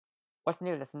What's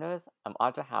new, listeners? I'm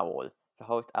Arthur Howell, the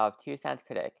host of Two Cents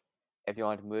Critic. If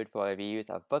you're in the mood for reviews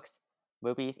of books,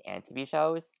 movies, and TV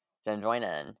shows, then join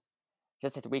in.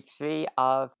 This is week 3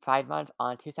 of Pride Month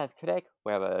on Two Cents Critic,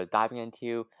 where we're diving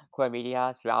into queer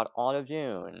media throughout all of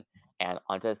June. And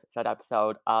on this third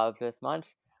episode of this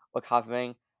month, we're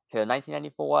covering the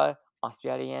 1994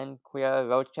 Australian queer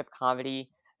road trip comedy,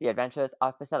 The Adventures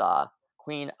of Priscilla,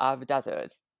 Queen of the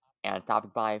Desert. And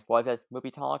stopping by for this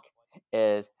movie talk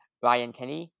is Ryan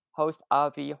Kinney, host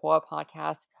of the horror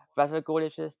podcast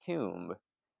Ghoulish's Tomb.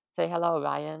 Say hello,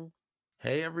 Ryan.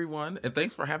 Hey everyone, and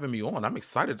thanks for having me on. I'm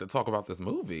excited to talk about this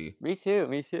movie. Me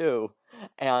too.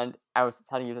 And I was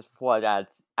telling you just before that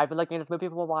I've been looking at this movie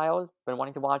for a while, been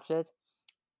wanting to watch it,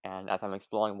 and as I'm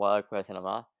exploring more queer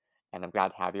cinema, and I'm glad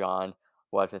to have you on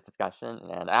for this discussion.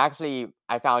 And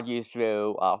I found you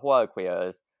through Horror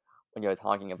Queers when you were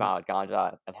talking about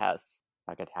Ganja and Hess.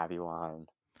 I could have you on.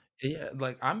 Yeah,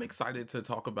 I'm excited to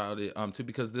talk about it too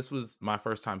because this was my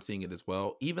first time seeing it as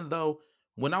well. Even though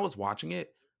when I was watching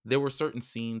it, there were certain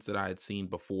scenes that I had seen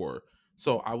before.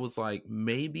 So I was like,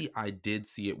 maybe I did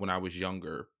see it when I was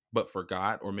younger, but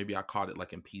forgot, or maybe I caught it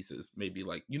like in pieces. Maybe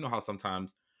like you know how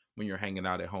sometimes when you're hanging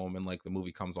out at home and like the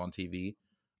movie comes on TV,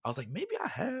 I was like, maybe I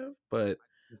have, but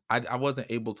I wasn't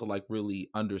able to like really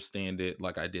understand it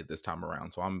like I did this time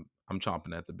around. So I'm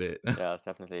chomping at the bit. Yeah,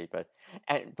 definitely. But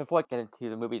and before I get into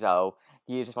the movie, though,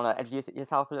 do you just want to introduce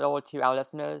yourself a little to our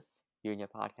listeners? You and your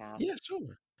podcast. Yeah,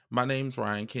 sure. My name's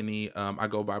Ryan Kinney. I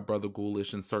go by Brother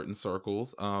Ghoulish in certain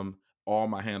circles. All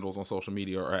my handles on social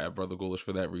media are at Brother Ghoulish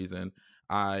for that reason.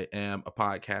 I am a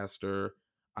podcaster,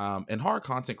 and horror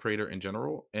content creator in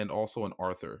general, and also an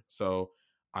author. So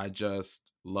I just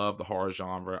love the horror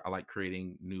genre. I like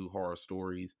creating new horror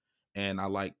stories, and I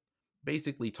like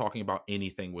basically talking about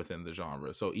anything within the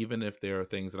genre. So even if there are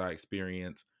things that I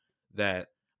experience that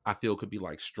I feel could be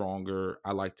like stronger,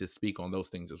 I like to speak on those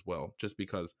things as well, just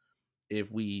because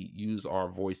if we use our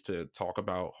voice to talk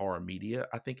about horror media,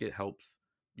 I think it helps,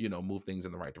 move things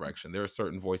in the right direction. There are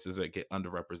certain voices that get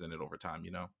underrepresented over time.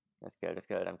 That's good. That's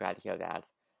good. I'm glad to hear that.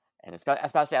 And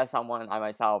especially as someone I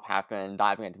myself have been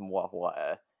diving into more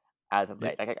horror as of Yeah.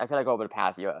 late. Like I feel like over the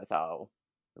past year or so,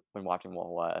 been watching more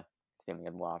horror, streaming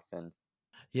it more often.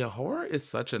 Yeah, horror is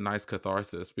such a nice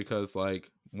catharsis because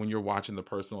like when you're watching the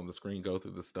person on the screen go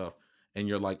through the stuff and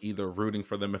you're like either rooting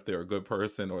for them if they're a good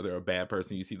person or they're a bad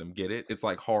person, you see them get it. It's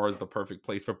like horror is the perfect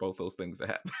place for both those things to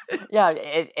happen. Yeah,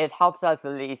 it helps us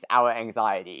release our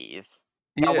anxieties.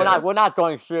 Yeah, We're not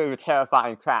going through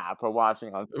terrifying crap we're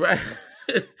watching on right.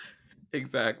 screen.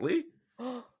 Exactly.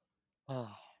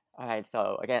 Alright,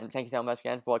 so again, thank you so much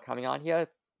again for coming on here,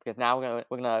 because now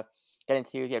we're gonna get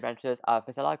into the adventures of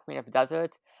Priscilla, Queen of the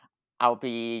Desert. I'll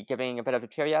be giving a bit of a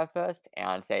trivia first,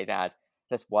 and say that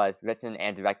this was written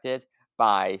and directed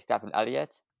by Stephan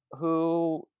Elliott,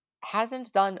 who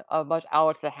hasn't done much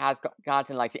else that has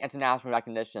gotten like the international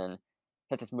recognition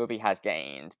that this movie has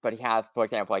gained. But he has, for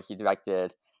example, like he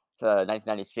directed the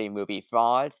 1993 movie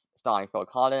Frauds, starring Phil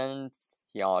Collins.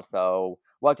 He also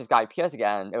worked with Guy Pearce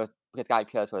again. It was because Guy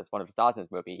Pearce was one of the stars in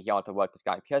this movie. He also worked with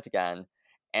Guy Pearce again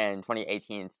in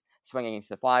 2018's Swinging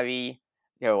Safari.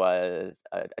 There was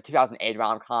a 2008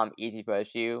 rom-com, Easy for a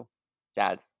Shoe,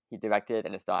 that he directed,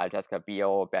 and it starred Jessica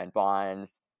Biel, Ben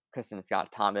Barnes, Kristen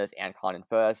Scott Thomas, and Colin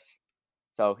Firth.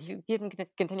 So he's been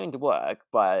continuing to work,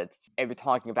 but if we're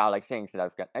talking about like things that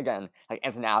have got, again, like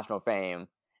international fame,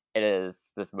 it is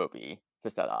this movie,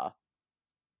 Priscilla.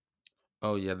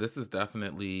 Oh yeah, this is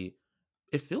definitely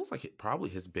it feels like probably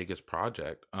his biggest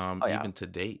project, Oh yeah, even to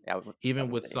date. yeah, Even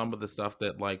with definitely. some of the stuff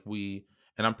that like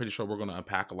and I'm pretty sure we're gonna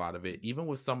unpack a lot of it, even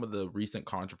with some of the recent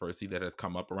controversy that has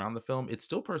come up around the film, it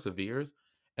still perseveres.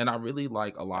 And I really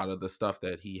like a lot of the stuff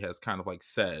that he has kind of like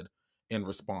said in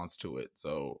response to it.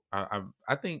 So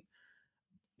I think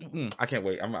I can't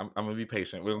wait. I'm gonna be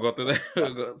patient. We're gonna go through that. We'll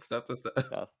Yes, go step to step.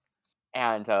 yes.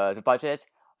 And the budget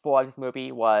for this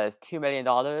movie was $2 million,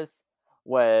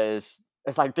 which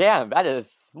it's like, damn, that is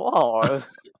small.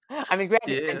 I mean,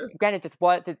 Yeah. granted,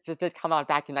 this did come out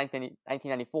back in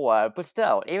 1994, but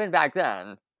still, even back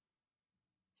then,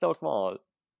 so small.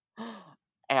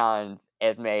 And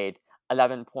it made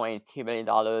 $11.2 million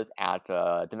at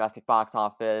the domestic box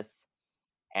office,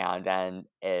 and then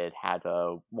it had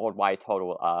a worldwide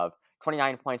total of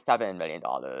 $29.7 million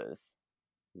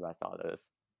US dollars.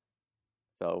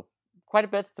 So quite a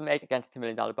bit to make against $2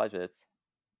 million budgets,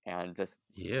 and just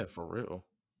Yeah, for real.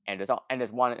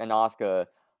 it's won an Oscar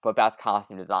for best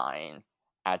costume design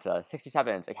at the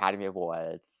 67th Academy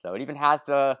Awards. So it even has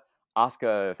the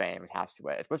Oscar fame attached to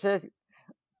it, which is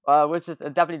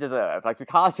definitely deserved. Like the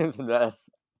costumes in this,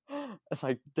 it's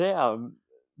like damn,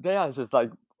 they are just like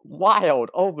wild,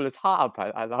 over the top.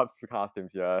 I love the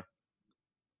costumes here.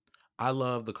 I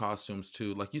love the costumes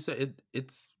too. Like you said,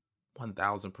 it's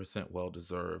 1000% well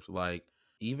deserved. Like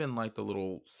even like the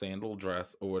little sandal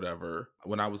dress or whatever.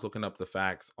 When I was looking up the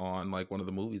facts on like one of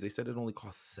the movies, they said it only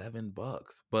cost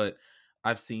 $7. But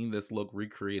I've seen this look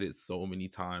recreated so many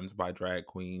times by drag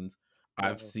queens.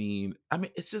 I've Yeah. seen, I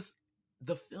mean, it's just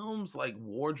the film's like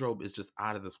wardrobe is just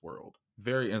out of this world.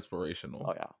 Very inspirational.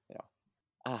 Oh yeah,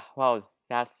 yeah. Well,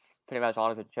 that's pretty much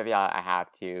all of the trivia I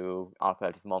have to offer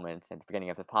at this moment since the beginning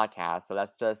of this podcast. So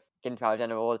let's just get into our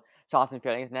general thoughts and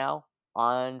feelings now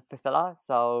on Priscilla.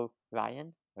 So,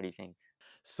 Ryan, what do you think?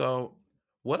 So,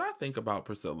 what I think about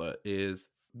Priscilla is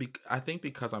I think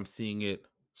because I'm seeing it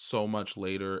so much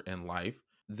later in life,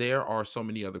 there are so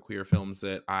many other queer films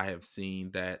that I have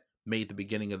seen that made the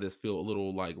beginning of this feel a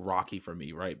little like rocky for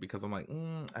me, right? Because I'm like,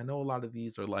 I know a lot of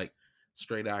these are like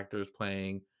straight actors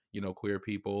playing, queer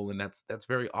people, and that's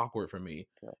very awkward for me.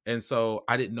 Yeah. And so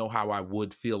I didn't know how I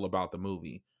would feel about the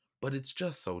movie, but it's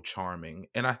just so charming.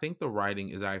 And I think the writing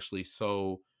is actually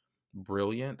so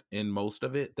brilliant in most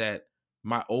of it that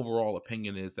my overall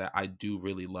opinion is that I do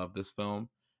really love this film,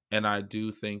 and I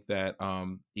do think that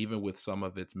even with some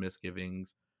of its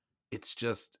misgivings, it's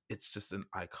just an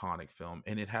iconic film,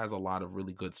 and it has a lot of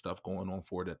really good stuff going on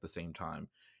for it at the same time.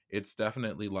 It's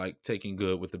definitely like taking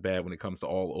good with the bad when it comes to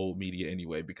all old media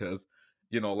anyway, because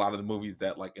a lot of the movies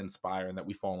that like inspire and that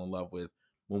we fall in love with,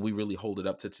 when we really hold it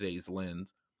up to today's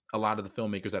lens, a lot of the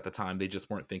filmmakers at the time, they just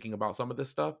weren't thinking about some of this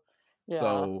stuff. Yeah.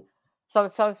 So, Some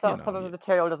of the yeah.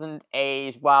 material doesn't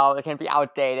age well. It can be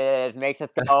outdated. It makes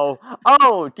us go,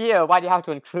 "Oh dear, why do you have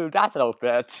to include that little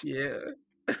bit?" Yeah.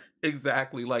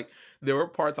 Exactly. Like there were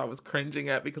parts I was cringing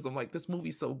at because I'm like, this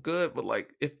movie's so good, but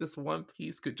like if this one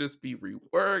piece could just be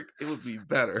reworked, it would be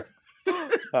better.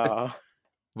 Uh,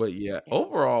 But yeah, yeah.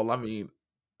 overall, I mean,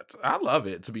 I love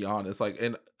it to be honest. Like,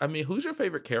 and I mean, who's your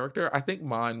favorite character? I think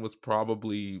mine was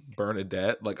probably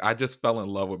Bernadette. Like, I just fell in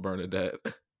love with Bernadette.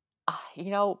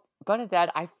 Bernadette,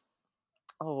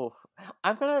 oh,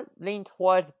 I'm gonna lean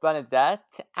towards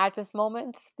Bernadette at this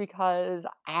moment because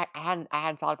I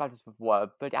hadn't thought about this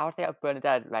before, but I would say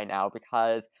Bernadette right now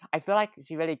because I feel like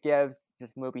she really gives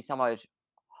this movie so much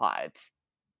heart,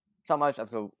 so much of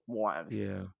the warmth,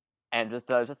 Yeah. and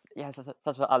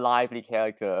such a lively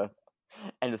character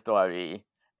in the story,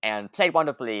 and played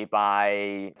wonderfully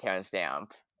by Terrence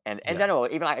Stamp. And in general,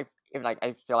 Yes. even like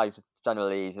I feel like just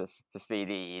generally just the three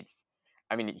leads.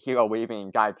 I mean, Hugo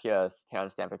Weaving, Guy Pearce,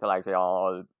 Terrence Stamp. I feel like they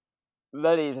all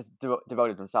really just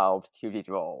devoted themselves to these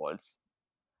roles,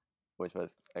 which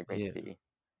was great to Yeah. see.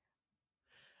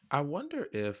 I wonder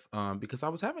if, because I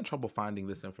was having trouble finding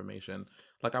this information,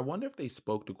 like I wonder if they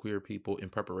spoke to queer people in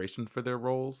preparation for their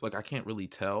roles. Like I can't really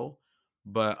tell,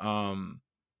 but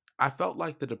I felt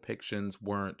like the depictions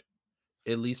weren't,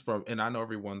 at least from, and I know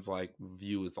everyone's like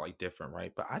view is like different,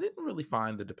 right? But I didn't really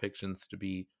find the depictions to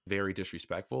be very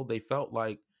disrespectful. They felt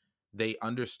like they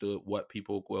understood what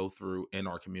people go through in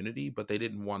our community, but they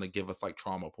didn't want to give us like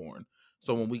trauma porn.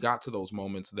 So when we got to those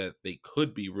moments that they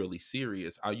could be really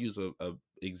serious, I'll use a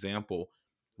example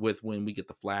with when we get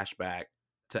the flashback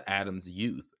to Adam's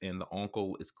youth and the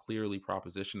uncle is clearly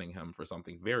propositioning him for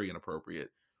something very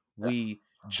inappropriate. Yeah, We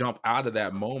jump out of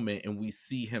that moment and we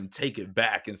see him take it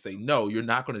back and say, "No, you're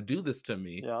not going to do this to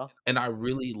me." yeah, And I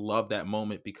really love that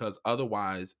moment because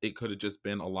otherwise it could have just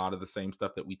been a lot of the same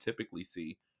stuff that we typically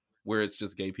see where it's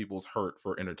just gay people's hurt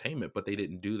for entertainment, but they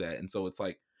didn't do that. And so it's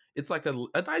like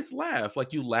a nice laugh.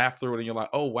 Like you laugh through it and you're like,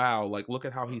 "Oh wow, like look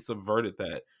at how he subverted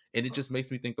that." And it just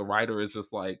makes me think the writer is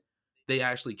just like they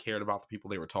actually cared about the people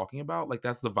they were talking about. Like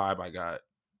that's the vibe I got.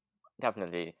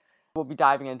 definitely. We'll be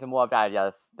diving into more of that,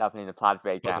 yes, definitely in the plot Okay,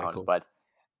 breakdown. cool. But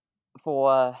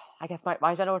for I guess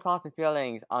my general thoughts and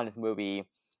feelings on this movie,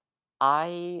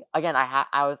 I had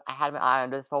my eye on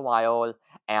this for a while,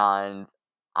 and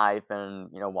I've been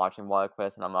watching more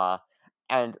Chris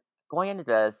and going into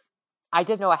this, I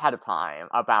did know ahead of time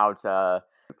about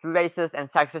racist and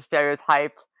sexist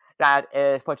stereotype that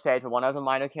is portrayed for one of the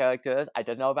minor characters. I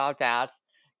did know about that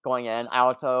going in. I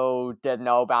also did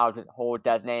know about the whole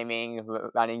death naming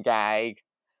running gag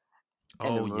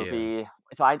in the Oh yeah. movie.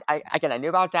 So I knew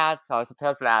about that, so I was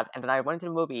prepared for that. And then I went into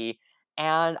the movie,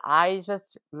 and I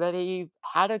just really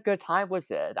had a good time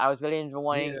with it. I was really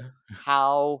enjoying Yeah.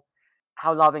 how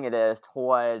how loving it is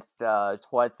towards the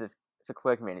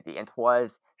queer community and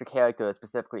towards the characters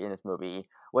specifically in this movie,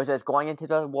 which is going into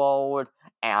the world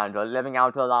and living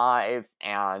out their lives,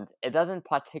 and it doesn't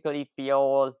particularly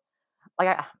feel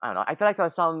like I don't know. I feel like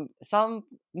there's some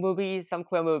movies, some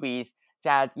queer movies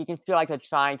that you can feel like they're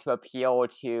trying to appeal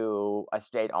to a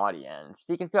straight audience.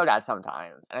 You can feel that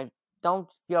sometimes, and don't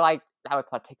feel like that was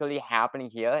particularly happening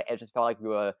here. It just felt like we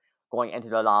were going into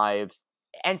their lives.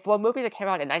 And for a movie that came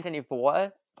out in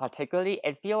 1994, particularly,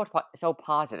 it feels so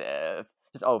positive,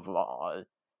 just overall.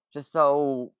 Just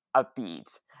so upbeat.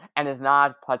 And it's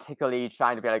not particularly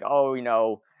trying to be like,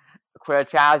 oh, queer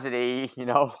tragedy,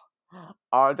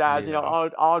 all that, Yeah.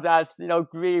 all that,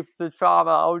 grief, the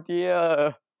trauma, oh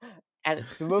dear. And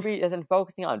the movie isn't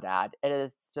focusing on that. It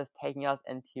is just taking us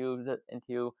into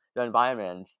the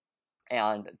environment.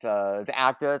 And the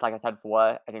actors, like I said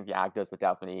before, I think the actors were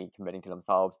definitely committing to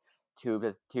themselves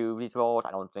to these roles.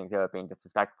 I don't think they're being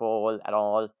disrespectful at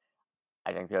all.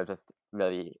 I think they're just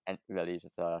really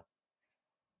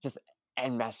just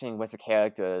enmeshing with the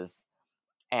characters.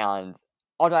 And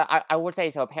although I would say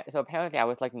so, so apparently I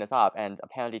was looking this up, and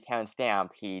apparently Terrence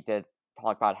Stamp, he did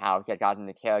talk about how he had gotten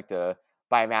the character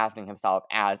by imagining himself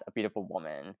as a beautiful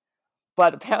woman.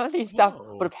 But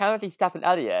Oh. apparently Stephan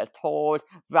Elliott told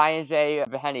Brian J.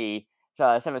 Vaheny,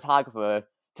 the cinematographer,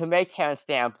 to make Terrence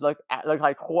Stamp look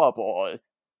like horrible.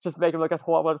 Just make him look as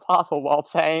horrible as possible while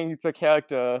playing the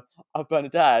character of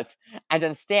Bernadette. And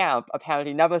then Stamp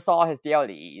apparently never saw his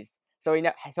dailies, so he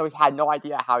had no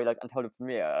idea how he looked until the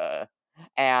premiere.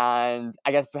 And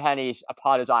I guess Vaheny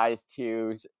apologized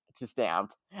to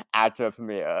Stamp at the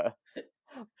premiere.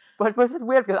 But which is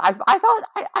weird because I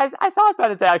thought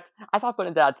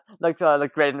Bernadette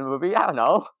looked great in the movie. I don't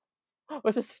know,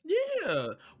 which is Yeah.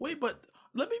 Wait, but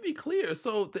let me be clear.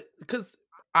 So, because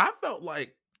I felt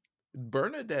like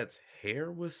Bernadette's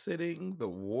hair was sitting, the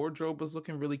wardrobe was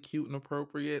looking really cute and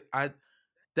appropriate.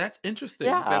 That's interesting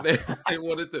that yeah, they they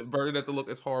wanted to Bernadette to look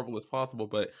as horrible as possible,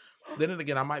 but then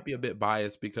again, I might be a bit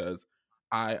biased because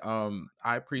I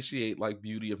appreciate, like,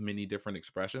 beauty of many different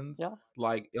expressions. yeah,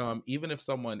 Like, even if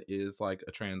someone is, like,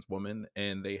 a trans woman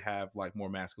and they have, like, more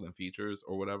masculine features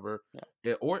or whatever,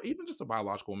 yeah, or even just a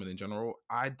biological woman in general,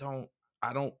 I don't,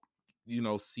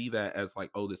 see that as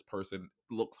like, "Oh, this person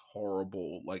looks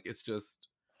horrible." Like, it's just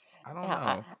I don't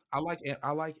yeah, know.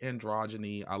 I like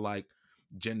androgyny. I like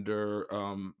gender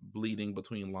bleeding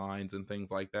between lines and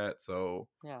things like that. So,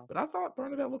 yeah, but I thought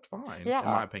Bernadette looked fine in yeah.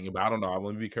 my opinion. But I don't know.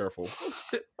 Let me be careful.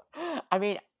 I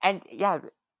mean, and yeah,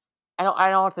 and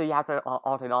also you have to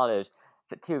also acknowledge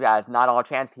too that not all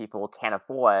trans people can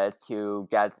afford to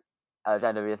get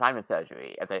gender reassignment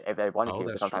surgery if they wanted Oh, to,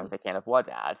 because that's sometimes true. they can't afford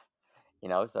that.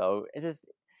 So it's just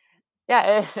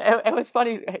yeah, it was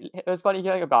funny. It was funny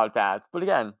hearing about that. But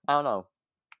again, I don't know.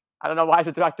 I don't know why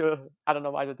the director. I don't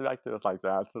know why the director is like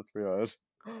that. It's weird.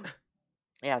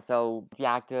 Yeah, so the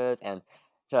actors and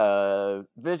the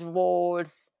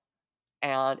visuals,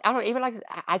 and I don't know, even like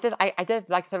I did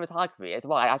like cinematography as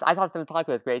well. I thought cinematography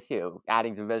was great too,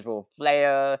 adding the visual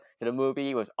flair to the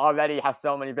movie, which already has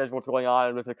so many visuals going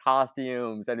on with the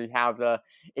costumes, and you have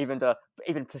even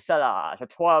Priscilla, the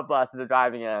tour bus that they're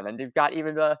driving in, and you've got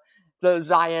even the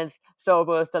giant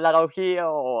silver stiletto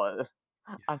heel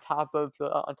on top of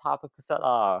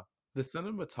Priscilla. The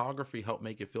cinematography helped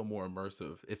make it feel more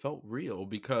immersive. It felt real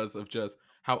because of just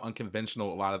how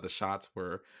unconventional a lot of the shots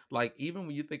were. Like, even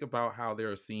when you think about how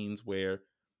there are scenes where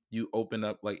you open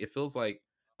up, like, it feels like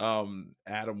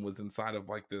Adam was inside of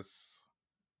like this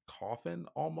coffin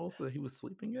almost that he was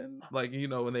sleeping in. Like,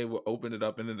 and they would open it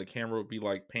up and then the camera would be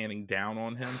like panning down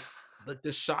on him. Like,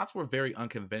 the shots were very Yeah.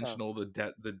 unconventional.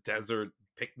 The desert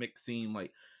picnic scene,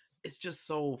 like, it's just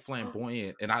so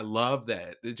flamboyant, and I love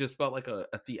that. It just felt like a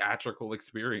theatrical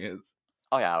experience.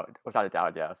 Oh yeah, without a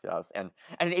doubt, yes, yes, and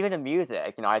even the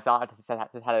music, I thought this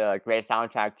had a great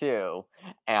soundtrack too,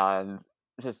 and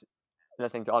just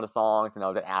listening to all the songs,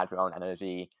 that add their own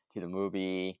energy to the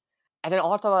movie, and then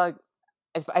also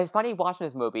it's funny watching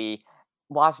this movie,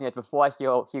 watching it before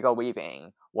Hugo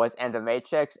Weaving was in The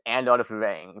Matrix and Lord of the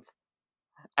Rings,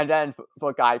 and then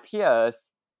for Guy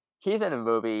Pearce, he's in the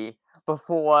movie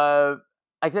before.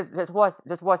 Like this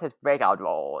was his breakout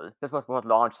role. This was what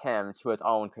launched him to his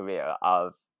own career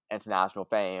of international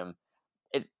fame.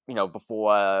 It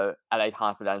before LA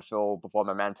Confidential, before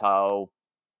Memento.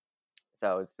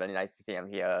 So it's really nice to see him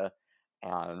here,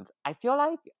 and I feel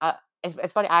like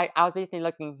it's funny. I was recently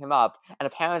looking him up, and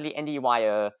apparently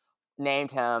IndieWire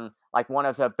named him like one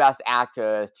of the best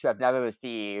actors to have never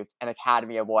received an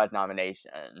Academy Award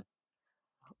nomination.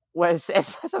 Which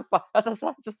is just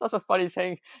such a funny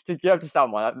thing to give to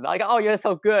someone. Like, oh, you're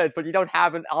so good, but you don't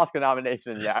have an Oscar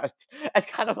nomination yet.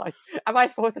 It's kind of like, am I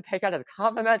supposed to take that as a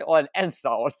compliment or an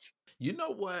insult? You know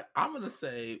what? I'm gonna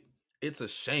say it's a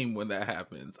shame when that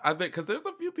happens. I think because there's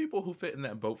a few people who fit in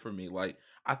that boat for me. Like,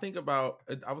 I think about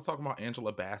I was talking about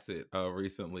Angela Bassett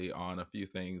recently on a few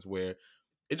things where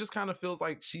it just kind of feels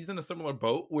like she's in a similar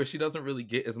boat where she doesn't really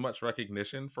get as much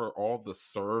recognition for all the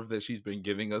serve that she's been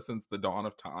giving us since the dawn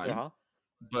of time. Yeah.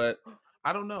 But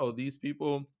I don't know, these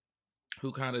people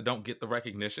who kind of don't get the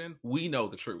recognition, we know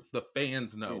the truth. The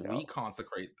fans know. We We know.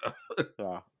 consecrate.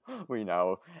 Yeah. We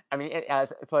know. I mean,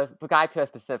 as for Guy Pearce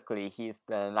specifically, he's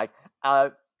been like,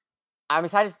 I'm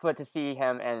excited to see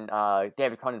him in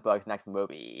David Cronenberg's next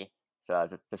movie, so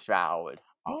the Shroud.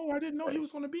 Oh, I didn't know he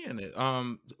was going to be in it.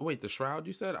 Wait, The Shroud,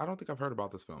 you said? I don't think I've heard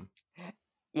about this film.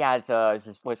 Yeah, it's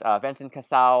just with Vincent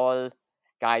Cassel,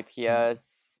 Guy Mhm.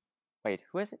 Pearce. Wait,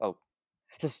 who is it? Oh,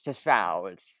 just the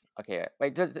Shroud. Okay,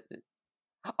 wait.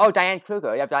 Diane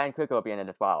Kruger. Yeah, Diane Kruger will be in it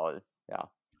as well. Yeah,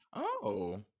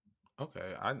 Oh,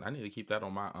 okay. I need to keep that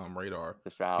on my radar the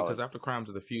because Shroud. after Crimes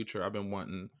of the Future, I've been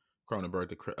wanting Cronenberg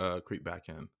to creep back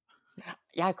in.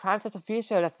 Yeah, Crimes of the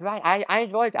Future. That's right. I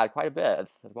enjoyed that quite a bit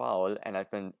as well, and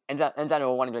I've been in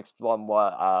general wanting to explore more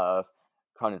of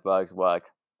Cronenberg's work,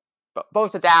 but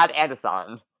both the dad and the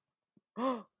son.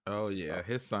 Oh yeah,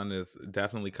 his son is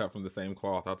definitely cut from the same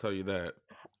cloth. I'll tell you that.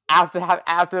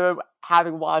 After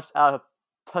having watched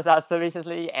Possessor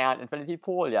recently and Infinity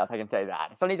Pool, yes, I can say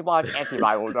that. Still need to watch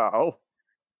Antiviral though.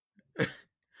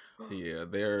 Yeah,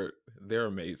 they're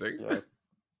amazing. Yes.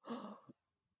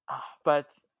 But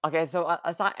okay, so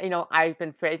aside, I've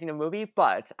been praising the movie,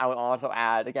 but I would also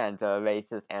add again the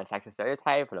racist and sexist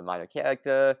stereotype for the minor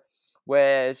character,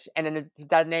 which and then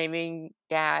that naming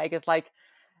gag is like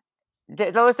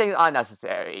those things are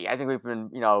necessary. I think we've been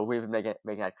making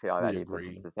that clear We already, but just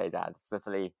agree. to say that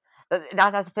especially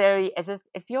not necessary. It's just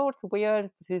it feels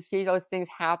weird to see those things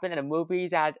happen in a movie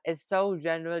that is so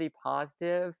generally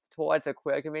positive towards the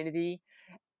queer community.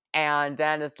 And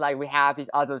then it's like we have these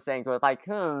other things where it's like,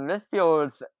 this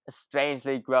feels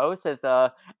strangely gross. It's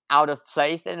out of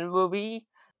place in the movie.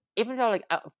 Even though, like,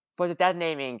 for the dead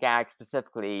naming gag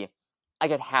specifically,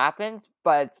 like, it happens,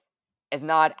 but it's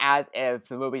not as if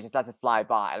the movie just doesn't fly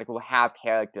by. Like, we'll have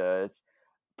characters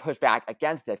push back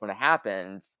against it when it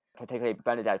happens, particularly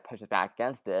Bernadette pushes back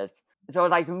against it. So,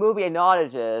 like, the movie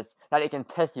acknowledges that it can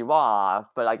piss you off,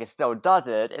 but, like, it still does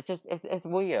it. It's just, it's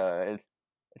weird.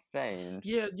 It's strange.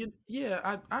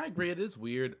 I agree. It is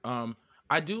weird.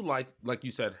 I do like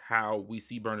you said, how we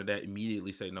see Bernadette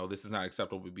immediately say, no, this is not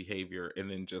acceptable behavior,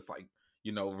 and then just like,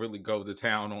 really go to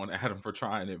town on Adam for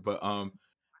trying it. But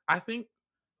I think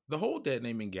the whole dead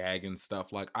naming gag and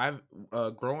stuff, like I've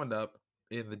growing up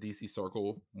in the DC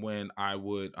circle, when I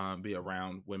would be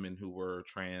around women who were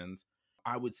trans,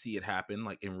 I would see it happen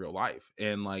like in real life.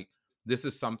 And like this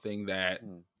is something that,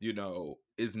 Hmm.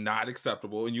 is not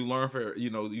acceptable. And you learn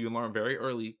very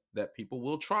early that people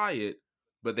will try it,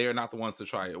 but they are not the ones to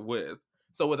try it with.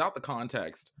 So without the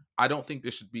context, I don't think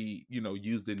this should be,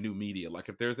 used in new media. Like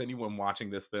if there's anyone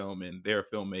watching this film and they're a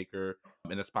filmmaker,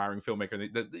 an aspiring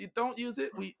filmmaker, they don't use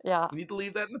it. Yeah, We need to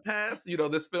leave that in the past.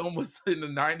 This film was in the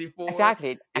 94.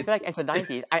 exactly. I feel It's like in the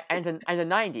 90s, in the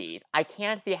 90s, I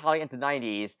can't see how in the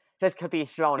 90s this could be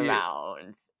thrown yeah,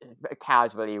 around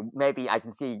casually. Maybe I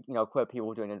can see, queer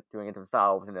people doing it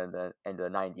themselves in the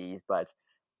 90s, but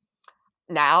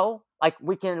now, like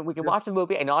we can watch the just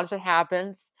movie, acknowledge it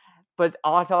happens, but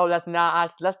also let's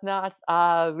not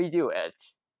redo it.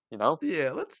 You know,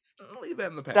 yeah, let's leave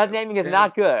that in the that past. naming is And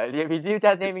not good. If you do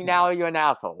that it's naming now, not. you're an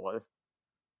asshole.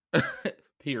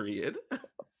 Period.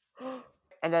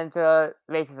 And then the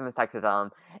racism and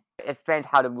sexism, it's strange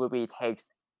how the movie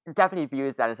definitely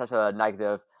views that in such a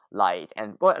negative light.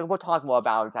 And we'll talk more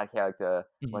about that character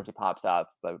when Mhm. she pops up,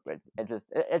 but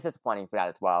it's just funny for that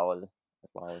as well.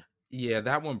 Yeah,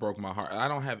 that one broke my heart.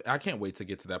 I can't wait to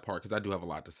get to that part because I do have a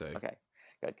lot to say. Okay,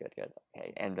 good.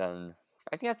 Okay, and then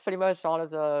I think that's pretty much all of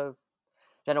the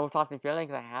general thoughts and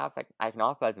feelings I have. Like I can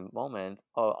offer at the moment.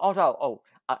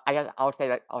 I guess I'll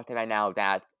say right now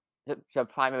that the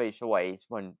primary choice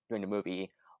when doing the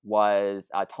movie was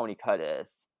Tony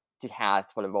Curtis to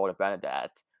cast for the role of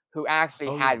Bernadette, who actually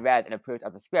Oh yeah. had read and approved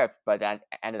of the script, but then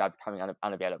ended up becoming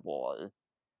unavailable.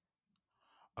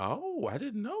 Oh, I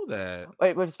didn't know that.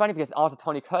 Which is funny because also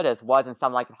Tony Curtis was in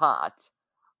Some Like It Hot,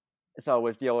 so it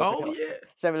was deal with Oh yeah.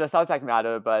 similar subject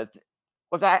matter, but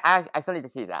I still need to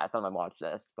see that. It's on my watch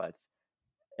list, but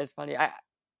it's funny.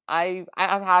 I'm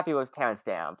happy with Terrence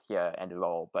Stamp here in the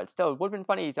role, but still, it would have been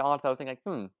funny to also think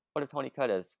like, what if Tony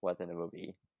Curtis was in the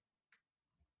movie?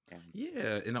 And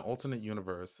Yeah, in an alternate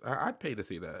universe. I'd pay to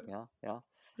see that. yeah,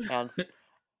 and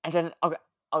and then okay,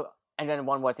 oh, and then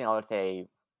one more thing I would say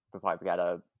before I forget.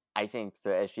 I think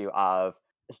the issue of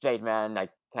straight men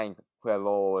like playing queer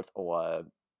roles or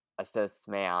a cis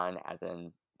man, as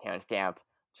in Terrence Stamp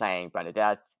playing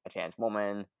Bernadette, a trans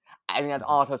woman. I think that's Mhm.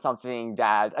 also something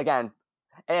that again,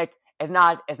 it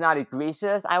it's not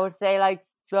egregious, I would say, like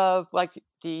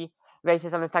the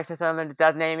racism and sexism and the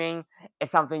death naming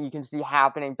is something you can see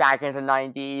happening back in the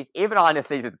 90s, even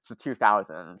honestly the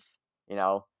 2000s, you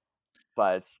know.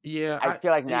 But Yeah, I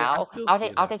feel like I now still see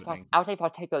it happening. I'll say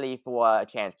particularly for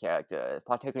trans characters,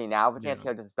 particularly now for trans Yeah.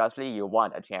 characters especially, you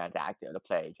want a trans actor to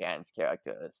play trans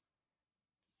characters.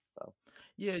 So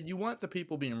Yeah, you want the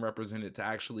people being represented to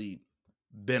actually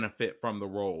benefit from the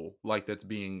role like that's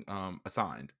being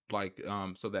assigned, like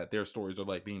so that their stories are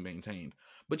like being maintained.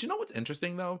 But you know what's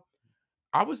interesting though?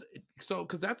 I was so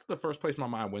because that's the first place my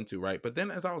mind went to, right? But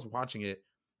then as I was watching it,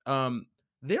 um,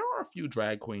 there are a few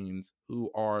drag queens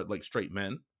who are like straight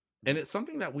men, and it's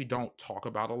something that we don't talk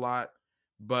about a lot.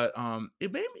 But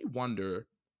it made me wonder,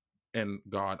 and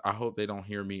God, I hope they don't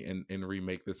hear me and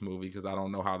remake this movie because I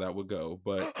don't know how that would go.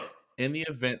 But in the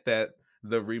event that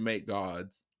the remake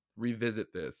gods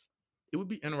revisit this, it would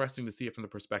be interesting to see it from the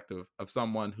perspective of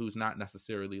someone who's not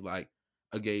necessarily like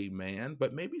a gay man,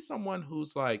 but maybe someone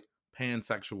who's like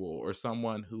pansexual or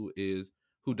someone who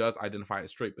does identify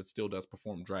as straight but still does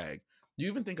perform drag. You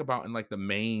even think about in like the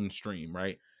mainstream,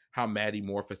 right? How Maddie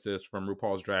Morphosis from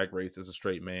RuPaul's Drag Race is a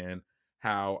straight man.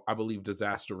 How I believe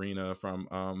Disasterina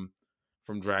from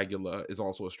Dragula is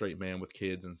also a straight man with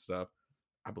kids and stuff.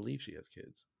 I believe she has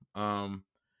kids. And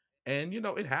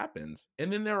it happens.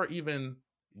 And then there are even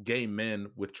gay men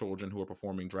with children who are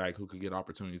performing drag who could get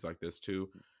opportunities like this too.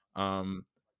 Um,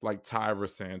 like Tyra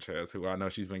Sanchez, who I know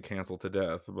she's been canceled to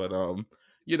death, but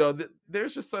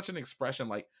there's just such an expression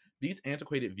like these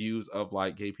antiquated views of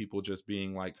like gay people just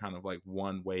being like kind of like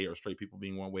one way or straight people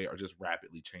being one way are just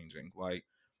rapidly changing. Like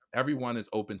everyone is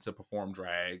open to perform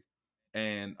drag,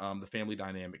 and the family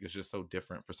dynamic is just so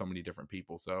different for so many different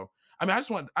people. So I mean,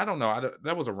 I don't know.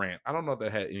 That was a rant. I don't know if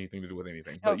that had anything to do with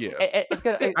anything, but no, yeah, it's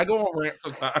good. I go on rants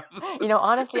sometimes.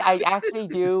 Honestly, I actually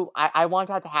do. I want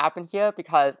that to happen here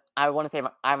because I want to say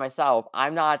I myself,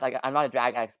 I'm not a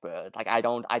drag expert. Like I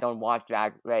don't watch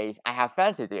Drag Race. I have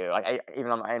friends who do. Like even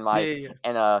Yeah, yeah, yeah.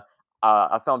 in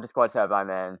a film Discord server I'm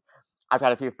in. I've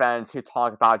got a few friends who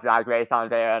talk about Drag Race on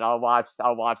there, and I'll watch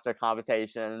their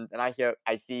conversations, and I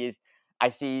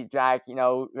see drag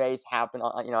race happen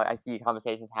on I see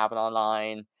conversations happen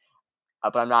online.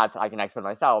 But I'm not like an expert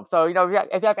myself. So if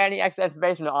you have any extra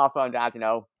information to offer on that,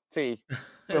 please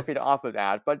feel free to offer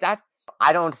that. But that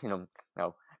I don't,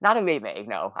 no, not a remake.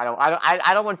 No, I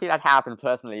don't want to see that happen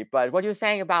personally. But what you're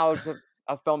saying about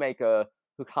a filmmaker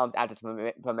who comes at this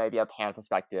from maybe a pan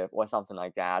perspective or something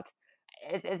like that,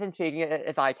 it's intriguing.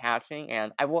 It's eye catching,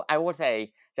 and I will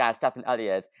say that Stephan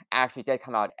Elliott actually did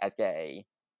come out as gay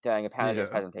during a Paradise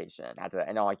Yeah. presentation at the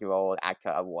inaugural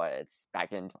Actor Awards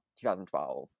back in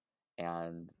 2012,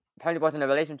 and apparently was in a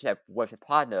relationship with his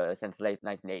partner since the late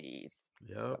 1980s.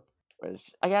 Yep.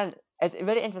 Which again, it's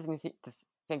really interesting to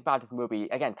think about this movie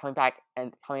again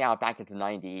coming out back in the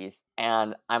 90s.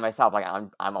 And I myself, like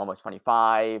I'm almost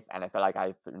 25, and I feel like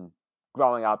I've been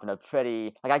growing up in a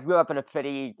pretty I grew up in a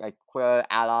pretty like queer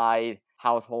allied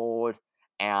household,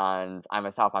 and I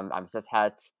myself I'm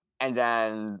cishet, and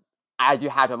then I do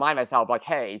have to remind myself like,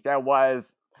 hey, there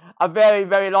was a very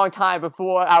very long time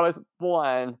before I was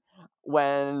born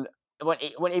when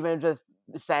even just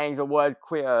saying the word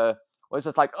queer was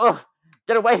just like, ugh,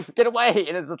 get away,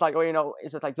 and it's just like, well,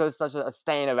 it's just like there's such a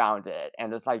stain around it,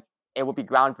 and it's like it would be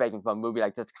groundbreaking for a movie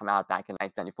like this to come out back in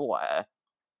 1974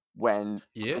 when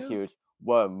Yeah. issues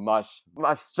were much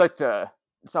stricter,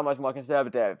 so much more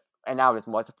conservative, and now there's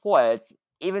more support,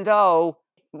 even though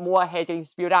more hate getting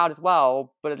spewed out as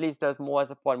well, but at least there's more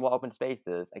support, more open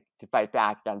spaces like, to fight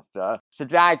back against the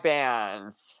drag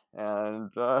bans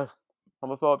and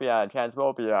homophobia and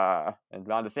transphobia and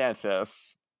Ron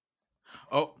DeSantis.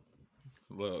 Oh,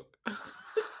 look.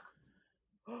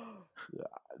 Yeah,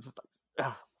 it's just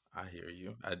like, I hear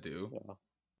you. I do.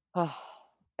 yeah.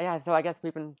 Yeah, so I guess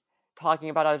we've been talking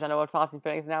about our general thoughts and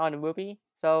feelings now in the movie.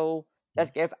 So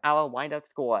let's give our wind-up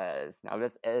scores. Now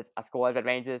this is a score that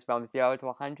ranges from 0 to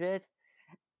 100.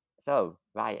 So,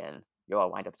 Ryan, your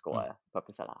wind-up score for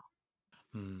Priscilla.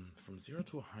 From 0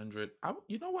 to 100,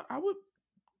 you know what?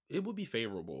 It would be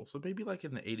favorable. So maybe like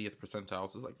in the 80th percentile,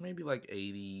 so it's like maybe like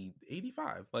 80,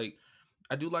 85. Like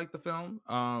I do like the film.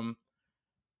 All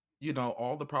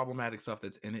the problematic stuff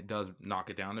that's in it does knock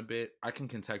it down a bit. I can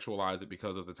contextualize it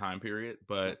because of the time period,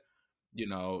 but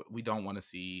we don't want to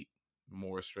see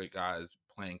more straight guys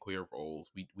playing queer roles.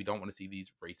 We don't want to see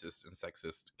these racist and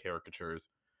sexist caricatures.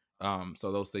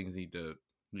 So those things need to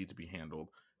be handled.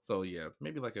 So yeah,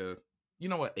 maybe like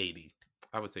 80.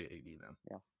 I would say 80 then.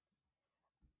 Yeah.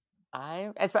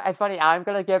 It's funny. I'm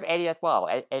gonna give 80 as well.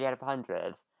 80 out of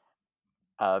 100.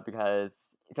 Because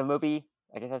it's a movie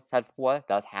like I said before,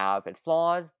 does have its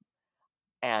flaws,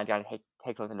 and you gotta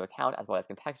take those into account as well as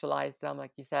contextualize them,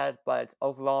 like you said. But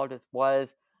overall, this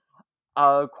was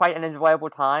quite an enjoyable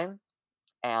time,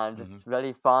 and Hmm. just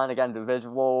really fun. Again, the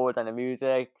visuals and the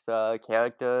music, the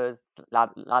characters,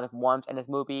 lot of warmth in this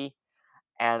movie,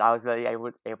 and I was really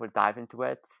able to dive into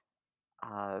it.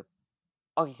 Uh,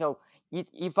 okay, so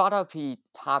you brought up the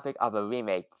topic of a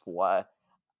remake before.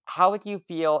 How would you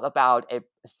feel about a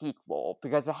sequel?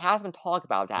 Because there has been talk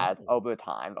about that Oh. over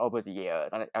time, over the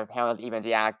years, and apparently even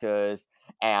the actors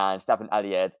and Stephan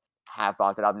Elliott have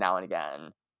brought it up now and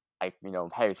again. Like,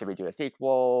 hey, should we do a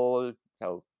sequel?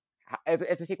 So,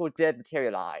 if the sequel did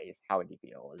materialize, how would you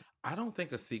feel? I don't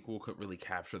think a sequel could really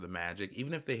capture the magic,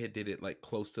 even if they had did it like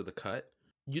close to the cut.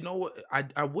 You know what?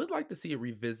 I would like to see it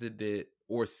revisited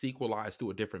or sequelized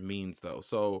through a different means though.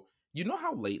 So you know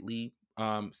how lately,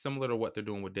 similar to what they're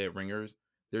doing with Dead Ringers,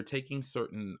 they're taking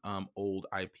certain old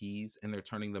IPs and they're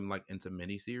turning them like into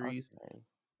miniseries. Okay,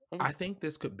 I interesting. think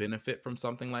this could benefit from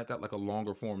something like that, like a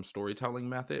longer form storytelling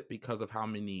method, because of how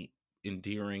many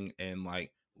endearing and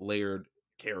like layered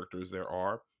characters there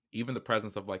are. Even the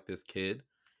presence of like this kid,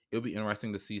 it would be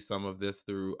interesting to see some of this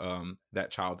through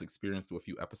that child's experience through a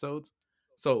few episodes.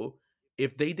 So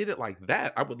if they did it like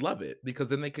that, I would love it because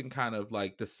then they can kind of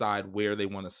like decide where they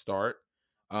want to start.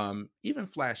 Even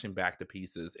flashing back to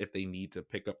pieces if they need to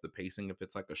pick up the pacing, if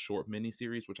it's like a short mini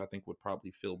series, which I think would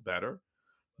probably feel better.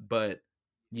 But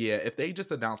yeah, if they just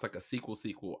announce like a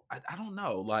sequel, I don't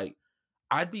know. Like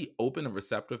I'd be open and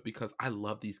receptive because I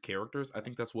love these characters. I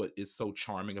think that's what is so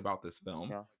charming about this film.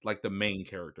 Yeah. Like the main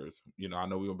characters. You know, I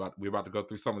know we're about to go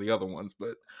through some of the other ones,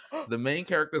 but the main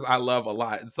characters I love a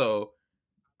lot. And so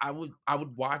I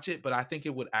would watch it, but I think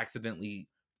it would accidentally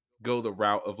go the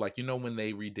route of like, when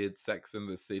they redid Sex in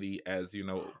the City, as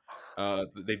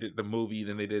they did the movie,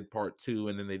 then they did part two,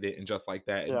 and then they did And Just Like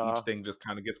That, and each Yeah. thing just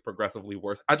kind of gets progressively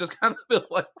worse. I just kind of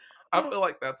feel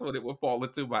like that's what it would fall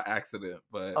into by accident.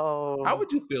 But how Oh.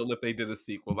 would you feel if they did a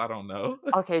sequel? I don't know.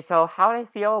 Okay, so how do I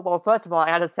feel? Well, first of all, I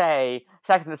gotta say,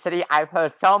 Sex and the City, I've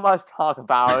heard so much talk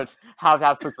about how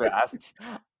that progressed,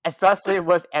 especially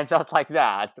with And Just Like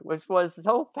That, which was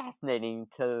so fascinating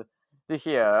to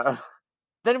hear.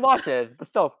 Didn't watch it, but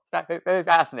still, very, very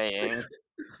fascinating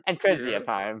and cringy Yeah. at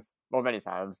times, well, many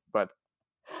times. But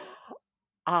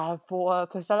for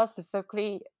Priscilla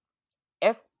specifically,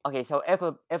 if okay, so if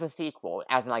a sequel,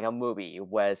 as in like a movie,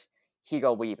 was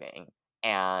Hugo Weaving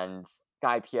and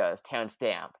Guy Pearce, Terrence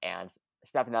Stamp, and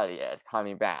Stephen Elliott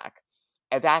coming back,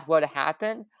 if that were to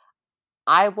happen,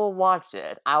 I will watch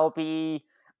it. I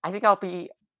think I'll be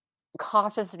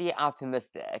cautiously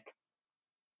optimistic,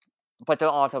 but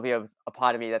there'll also be a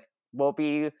part of me that will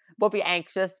be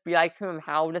anxious, be like,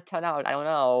 how will this turn out? I don't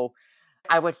know.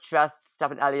 I would trust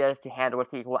Stephen Elliott to handle a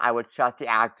sequel. I would trust the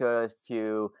actors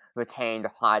to retain the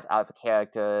heart of the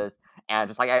characters. And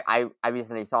just like I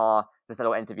recently saw this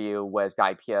little interview with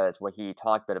Guy Pearce where he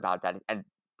talked a bit about that, and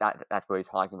that's where he's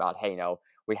talking about, hey,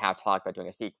 we have talked about doing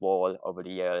a sequel over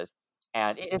the years,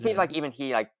 and it seems Yeah. like even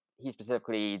he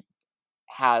specifically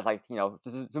has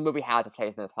the movie has a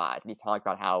place in his heart, and he's talked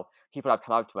about how people have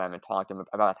come up to him and talked to him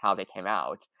about how they came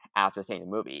out after seeing the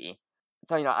movie.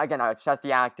 So again, I trust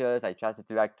the actors, I trust the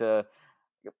director,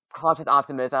 cautious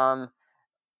optimism.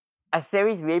 A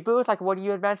series reboot, like what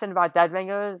you had mentioned about Dead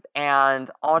Ringers, and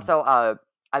Mm. also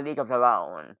A League of Their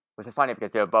Own, which is funny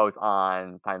because they're both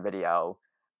on Prime Video.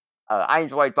 I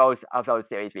enjoyed both of those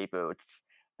series reboots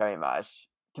very much.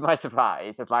 To my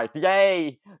surprise, it's like,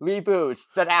 yay, reboots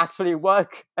that actually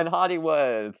work in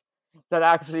Hollywood, that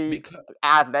actually Because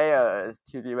add layers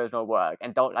to the original work,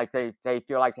 and don't they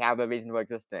feel like they have a reason for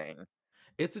existing.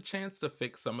 it's a chance to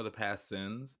fix some of the past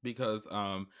sins, because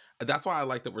that's why I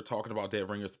like that we're talking about Dead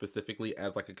Ringer specifically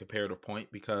as like a comparative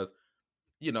point, because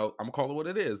I'm gonna call it what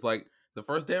it is. Like the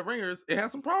first Dead Ringers, it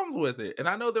had some problems with it, and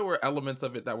I know there were elements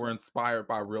of it that were inspired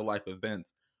by real life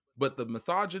events, but the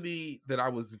misogyny that I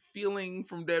was feeling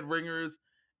from Dead Ringers,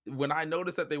 when I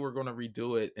noticed that they were going to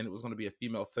redo it and it was going to be a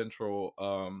female central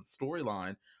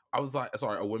storyline, I was like,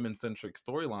 sorry, a women centric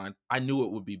storyline. I knew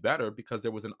it would be better because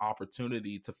there was an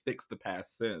opportunity to fix the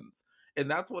past sins, and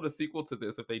that's what a sequel to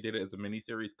this, if they did it as a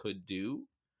miniseries, could do.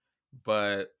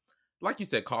 But like you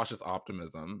said, cautious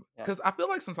optimism. Yeah. Because I feel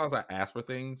like sometimes I ask for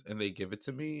things and they give it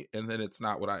to me, and then it's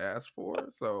not what I asked for.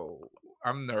 So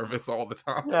I'm nervous all the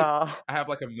time. Yeah. I have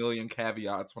like a million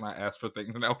caveats when I ask for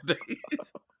things nowadays.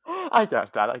 I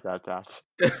get that. I get that.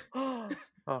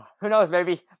 Oh, who knows?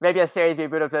 Maybe a series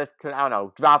reboot of this could, I don't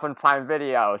know, drop on Prime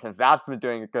Video, since that's been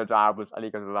doing a good job with A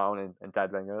League of Their Own and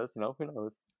Dead Ringers. Who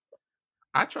knows?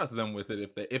 I trust them with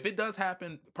it. If it does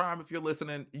happen, Prime, if you're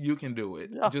listening, you can do it.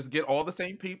 Yeah. Just get all the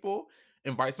same people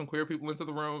invite some queer people into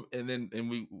the room, and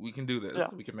we can do this. Yeah.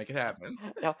 We can make it happen.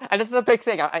 And this is a big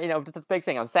thing. This is a big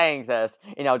thing. I'm saying this,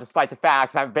 despite the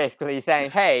fact I'm basically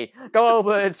saying, hey, go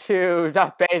over to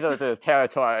Jeff Bezos'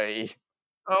 territory.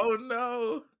 Oh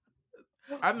no.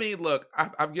 I mean, look,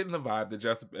 I'm getting the vibe that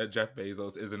Jeff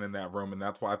Bezos isn't in that room, and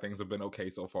that's why things have been okay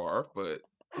so far. But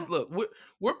look,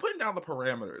 we're putting down the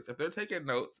parameters. If they're taking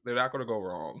notes, they're not going to go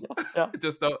wrong. Yeah.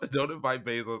 Just don't invite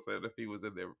Bezos in if he was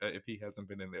in there, if he hasn't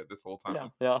been in there this whole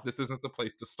time. Yeah. This isn't the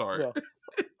place to start.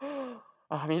 Yeah.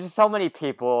 I mean, there's so many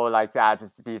people like that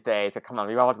these days. Come on,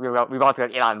 we've also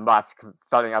got Elon Musk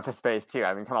starting up his space too.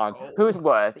 I mean, come on, who's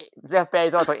worse, Jeff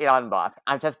Bezos or Elon Musk?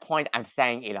 At this point, I'm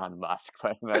saying Elon Musk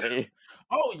personally.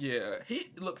 Oh yeah, he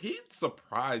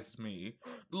surprised me.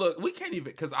 Look, we can't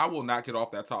even, because I will not get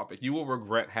off that topic. You will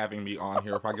regret having me on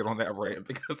here if I get on that rant,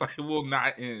 because I will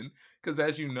not end. Because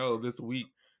as you know, this week,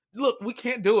 look, we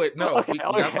can't do it. No, we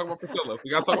gotta talk about Priscilla.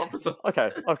 We gotta talk about Priscilla.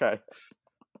 Okay.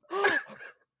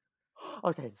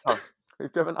 Okay, so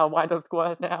we've driven our wind-up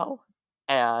squad now,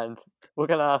 and we're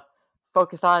gonna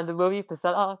focus on the movie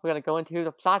Priscilla. We're gonna go into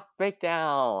the plot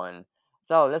breakdown.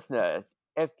 So, listeners,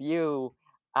 if you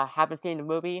haven't seen the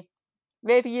movie,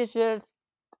 maybe you should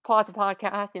pause the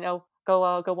podcast.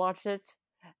 Go watch it.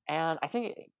 And I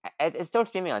think it's still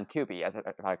streaming on Tubi, if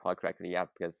I recall correctly. Yeah,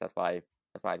 because that's why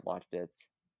I watched it.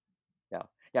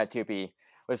 Yeah, Tubi.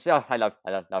 Which I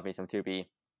love me some Tubi.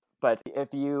 But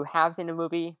if you have seen the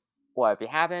movie, or if you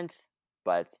haven't,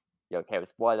 but you're okay with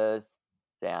spoilers,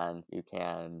 then you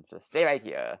can just stay right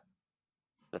here,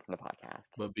 listen to the podcast.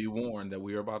 But be warned that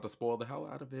we are about to spoil the hell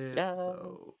out of it. Yes.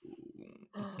 So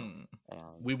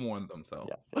we warned them. So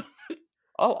yes.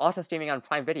 Oh, also streaming on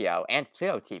Prime Video and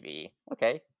Pluto TV.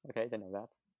 Okay, didn't know that.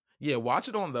 Yeah, watch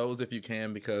it on those if you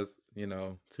can, because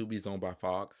Tubi's owned by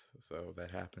Fox, so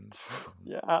that happens.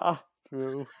 Yeah,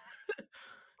 true.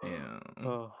 Yeah.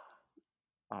 Oh.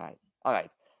 All right.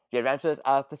 The Adventures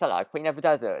of Priscilla, Queen of the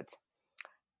Desert.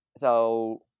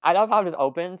 So I love how this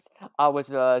opens with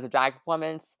the drag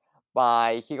performance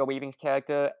by Hugo Weaving's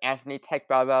character Anthony Tech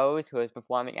Burrows, who is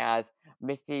performing as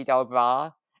Missy Del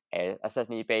Bra, a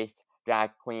Sydney-based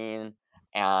drag queen,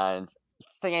 and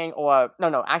singing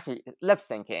actually lip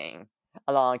syncing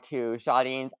along to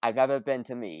Charlene's "I've Never Been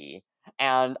to Me."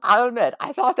 And I'll admit,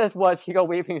 I thought this was Hugo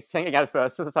Weaving singing at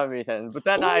first for some reason, but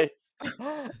then I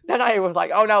was like,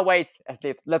 oh no, wait,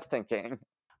 it's lip syncing.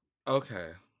 Okay.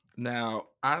 Now,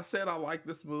 I said I like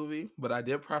this movie, but I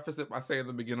did preface it by saying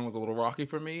the beginning was a little rocky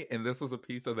for me, and this was a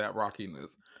piece of that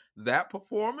rockiness. That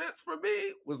performance for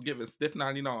me was giving Stiff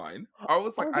 99. I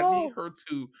was like, I need her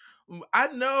to. I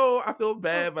know I feel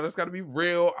bad, but it's got to be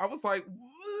real. I was like,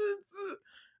 what?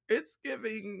 It's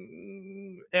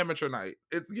giving amateur night.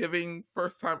 It's giving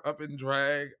first time up in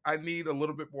drag. I need a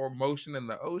little bit more emotion in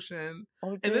the ocean.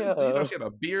 Oh, and then, she had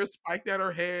a beer spiked at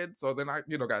her head. So then I,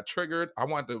 got triggered. I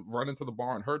wanted to run into the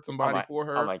bar and hurt somebody for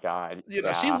her. Oh my God.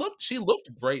 She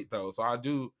looked great though. So I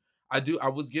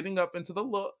was getting up into the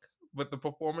look, but the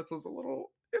performance was a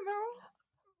little,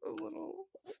 a little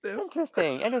stiff.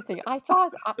 Interesting. I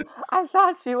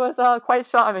thought she was quite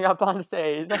charming up on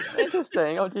stage. That's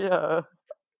interesting. Oh dear.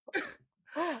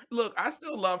 Look, I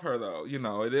still love her though.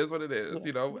 It is what it is.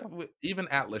 Even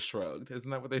Atlas shrugged.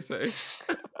 Isn't that what they say?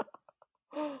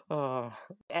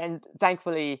 And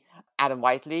thankfully, Adam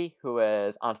Whiteley, who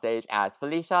is on stage as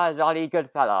Felicia Jolly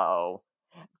Goodfellow,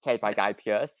 played by Guy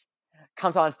Pearce,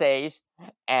 comes on stage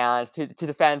and to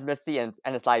defend Missy, and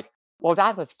it's like, well,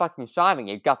 that was fucking charming.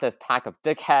 You got this pack of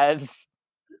dickheads.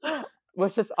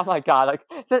 Which is, oh my God, like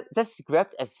this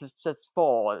script is just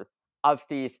full of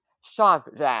these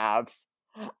sharp jabs.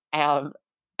 And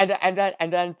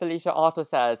then Felicia also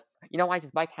says, you know why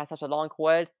this mic has such a long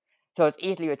cord? So it's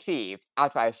easily retrieved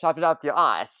after I shove it up your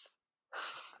ass.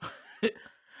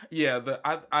 Yeah,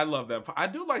 I love that. I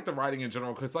do like the writing in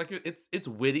general because it's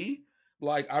witty.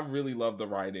 Like I really love the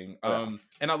writing. And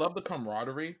I love the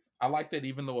camaraderie. I like that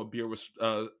even though a beer was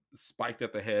spiked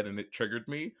at the head and it triggered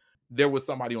me, there was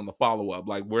somebody on the follow-up.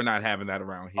 Like, we're not having that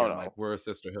around here. Oh, no. Like, we're a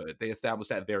sisterhood. They established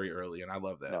that very early, and I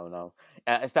love that. No.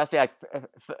 Especially, like,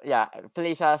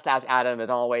 Felicia / Adam is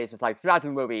always just, like, throughout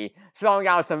the movie, throwing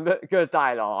out some good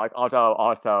dialogue, although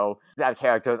also that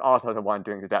character is also the one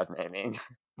doing the death naming.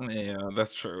 Yeah,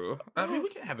 that's true. I mean, we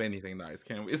can't have anything nice,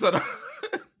 can we? So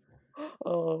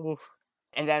Oh.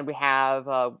 And then we have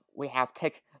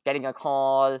Tick getting a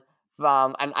call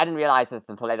from, and I didn't realize this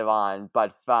until later on,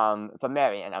 but from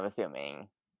Marion, I'm assuming,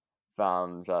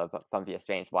 from the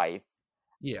estranged wife.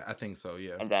 Yeah, I think so.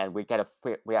 Yeah. And then we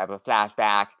have a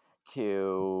flashback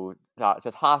to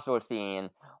this hospital scene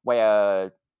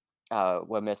where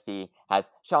Missy has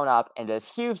shown up in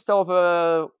this huge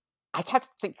silver I kept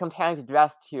comparing the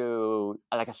dress to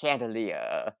like a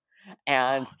chandelier,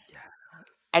 and Oh,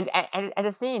 yes.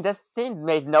 the scene. This scene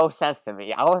made no sense to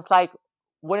me. I was like,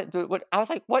 what? I was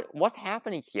like, what's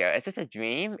happening here? Is this a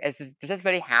dream? Does this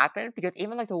really happen? Because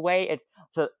even like the way it's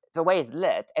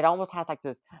lit, it almost has like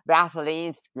this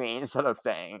Vaseline screen sort of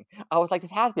thing. I was like,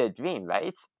 this has to be a dream,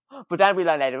 right? But then we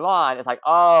learn later on, it's like,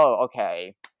 oh,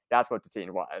 okay, that's what the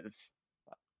scene was.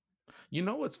 You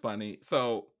know what's funny?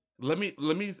 So let me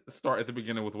start at the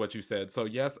beginning with what you said. So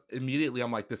yes, immediately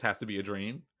I'm like, this has to be a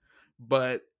dream.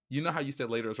 But you know how you said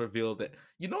later it's revealed that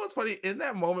you know what's funny? In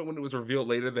that moment when it was revealed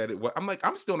later that it was, I'm like,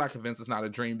 I'm still not convinced it's not a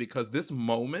dream because this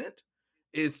moment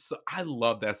I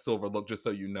love that silver look, just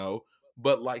so you know.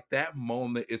 But like that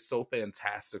moment is so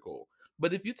fantastical.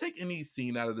 But if you take any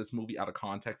scene out of this movie out of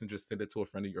context and just send it to a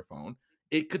friend of your phone,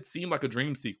 it could seem like a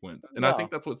dream sequence. And I Yeah.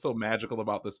 think that's what's so magical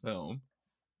about this film.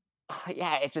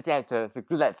 Yeah, it's just the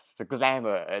glitz, the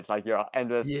glamour. It's like you're in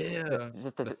this Yeah,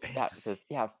 the yeah, fantasy.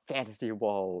 fantasy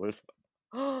world,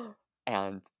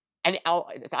 and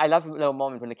I love the little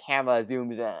moment when the camera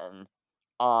zooms in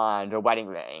on the wedding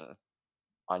ring,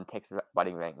 on Tick's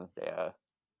wedding ring there.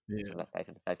 It's a Yeah.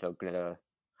 nice little glitter.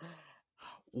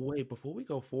 Wait, before we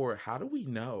go forward, how do we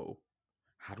know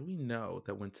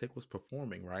that when Tick was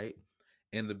performing, right,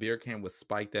 and the beer can was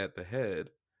spiked at the head,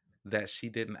 that she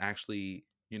didn't actually,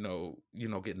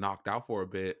 get knocked out for a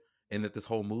bit, and that this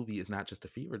whole movie is not just a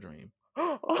fever dream,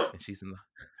 and she's in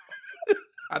the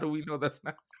how do we know that's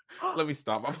not let me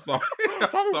stop. I'm sorry. I'm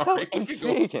That is so sorry. We can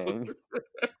go intriguing.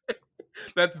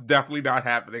 That's definitely not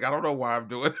happening. I don't know why I'm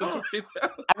doing this right now.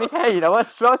 I mean, hey, let's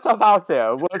throw stuff out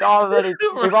there. We've already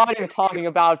been talking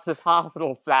about this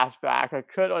hospital flashback. It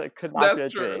could or it could not be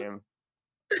That's a true.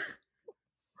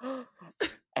 dream.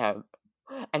 And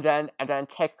and then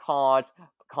Tick calls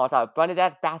out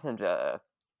Bernadette Bassinger,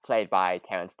 played by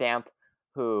Terrence Stamp,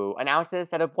 who announces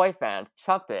that her boyfriend,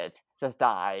 Trumpet, just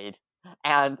died.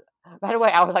 And by the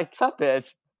way, I was like,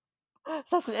 Trumpet?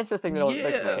 Such an interesting little Yeah.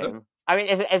 nickname. I mean,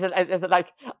 is it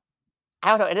like, I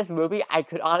don't know, in this movie, I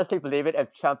could honestly believe it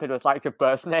if Trumpet was like the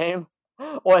birth name.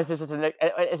 Or is this just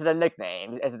is it a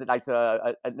nickname? Is it like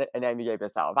a name you gave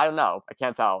yourself? I don't know. I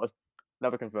can't tell.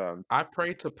 Never confirmed. I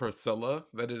pray to Priscilla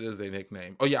that it is a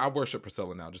nickname. Oh yeah, I worship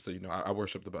Priscilla now, just so you know. I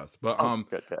worship the best. But Oh,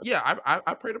 good, good. yeah,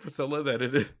 I pray to Priscilla that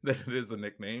it is that it is a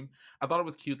nickname. I thought it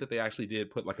was cute that they actually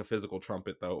did put like a physical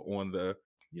trumpet though on the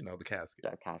casket.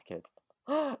 Yeah, casket.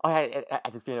 Oh, I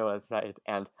just feel it was right,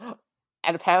 and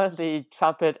apparently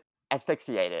Trumpet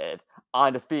asphyxiated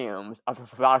on the fumes of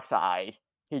the peroxide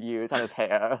he'd used on his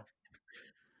hair.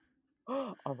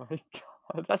 Oh my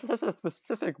god, that's such a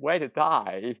specific way to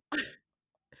die.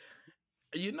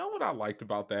 You know what I liked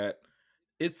about that?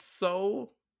 It's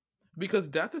so because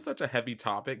death is such a heavy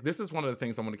topic. This is one of the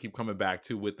things I'm going to keep coming back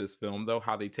to with this film, though,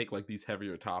 how they take like these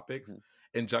heavier topics Mhm.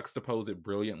 and juxtapose it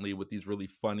brilliantly with these really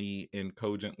funny and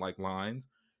cogent like lines.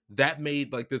 That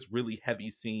made like this really heavy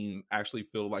scene actually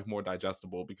feel like more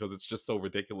digestible because it's just so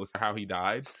ridiculous how he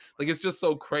died. Like it's just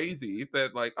so crazy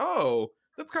that like, oh,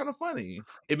 that's kind of funny.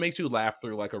 It makes you laugh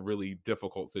through like a really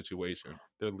difficult situation.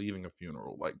 They're leaving a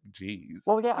funeral. Like, geez.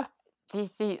 Well, yeah.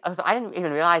 See, so I didn't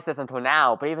even realize this until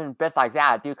now, but even bits like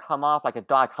that do come off like a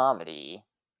dark comedy,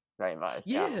 very much.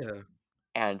 Yeah. Yeah.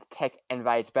 And Tick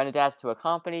invites Bernadette to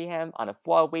accompany him on a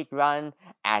 4-week run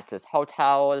at this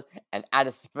hotel in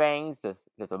Alice Springs, this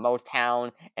remote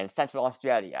town in Central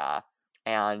Australia.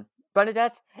 And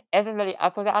Bernadette isn't really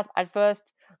up for that at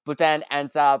first, but then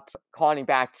ends up calling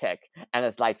back Tick and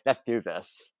is like, let's do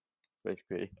this,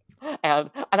 basically. And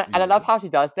I love Yeah. how she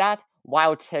does that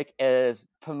while Tick is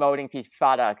promoting these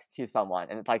products to someone.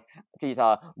 And it's like, these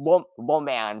are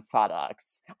woman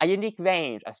products, a unique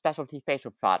range of specialty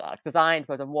facial products designed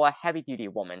for the more heavy-duty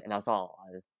woman in us all.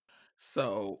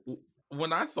 So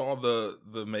when I saw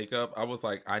the makeup, I was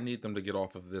like, I need them to get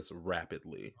off of this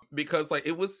rapidly because like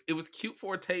it was cute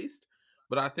for a taste,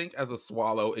 but I think as a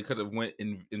swallow, it could have went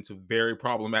into very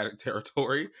problematic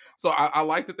territory. So I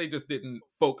like that they just didn't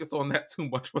focus on that too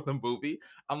much for the movie.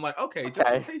 I'm like, okay, just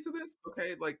a Okay, taste of this.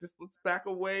 Okay, like just let's back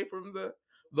away from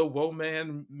the woe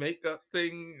man makeup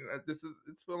thing. This is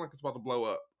it's feeling like it's about to blow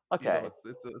up. okay,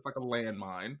 It's like a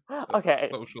landmine okay.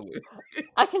 socially.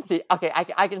 I can see. Okay,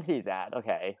 I can see that.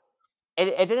 Okay,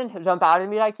 it didn't jump out at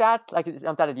me like that, like it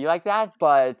jumped out at you like that,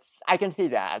 but I can see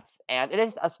that, and it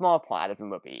is a small part of the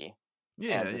movie.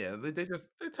 Yeah, And yeah.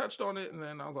 They touched on it, and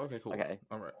then I was like, okay, cool, okay,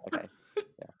 all right. okay,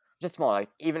 yeah, just small. Like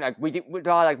even like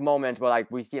there are like moments where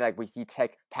we see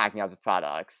Tick packing up the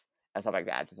products and stuff like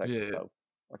that. Just like Yeah, so,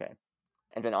 okay.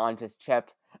 And then on this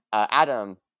trip,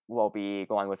 Adam will be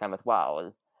going with them as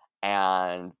well,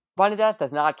 and Bernadette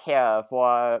does not care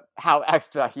for how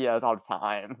extra he is all the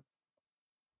time.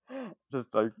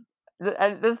 Just like,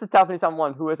 and this is definitely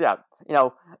someone who is,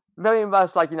 very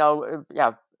much like,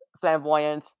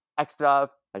 flamboyant, extra,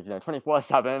 like,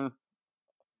 24/7.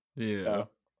 Yeah.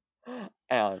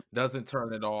 And Doesn't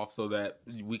turn it off so that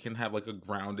we can have like a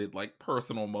grounded, like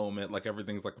personal moment, like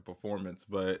everything's like a performance.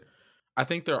 But I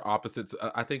think they're opposites.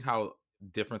 I think how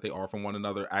different they are from one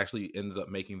another actually ends up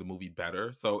making the movie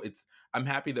better. So I'm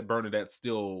happy that Bernadette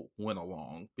still went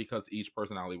along because each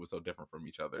personality was so different from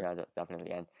each other. yeah,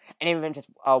 definitely. And even just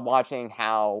watching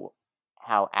how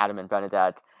Adam and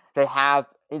Bernadette they have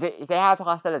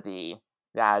hostility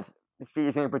that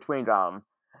seizing between them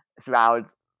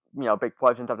throughout big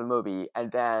portions of the movie,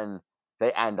 and then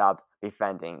they end up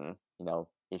befriending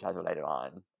each other later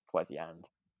on towards the end.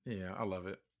 Yeah, I love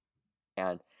it.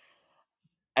 And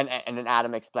then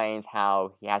Adam explains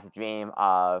how he has a dream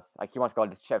of, like, he wants to go on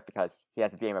this trip because he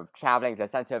has a dream of traveling to the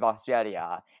center of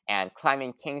Australia and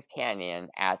climbing Kings Canyon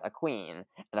as a queen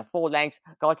in a full-length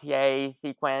Gaultier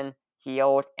sequin,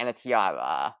 heels, and a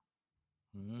tiara.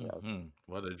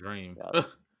 What a dream.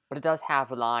 But it does have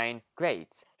a line,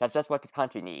 "Great, that's just what this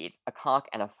country needs, a cock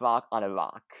and a frog on a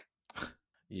rock."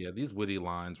 Yeah, these witty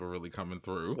lines were really coming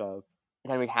through.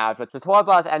 Then we have the tour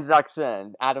bus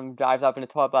introduction. Adam drives up in the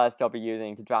tour bus they'll be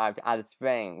using to drive to Alice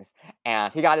Springs,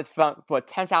 and he got it for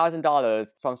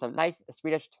 $10,000 from some nice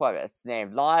Swedish tourists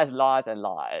named Lars, and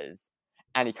Lars.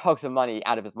 And he coaxed some money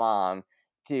out of his mom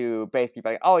to basically be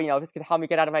like, "Oh, this could help me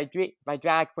get out of my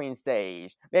drag queen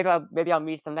stage. Maybe I'll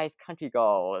meet some nice country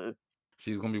girl."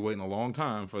 She's gonna be waiting a long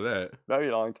time for that. Very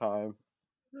long time.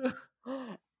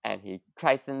 And he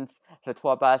christens the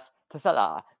tour bus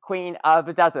Priscilla, Queen of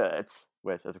the Desert,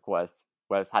 which is, of course,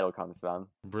 where the title comes from.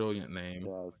 Brilliant name.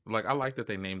 Yes. Like, I like that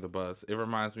they named the bus. It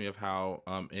reminds me of how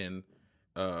in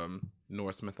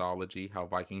Norse mythology, how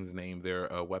Vikings name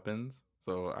their weapons.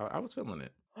 So I was feeling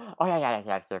it. Oh yeah.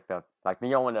 Like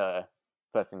Mjolnir,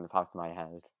 first thing that pops in my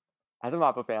head. As a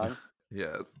Marvel fan.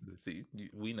 Yes. See,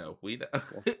 we know.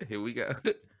 Here we go.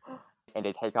 And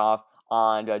they take off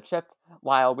on the trip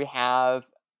while we have.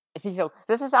 See, so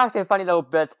this is actually a funny little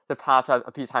bit that pops up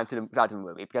a few times throughout the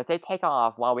movie, because they take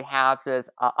off while we have this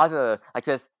other, like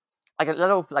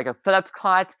a Phillips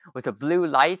cart with a blue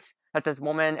light that this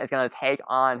woman is going to take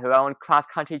on her own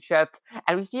cross-country trip,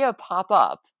 and we see her pop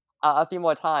up a few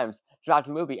more times throughout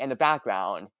the movie in the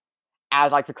background,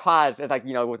 as like the cart is like,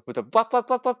 with a bup, bup,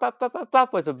 bup, bup, bup, bup, bup,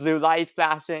 bup, with a blue light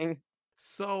flashing.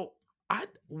 So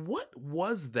what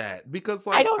was that? Because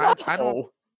I like don't know. I don't.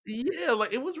 Yeah,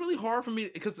 like it was really hard for me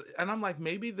and I'm like,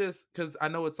 maybe because I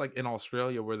know it's like in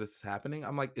Australia where this is happening.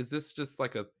 I'm like, is this just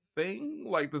like a thing?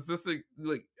 Like, does this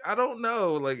like I don't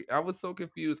know. Like, I was so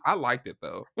confused. I liked it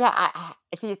though. Yeah,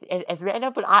 see, it's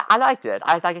random, but I liked it.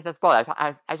 I liked it as well.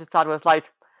 I just thought it was like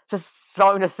just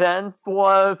throwing this in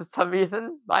for some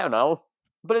reason. I don't know,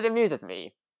 but it amuses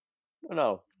me. I don't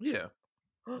know. Yeah,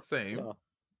 same. Yeah.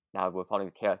 Now we're following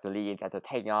the character leads as they're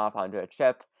taking off on their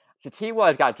trip. The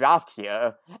T-words got dropped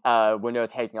here when they were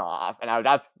taking off, and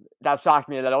that shocked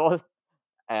me a little.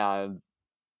 And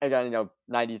again,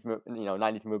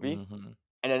 90s movie,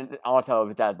 and then also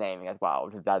the dead naming as well.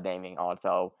 The dead naming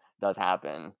also does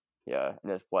happen here in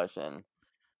this portion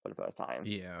for the first time.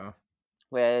 Yeah.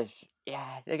 Which,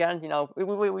 again,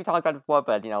 we talked about it before,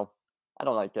 but I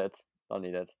don't like it. Don't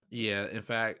need it. Yeah, in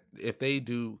fact, if they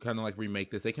do kind of like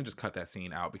remake this, they can just cut that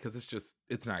scene out because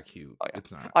it's not cute. Oh yeah,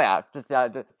 it's not. Oh yeah, just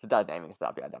the dead naming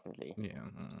stuff. Yeah, definitely. Yeah.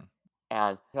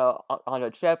 And so on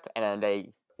the trip, and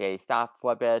then they stop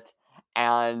for a bit,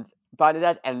 and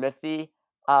Bernadette and Misty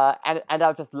end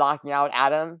up just locking out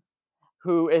Adam,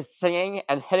 who is singing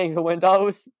and hitting the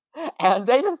windows, and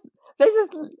they just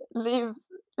leave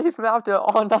him out there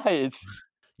all night.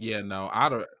 Yeah, no,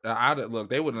 I'd look.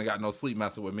 They wouldn't have got no sleep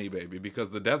messing with me, baby, because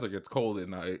the desert gets cold at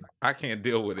night. I can't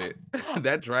deal with it.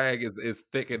 That drag is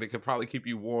thick and it could probably keep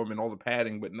you warm and all the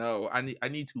padding, but no, I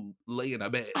need to lay in a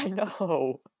bed. I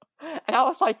know. And I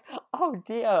was like, oh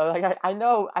dear, like I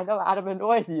know Adam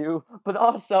annoys you, but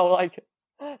also like,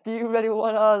 do you really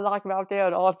want to lock him out there?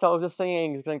 And also the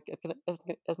singing isn't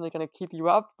it gonna keep you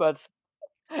up? But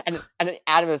and then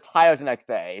Adam is tired the next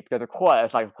day because of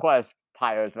course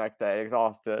tired the next day,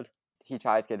 exhausted. He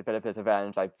tries to get a bit of his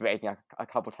revenge, like breaking a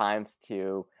couple times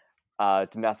to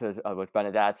mess with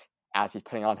Bernadette as she's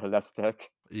putting on her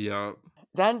lipstick. Yeah.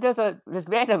 Then there's this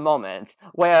random moment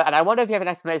where, and I wonder if you have an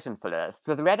explanation for this.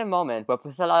 There's a random moment where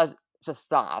Priscilla just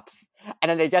stops, and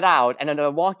then they get out, and then they're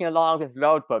walking along this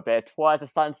road for a bit towards the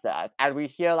sunset, and we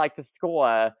hear like the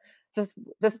score, just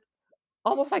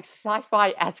almost like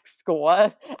sci-fi-esque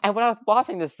score. And when I was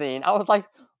watching this scene, I was like,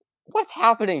 what's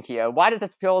happening here? Why does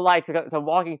it feel like they're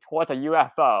walking towards a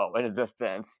UFO in the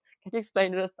distance? Can you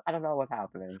explain this? I don't know what's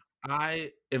happening.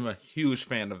 I am a huge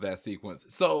fan of that sequence.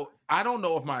 So I don't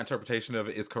know if my interpretation of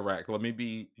it is correct. Let me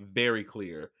be very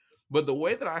clear. But the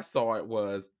way that I saw it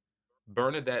was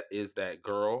Bernadette is that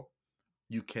girl.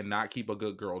 You cannot keep a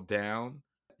good girl down.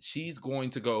 She's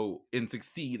going to go and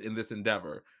succeed in this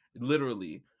endeavor.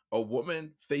 Literally, a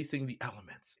woman facing the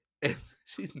elements. And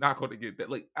she's not going to get that.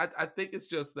 Like, I think it's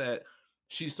just that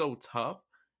she's so tough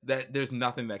that there's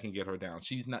nothing that can get her down.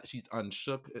 She's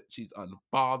unshook, she's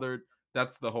unbothered.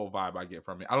 That's the whole vibe I get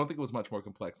from it. I don't think it was much more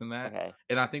complex than that. Okay.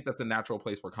 And I think that's a natural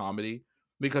place for comedy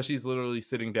because she's literally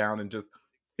sitting down and just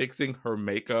fixing her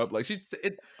makeup. Like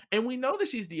and we know that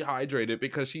she's dehydrated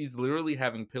because she's literally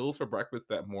having pills for breakfast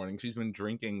that morning. She's been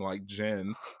drinking like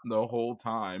gin the whole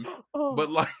time. But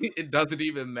Oh. like it doesn't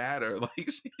even matter. Like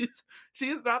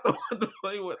she's not the one to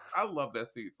play with. I love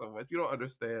that scene so much. You don't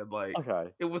understand. Like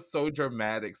Okay. it was so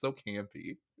dramatic, so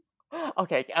campy.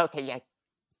 Okay. Okay. Yeah.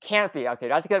 Campy. Okay,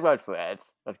 that's a good word for it.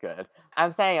 That's good.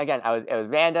 I'm saying again, it was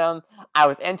random. I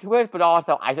was into it, but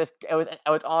also it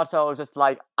was also just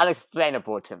like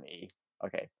unexplainable to me.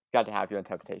 Okay, got to have your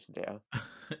interpretation there.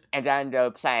 And then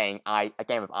they're playing a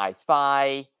game of I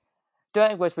Spy,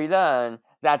 during which we learn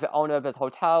that the owner of this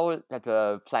hotel that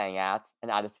they're playing at in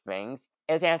Alice Springs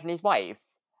is Anthony's wife.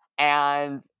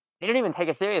 And they didn't even take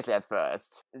it seriously at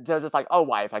first. They're just like, oh,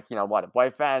 wife, like, what, a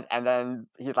boyfriend? And then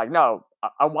he's like, no,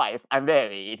 a wife, I'm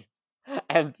married.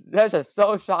 And they're just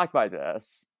so shocked by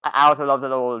this. I also love the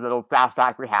little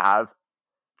flashback we have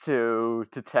to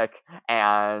Tick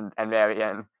and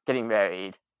Marion getting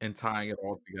married. And tying it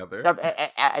all together.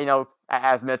 Yep,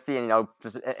 as Missy, and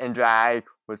just in drag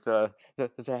with the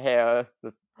hair.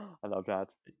 I love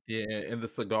that. Yeah, and the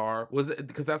cigar was it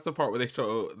because that's the part where they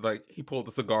show like he pulled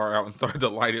the cigar out and started to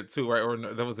light it too, right? Or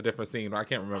no, that was a different scene. I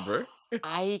can't remember.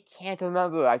 I can't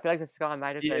remember. I feel like the scar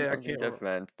might have been Yeah, I something can't remember.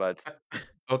 different, but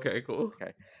Okay, cool.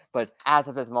 okay. But as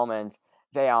of this moment,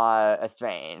 they are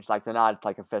estranged. Like they're not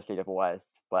like officially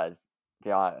divorced, but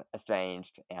they are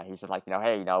estranged. And he's just like,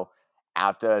 hey,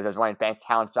 after the joint bank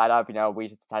accounts dried up, we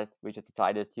just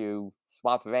decided to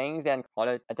swap rings and call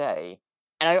it a day.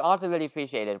 And I also really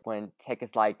appreciate it when Tick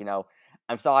is like,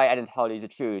 I'm sorry I didn't tell you the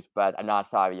truth, but I'm not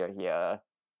sorry you're here.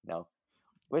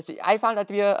 Which I found that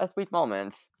to be a sweet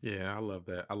moment. Yeah, I love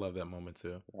that. I love that moment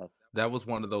too. Yes. That was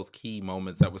one of those key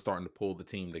moments that was starting to pull the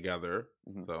team together.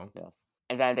 Mm-hmm. So Yes.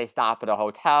 And then they stop at a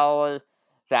hotel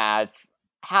that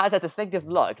has a distinctive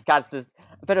look. It's got this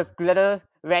bit of glitter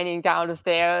raining down the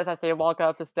stairs as they walk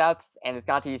up the steps, and it's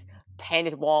got these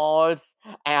painted walls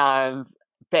and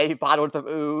baby bottles of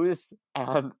ooze,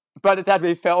 and Bernadette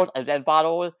refilled a dead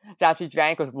bottle that she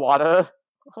drank with water.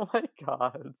 Oh my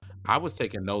god. I was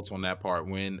taking notes on that part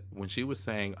when she was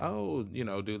saying, "Oh,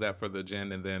 do that for the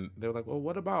gin," and then they were like, "Well,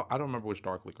 what about?" I don't remember which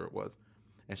dark liquor it was,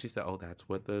 and she said, "Oh, that's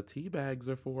what the tea bags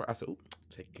are for." I said, "Ooh,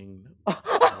 taking notes.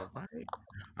 All right,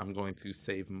 I'm going to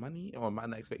save money on my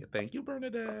next vacation. Thank you,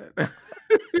 Bernadette."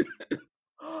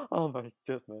 Oh my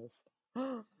goodness.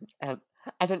 And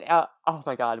then oh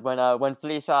my god, when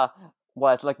Felicia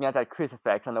was looking at that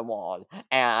crucifix on the wall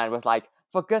and was like,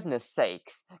 for goodness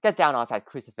sakes, get down off that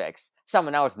crucifix.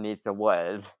 Someone else needs the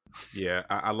wood. Yeah,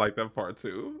 I like that part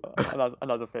too.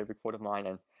 Another favorite quote of mine.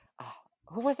 And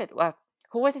who was it?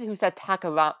 Who was it who said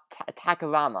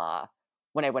Takarama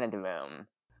when I went in the room?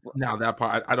 Now that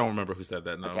part, I don't remember who said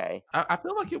that. No, Okay. I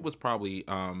feel like it was probably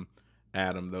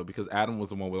Adam though, because Adam was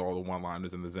the one with all the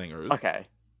one-liners and the zingers. Okay.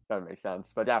 That makes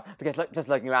sense. But yeah, because just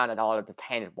looking around at all of the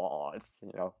painted walls,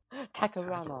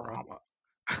 Takarama.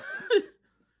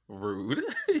 Rude.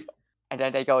 And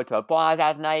then they go to a bar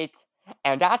that night,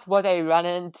 and that's where they run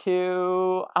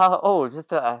into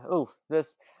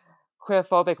this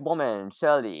queerphobic woman,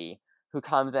 Shirley, who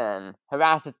comes in,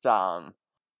 harasses them.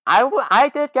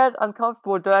 I did get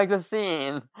uncomfortable during the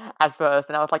scene at first,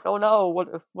 and I was like, "Oh no,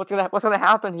 what's gonna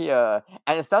happen here?"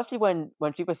 And especially when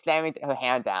she was slamming her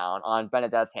hand down on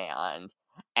Bernadette's hand,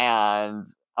 and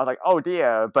I was like, "Oh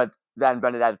dear!" But then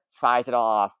Bernadette fires it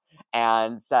off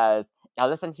and says, "Now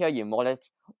listen here, you mullet.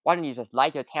 Why don't you just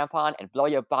light your tampon and blow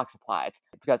your box apart?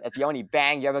 Because it's the only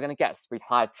bang you're ever gonna get,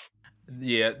 sweetheart."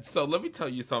 Yeah, so let me tell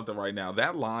you something right now.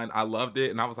 That line, I loved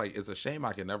it, and I was like, it's a shame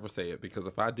I can never say it because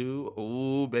if I do,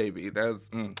 oh baby,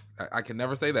 I can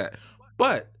never say that.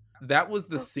 But that was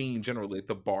the scene generally,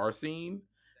 the bar scene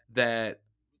that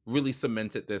really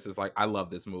cemented this. Is like I love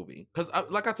this movie because,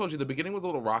 like I told you, the beginning was a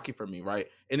little rocky for me, right?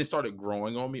 And it started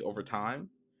growing on me over time.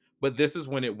 But this is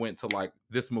when it went to like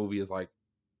this movie is like,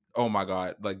 oh my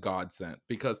god, like God sent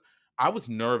because I was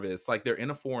nervous. Like they're in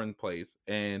a foreign place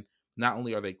and not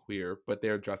only are they queer, but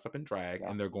they're dressed up in drag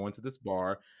and they're going to this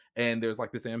bar, and there's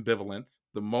like this ambivalence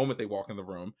the moment they walk in the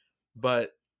room.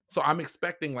 But so I'm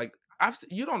expecting like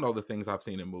you don't know the things I've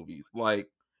seen in movies. Like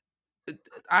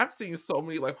I've seen so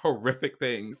many like horrific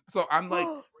things. So I'm like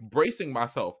bracing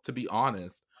myself to be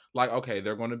honest. Like, okay,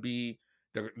 they're going to be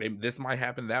this might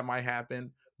happen, that might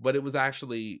happen, but it was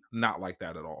actually not like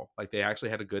that at all. Like they actually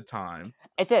had a good time.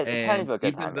 It did. It turned And into a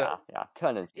good even time. the Yeah.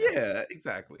 Turned into. yeah,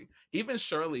 exactly. Even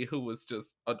Shirley, who was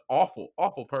just an awful,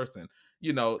 awful person,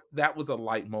 that was a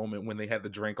light moment when they had the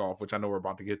drink off, which I know we're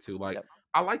about to get to. Like, Yep.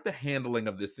 I like the handling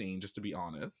of this scene, just to be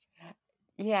honest.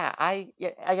 Yeah,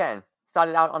 again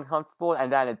started out uncomfortable,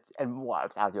 and then it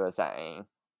morphed, as you were saying,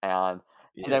 and and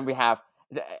Yeah. then we have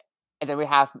the, and then we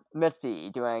have Missy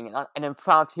doing an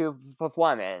impromptu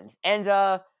performance in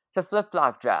the flip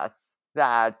flop dress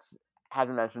that had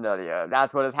been mentioned earlier.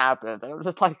 That's what had happened, and it was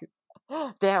just like,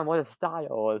 damn, what a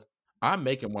style! I'm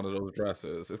making one of those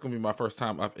dresses. It's gonna be my first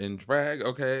time up in drag.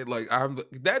 Okay, like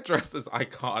that dress is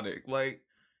iconic. Like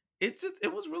it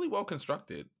was really well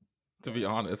constructed, to be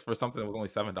honest, for something that was only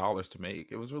 $7 to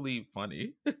make. It was really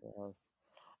funny. Yes.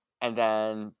 And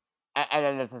then and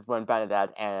then this is when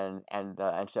Bernadette and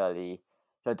Shirley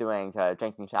are doing the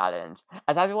drinking challenge,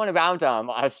 as everyone around them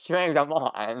are cheering them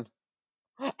on.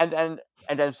 And then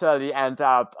Shirley ends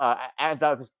up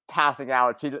passing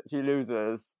out. She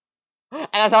loses. And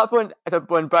I thought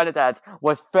when Bernadette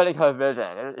was filling her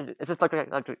vision, it just looked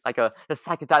like a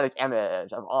psychedelic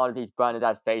image of all of these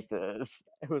Bernadette faces.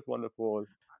 It was wonderful.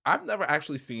 I've never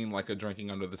actually seen like a drinking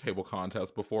under the table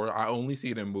contest before. I only see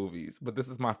it in movies, but this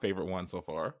is my favorite one so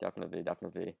far. Definitely,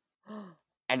 definitely.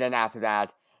 And then after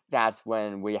that, that's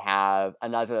when we have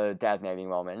another detonating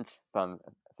moment from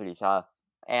Felicia.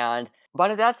 And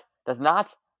Bernadette does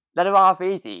not let her off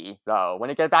easy, though. When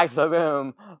they get back to the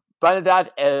room,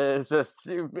 Bernadette is just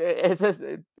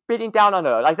beating down on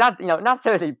her. Like, not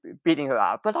seriously beating her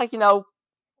up, but like,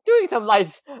 doing some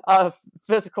light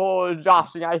physical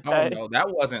joshing, I Oh say. no, that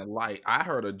wasn't light. I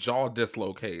heard a jaw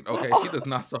dislocate. Okay, she does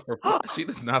not suffer. She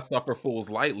does not suffer fools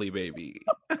lightly, baby.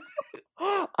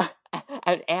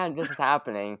 and this is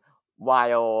happening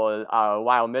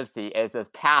while Missy is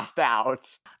just passed out.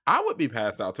 I would be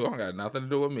passed out too. I don't got nothing to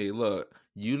do with me. Look,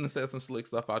 you done said some slick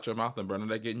stuff out your mouth and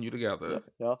Bernadette getting you together.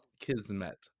 Yeah.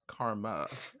 Kismet. Karma.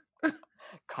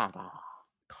 Karma.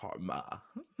 Karma.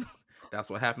 That's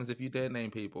what happens if you dead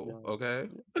name people, okay?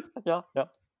 Yeah.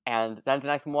 And then the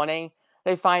next morning,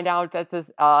 they find out that this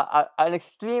an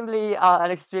extremely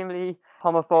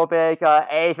homophobic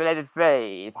age-related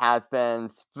phrase has been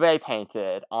spray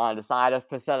painted on the side of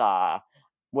Priscilla,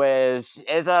 which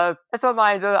is a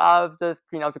reminder of the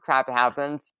the crap that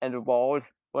happens in the world.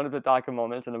 One of the darker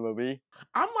moments in the movie.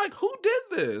 I'm like, who did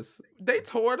this? They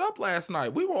tore it up last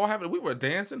night. We were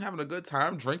dancing, having a good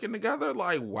time, drinking together.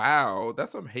 Like, wow,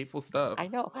 that's some hateful stuff. I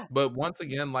know. But once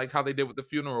again, like how they did with the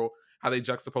funeral, how they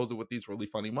juxtapose it with these really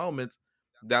funny moments.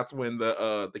 That's when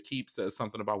the keep says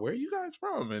something about where are you guys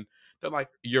from, and they're like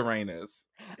Uranus.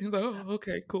 He's like, oh,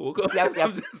 okay, cool. Yep.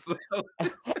 Yep.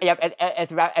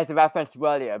 It's a reference to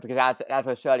earlier because that's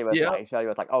what Shirley was like. Shirley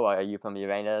was like, "Oh, are you from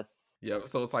Uranus?" Yeah,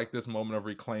 so it's like this moment of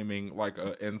reclaiming like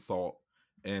an insult,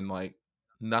 and like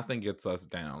nothing gets us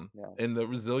down. Yeah. And the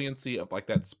resiliency of like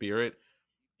that spirit,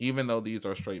 even though these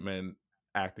are straight men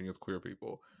acting as queer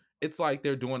people, it's like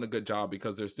they're doing a good job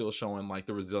because they're still showing like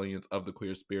the resilience of the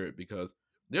queer spirit, because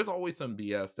there's always some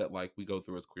BS that like we go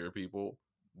through as queer people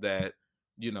that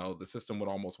the system would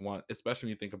almost want, especially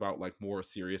when you think about like more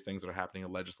serious things that are happening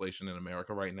in legislation in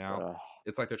America right now.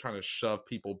 It's like they're trying to shove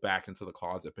people back into the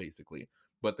closet basically,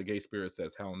 but the gay spirit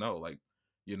says hell no. Like,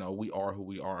 we are who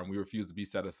we are and we refuse to be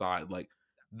set aside. Like,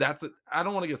 that's it. I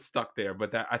don't want to get stuck there,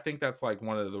 but I think that's like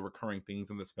one of the recurring things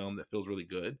in this film that feels really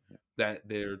good, that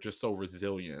they're just so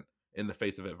resilient in the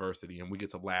face of adversity, and we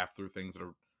get to laugh through things that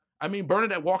are, I mean,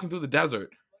 Bernadette walking through the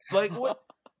desert, like what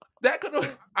that could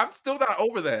have, I'm still not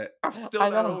over that. I'm still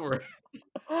not over it.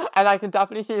 And I can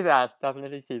definitely see that.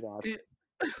 Yeah.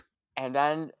 And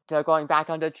then they're going back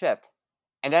on the trip.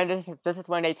 And then this is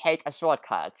when they take a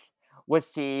shortcut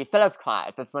with the Phillips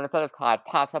card. That's when the Phillips card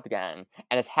pops up again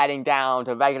and is heading down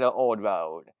the regular old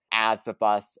road as the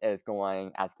bus is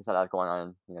going, as Priscilla is going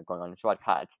on the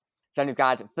shortcut. Then you've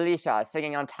got Felicia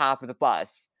sitting on top of the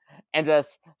bus, and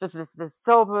this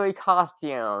silvery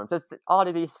costume, just all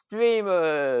of these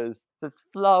streamers just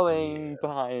flowing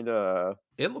behind her.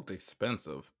 It looked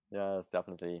expensive. Yes,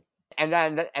 definitely. And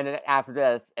then after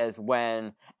this is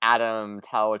when Adam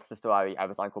tells the story of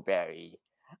his Uncle Barry.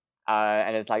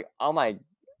 And it's like, oh my,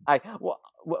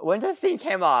 when this scene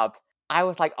came up, I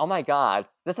was like, oh my god,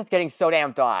 this is getting so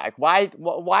damn dark. Why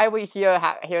are we here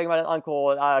hearing about an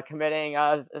uncle committing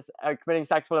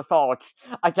sexual assault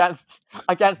against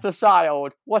a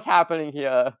child? What's happening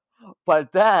here?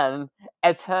 But then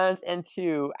it turns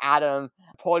into Adam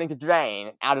pulling the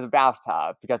drain out of the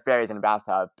bathtub because Barry's in the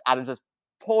bathtub. Adam just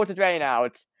pulls the drain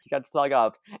out to get the plug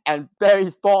up, and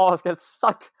Barry's balls get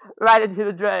sucked right into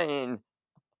the drain.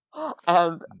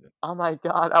 And oh my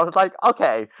god, I was like,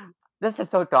 okay, this is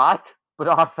so dark, but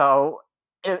also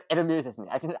it amuses me.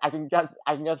 I can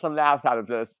get some laughs out of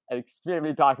this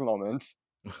extremely dark moment.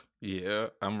 Yeah,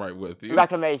 I'm right with you.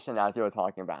 Reclamation, as you were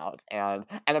talking about, and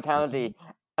apparently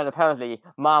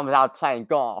Mom was out playing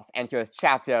golf and she was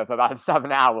trapped there for about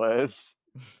 7 hours.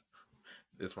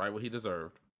 It's right what he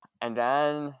deserved. And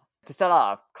then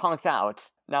Priscilla conks out.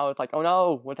 Now it's like, oh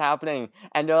no, what's happening?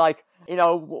 And they're like,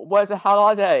 where the hell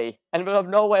are they? In the middle of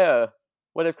nowhere,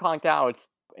 where they've conked out.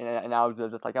 And now they're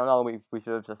just like, oh no, we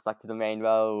should have just stuck to the main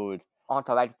road.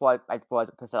 Also, right before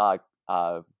Priscilla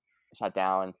shut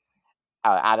down,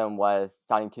 Adam was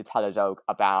starting to tell a joke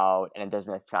about an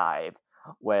indigenous tribe,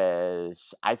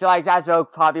 which I feel like that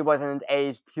joke probably wasn't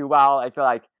aged too well. I feel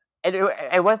like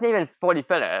it wasn't even fully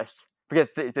finished because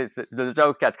the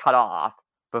joke gets cut off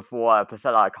before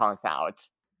Priscilla conks out.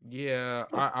 Yeah,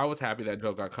 I was happy that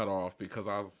joke got cut off because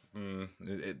I was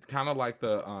it kind of like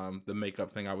the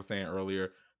makeup thing I was saying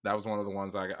earlier. That was one of the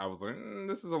ones I was like,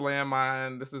 this is a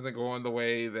landmine. This isn't going the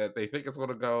way that they think it's going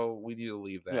to go. We need to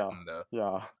leave that in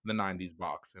the 90s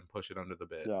box and push it under the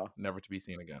bed. Yeah. Never to be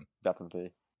seen again.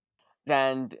 Definitely.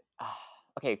 Then,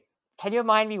 okay, can you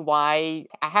remind me why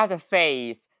I have the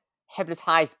phrase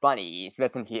hypnotized bunnies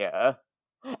written here?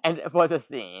 And for the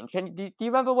scene, do you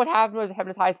remember what happened with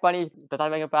hypnotized bunnies? Does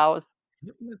that ring a bell?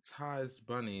 Hypnotized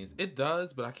bunnies. It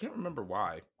does, but I can't remember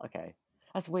why. Okay.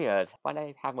 That's weird. Why don't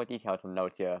I have more details in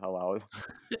notes here? Oh well.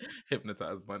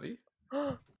 Hypnotized bunny.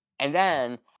 And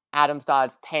then Adam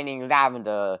starts painting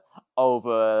lavender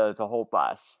over the whole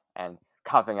bus and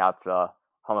covering up the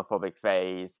homophobic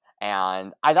phase.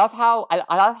 And I love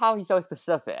how he's so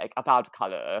specific about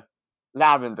color.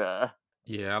 Lavender.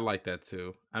 Yeah, I like that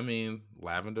too. I mean,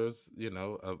 lavender's,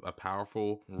 a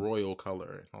powerful royal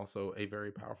color and also a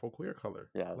very powerful queer color.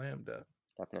 Yes. Lambda.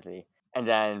 Definitely. And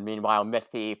then, meanwhile,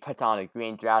 Misty puts on a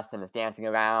green dress and is dancing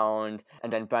around.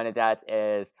 And then Bernadette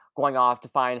is going off to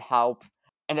find help.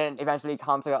 And then eventually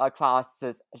comes across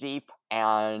this Jeep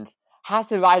and has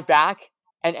to ride back.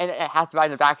 And it has to ride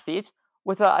in the back seat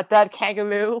with a dead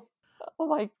kangaroo. Oh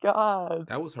my god.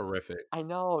 That was horrific. I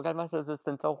know. That must have just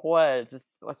been so horrid. Just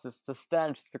the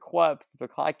stench, the corpse, the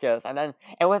carcass. And then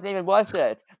it wasn't even worth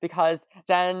it. Because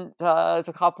then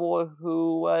the couple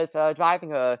who was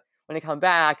driving her, when they come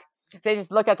back, they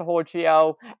just look at the whole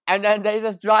trio, and then they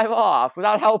just drive off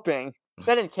without helping.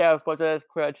 They didn't care for this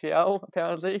queer trio,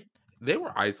 apparently. They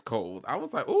were ice cold. I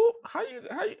was like, "Ooh, how you?"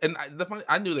 And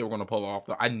I knew they were going to pull off.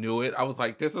 Though I knew it. I was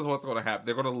like, "This is what's going to happen.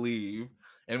 They're going to leave."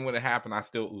 And when it happened, I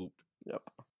still ooped. Yep.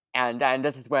 And then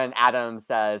this is when Adam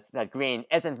says that green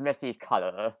isn't Misty's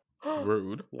color.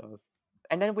 Rude. Yes.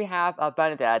 And then we have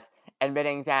Bernadette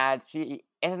admitting that she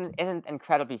isn't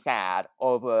incredibly sad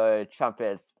over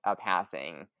Trumpet's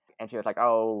passing. And she was like,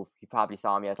 oh, he probably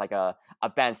saw me as like a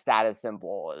band status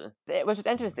symbol. Which is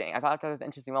interesting. I thought that was an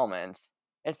interesting moment.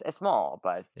 It's small,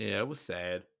 but... Yeah, it was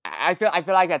sad. I feel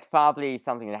like that's probably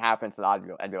something that happens a lot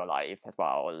in real life as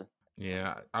well.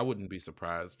 Yeah, I wouldn't be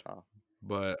surprised. Oh.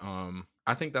 But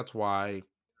I think that's why,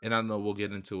 and I know we'll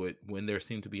get into it, when there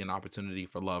seemed to be an opportunity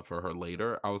for love for her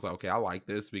later, I was like, okay, I like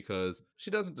this because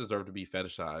she doesn't deserve to be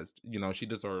fetishized. She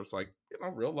deserves,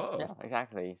 real love. Yeah,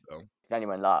 exactly. So. If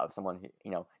anyone loves someone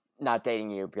who, not dating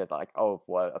you because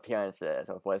for appearances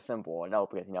or for a symbol. No,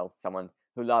 because someone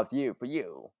who loves you for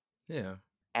you. Yeah.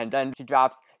 And then she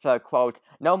drops the quote,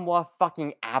 "No more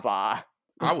fucking ABBA."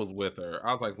 I was with her.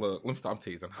 I was like, look, let me stop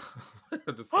teasing.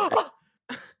 Just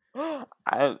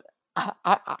and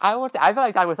I feel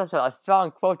like that was such a strong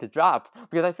quote to drop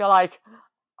because I feel like,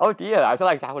 oh dear, I feel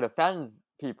like that would offend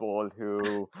people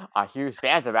who are huge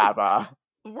fans of ABBA.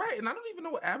 Right, and I don't even know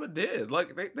what ABBA did.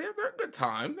 Like, they're a good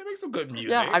time. They make some good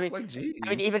music. Yeah, I mean, geez. I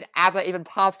mean, even ABBA even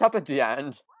pops up at the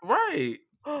end. Right.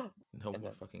 No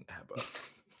more fucking ABBA.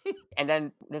 And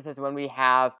then this is when we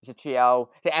have the trio.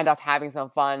 They end up having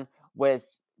some fun with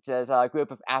this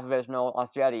group of Aboriginal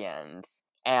Australians.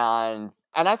 And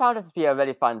I found this to be a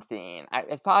really fun scene.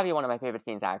 It's probably one of my favorite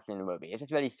scenes actually in the movie. It's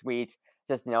just really sweet.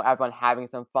 Just, everyone having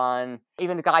some fun.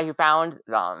 Even the guy who found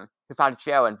a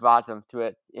trio and brought them to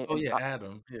it. Oh, yeah,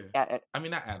 Adam. Yeah. I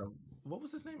mean, not Adam. What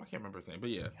was his name? I can't remember his name, but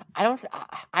yeah.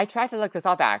 I tried to look this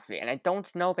up actually, and I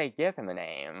don't know if they give him a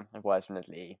name,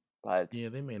 unfortunately. But Yeah,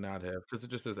 they may not have, because it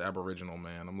just says Aboriginal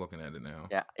man. I'm looking at it now.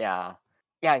 yeah,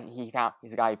 he's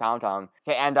the guy who found him.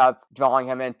 They end up drawing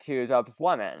him into the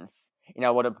performance.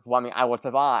 With the performing "I Will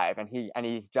Survive," and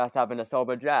he's dressed up in a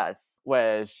sober dress,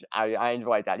 which I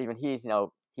enjoyed that. Even he's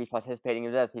participating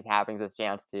in this. He's having this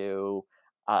chance to,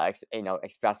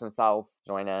 express himself,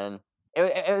 join in.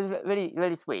 It was really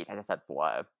really sweet. As I said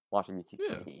before, watching these two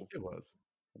Yeah, communities. it was.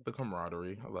 The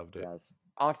camaraderie. I loved it. Yes.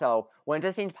 Also, when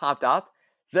this scene popped up,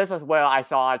 this was where I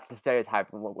thought the stereotype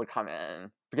would come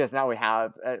in, because now we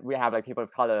have like people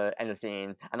of color in the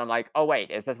scene, and I'm like, oh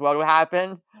wait, is this what will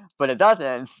happen? But it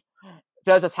doesn't.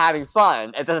 They're just having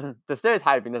fun. It doesn't. The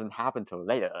stereotyping doesn't happen till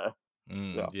later.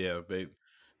 Yeah,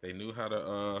 they knew how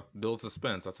to build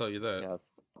suspense. I'll tell you that. Yes.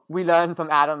 We learned from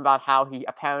Adam about how he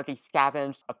apparently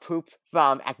scavenged a poop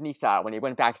from Agnesha when he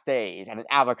went backstage at an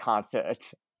ABBA concert.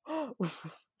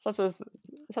 such a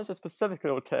specific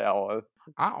little tale.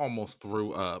 I almost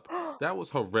threw up. That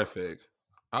was horrific.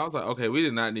 I was like, okay, we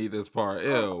did not need this part.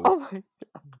 Ew. Oh my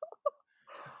god.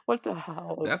 What the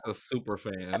hell? That's a super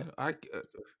fan.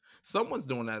 Someone's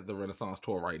doing that at the Renaissance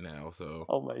tour right now. So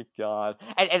Oh my god.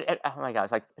 And oh my god,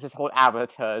 it's like this whole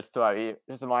Avatar story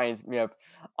just reminds me of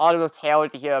all of those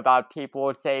tales you hear about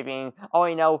people saving,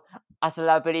 a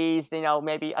celebrity's,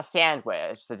 maybe a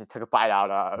sandwich that they took a bite out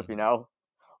of,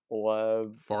 Or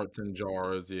farts in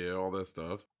jars, yeah, all that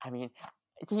stuff. I mean,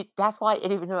 see, that's why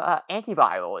it even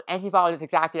antiviral. Antiviral is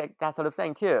exactly like that sort of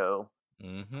thing too.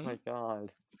 Oh my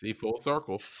god. See, full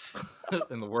circle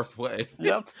in the worst way.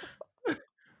 Yep.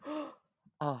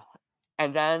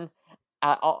 And then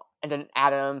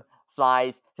Adam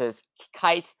flies this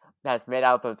kite that's made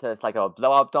out of this like a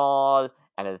blow up doll,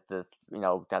 and it's this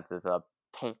got this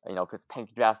pink this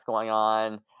pink dress going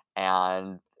on,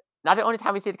 and not the only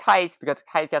time we see the kite, because the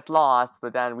kite gets lost,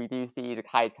 but then we do see the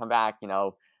kite come back,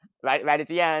 right at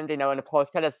the end, in the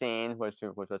post credit scene, which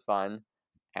was fun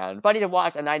and funny to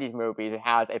watch a 90s movie that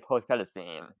has a post credit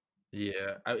scene.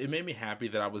 Yeah, it made me happy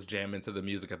that I was jamming to the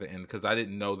music at the end, because I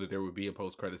didn't know that there would be a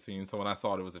post-credit scene. So when I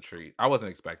saw it was a treat. I wasn't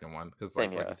expecting one, because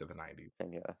like you said, the 90s.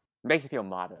 Same here. Makes you feel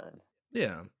modern.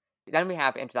 Yeah. Then we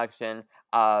have introduction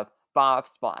of Bob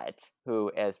Spot,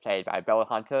 who is played by Bill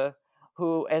Hunter,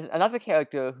 who is another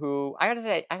character who I gotta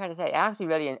say,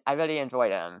 I really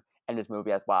enjoyed him in this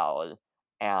movie as well.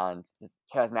 And he's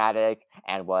charismatic,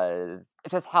 and was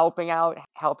just helping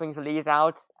the leads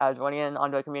out, joining in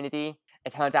on the community.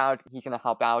 It turns out he's gonna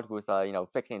help out with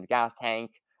fixing the gas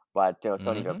tank, but they'll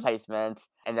still need a replacement.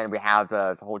 And then we have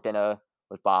the whole dinner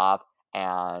with Bob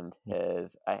and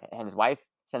his wife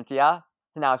Cynthia.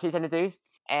 So now she's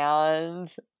introduced,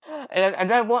 and then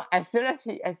as soon as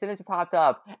she popped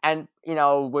up, and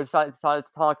we started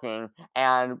talking,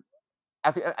 and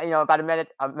after, about a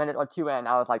minute or two in,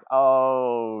 I was like,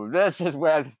 oh, this is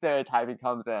where the stereotyping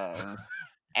comes in.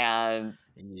 And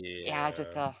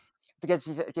just because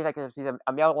she's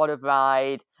a mail order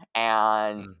bride,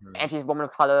 and she's a woman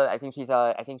of color. I think she's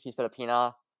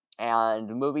Filipina, and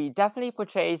the movie definitely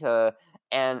portrays her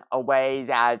in a way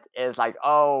that is like,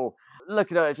 oh,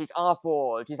 look at her, she's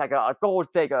awful, she's like a gold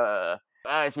digger,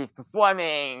 she's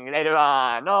performing later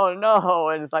on, oh no,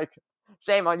 and it's like,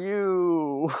 shame on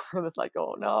you. And it's like,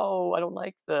 oh no, I don't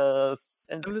like this.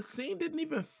 And the scene didn't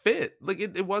even fit. Like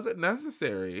it wasn't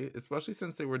necessary, especially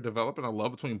since they were developing a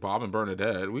love between Bob and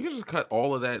Bernadette. We could just cut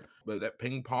all of that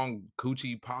ping pong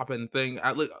coochie popping thing.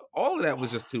 All of that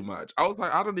was just too much. I was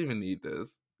like, I don't even need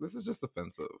this. This is just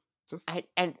offensive. Just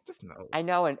no. I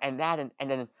know, and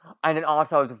then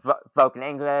also the broken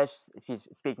English. She's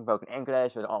speaking broken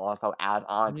English, which also adds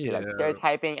on to like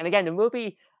stereotyping. And again, the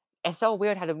movie. It's so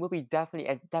weird how the movie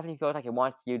definitely feels like it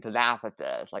wants you to laugh at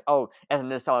this. Like, oh, isn't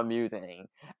this so amusing?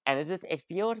 And it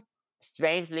feels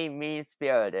strangely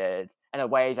mean-spirited in a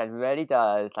way that really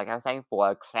does, like I was saying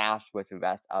before, clash with the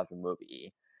rest of the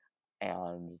movie.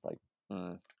 And it's like,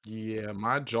 yeah,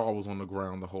 my jaw was on the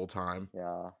ground the whole time.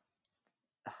 Yeah.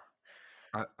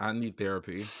 I need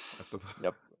therapy after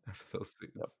those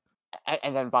scenes. Yep.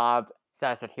 And then Bob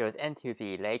says that he was into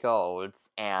the Legos,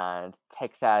 and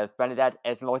Tick says Bernadette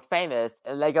is the most famous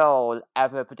Lego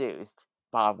ever produced.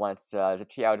 Bob wants the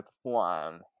trio to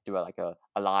perform, do a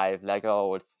live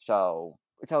Legos show.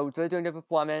 So they're doing the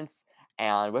performance,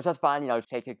 and it was just fun,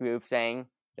 take a groove thing.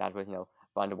 That was,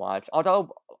 fun to watch. Although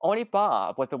only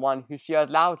Bob was the one who cheered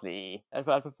loudly for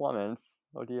that performance.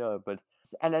 Oh dear,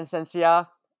 and then Cynthia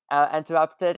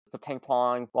interrupted the ping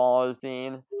pong ball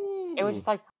scene. It was just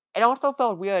like, it also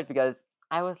felt weird because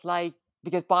I was like,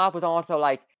 because Bob was also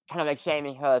like kind of like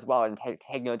shaming her as well and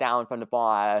taking her down from the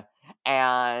bar,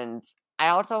 and I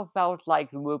also felt like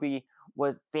the movie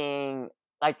was being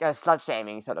like a slut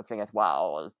shaming sort of thing as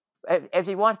well. if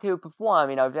she wants to perform,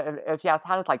 if she has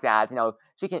talent like that,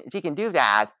 she can do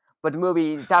that. But the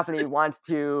movie definitely wants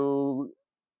to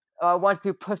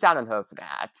push down on her for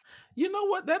that. You know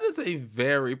what? That is a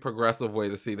very progressive way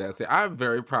to see that. See, I'm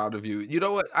very proud of you. You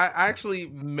know what? I actually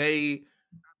may.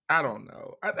 I don't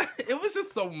know. It was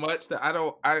just so much that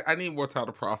I need more time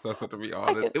to process it. To be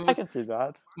honest, I can see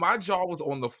that. My jaw was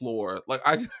on the floor. Like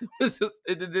it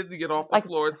didn't get off the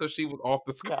floor until she was off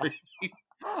the screen.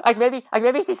 Yeah. maybe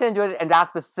she shouldn't do it in that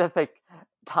specific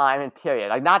time and period.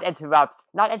 Like not interrupt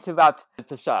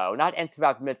the show, not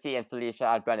interrupt Mitzi and Felicia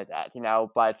and Bernadette.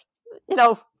 But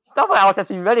someone else, if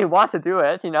she really wants to do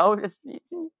it,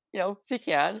 she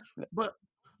can. But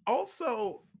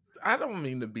also, I don't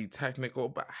mean to be technical,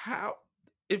 but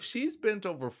if she's bent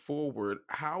over forward,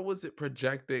 how was it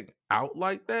projecting out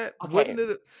like that? Okay.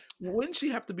 Wouldn't she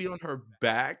have to be on her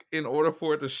back in order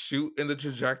for it to shoot in the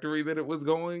trajectory that it was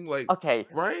going? Like, okay,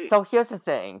 right? So here's the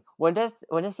thing: when this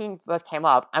scene first came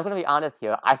up, I'm gonna be honest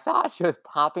here. I thought she was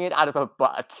popping it out of her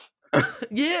butt.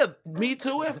 Yeah, me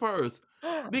too at first,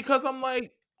 because I'm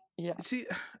like, yeah,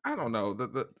 I don't know.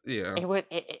 Yeah.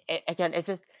 Again,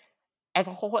 it's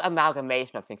a whole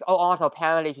amalgamation of things. Oh, also,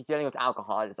 apparently she's dealing with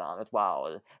alcoholism as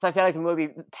well. So I feel like the movie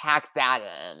packs that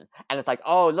in. And it's like,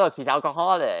 oh, look, she's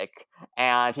alcoholic.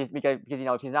 And because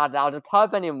she's not allowed to the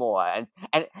pub anymore.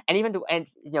 And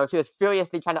she was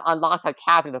furiously trying to unlock her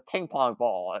cabinet of ping pong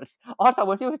balls. Also,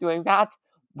 when she was doing that,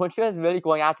 when she was really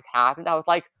going out to cabinet, I was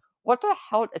like, what the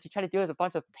hell is she trying to do with a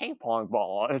bunch of ping pong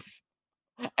balls?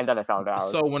 And then I found out.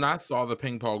 So when I saw the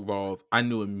ping pong balls, I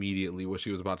knew immediately what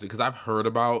she was about to do, because I've heard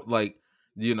about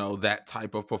that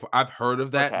type of I've heard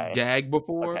of that gag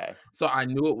before. Okay. So I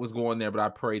knew it was going there, but I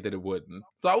prayed that it wouldn't.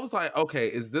 So I was like, okay,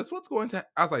 is this what's going to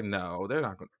I was like, no, they're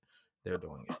not going they're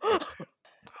doing it. Okay.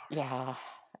 Yeah.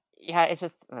 Yeah, it's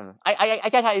just I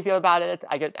get how you feel about it.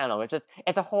 I don't know.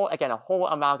 It's a whole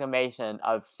amalgamation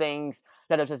of things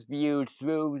that are just viewed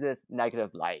through this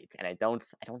negative light, and I don't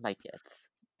like it.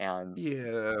 And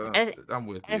I'm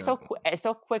with you. And it's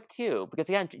so quick too, because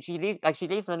again, she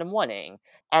leaves in the morning,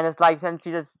 and it's like then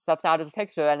she just steps out of the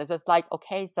picture, and it's just like,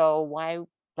 okay, so why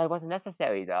that wasn't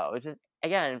necessary though? It's just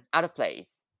again out of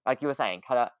place, like you were saying,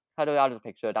 cut her out of the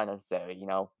picture, not necessary,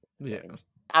 Yeah.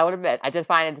 I would admit, I just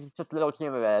find it just a little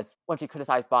humorous when she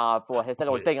criticized Bob for his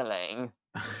little dingling.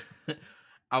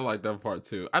 I like that part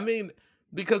too. I mean,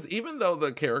 because even though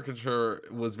the caricature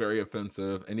was very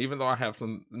offensive, and even though I have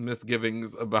some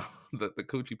misgivings about the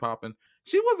coochie popping,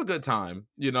 she was a good time,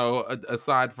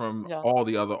 aside from all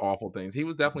the other awful things. He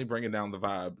was definitely bringing down the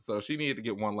vibe. So she needed to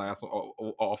get one last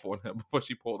off on him before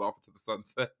she pulled off into the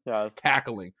sunset. Yes.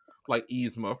 Cackling like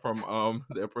Yzma from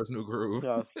The Emperor's New Groove.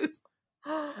 Yes.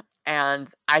 And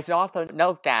I should also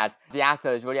note that the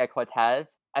actor Julia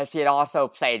Cortez, she had also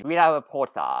played Rita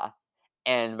Reporter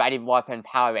in Mighty Morphin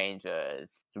Power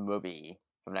Rangers, the movie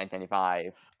from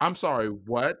 1995. I'm sorry,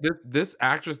 what? This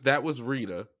actress, that was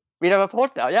Rita. Rita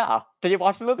Reporter, yeah. Did you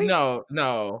watch the movie? No.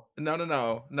 No, I'm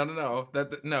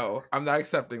not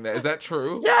accepting that. Is that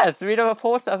true? Yes, Rita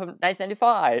Reporter from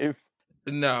 1995.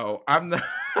 No, I'm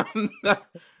not.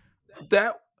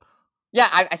 That. Yeah,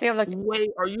 I think I'm like. Wait,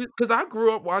 are you? Because I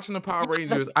grew up watching the Power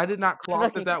Rangers. I did not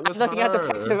clock that was her. I'm looking at the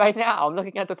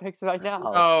picture right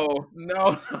now.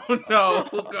 No.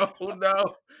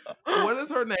 What is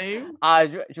her name?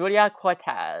 Julia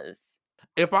Cortez.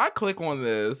 If I click on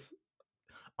this,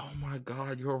 oh my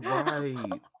God, you're right.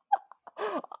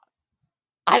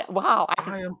 I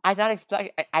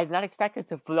did not expect it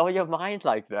to blow your mind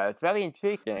like this. Very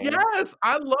intriguing. Yes,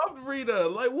 I loved Rita.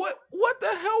 Like what the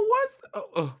hell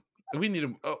was? We need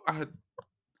him.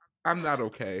 I'm not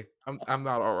okay. I'm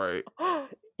not all right.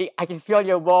 I can feel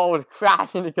your walls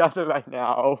crashing together right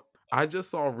now. I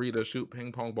just saw Rita shoot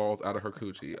ping pong balls out of her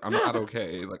coochie. I'm not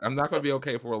okay. Like I'm not gonna be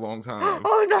okay for a long time.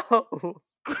 Oh no!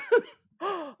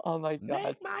 Oh my God!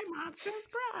 Make my monsters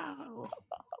grow.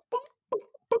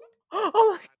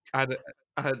 Oh my.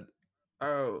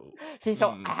 Oh. See,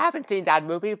 so I haven't seen that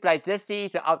movie, but I did see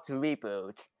the Up to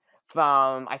reboot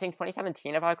from, I think,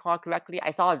 2017, if I recall correctly.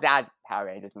 I saw that Power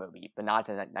Rangers movie, but not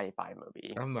the 95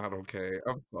 movie. I'm not okay.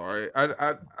 I'm sorry.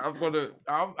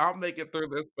 I'll make it through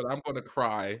this, but I'm gonna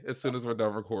cry as soon as we're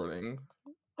done recording.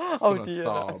 Oh dear,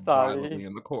 I'm sorry.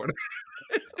 In the corner.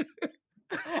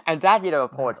 And that Rita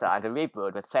Reporter, the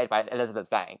reboot, was played by Elizabeth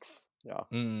Banks. Yeah.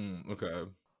 Okay.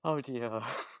 Oh dear.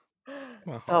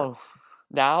 So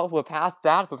now we're past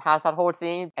that whole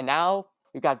scene, and now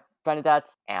we've got Bernadette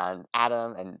and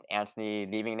Adam and Anthony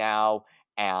leaving now,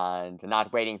 and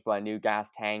not waiting for a new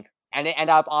gas tank, and they end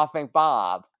up offering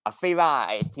Bob a free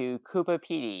ride to Cooper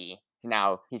PD. So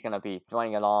now he's gonna be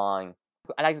joining along.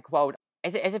 I like the quote,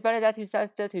 Is it Bernadette who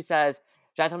says this? Who says,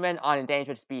 "Gentlemen are an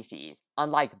endangered species,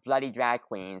 unlike bloody drag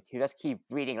queens who just keep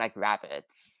breeding like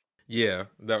rabbits." Yeah,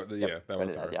 that Yep, was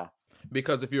Bernadette. her. Yeah.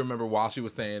 Because if you remember, while she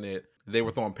was saying it, they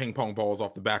were throwing ping pong balls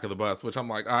off the back of the bus, which I'm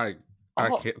like, I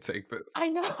Oh, can't take this. I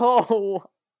know.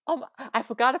 I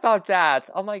forgot about that.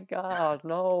 Oh my god,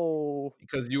 no.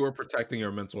 Because you were protecting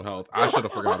your mental health. I should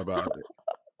have forgot about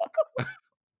it.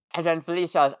 And then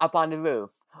Felicia's up on the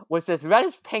roof with this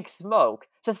reddish pink smoke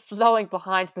just flowing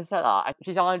behind Priscilla. And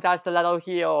she's on that stiletto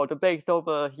heel, the big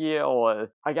silver heel.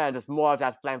 Again, just more of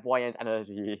that flamboyant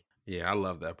energy. Yeah, I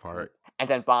love that part. And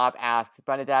then Bob asks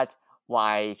Bernadette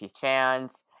why she's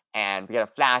trans, and we get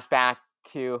a flashback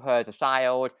to her as a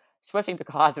child, switching the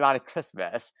cards around at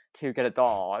Christmas to get a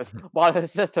doll, while her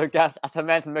sister gets a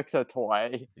cement mixer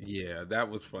toy. Yeah, that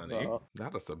was funny.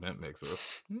 Not a cement mixer.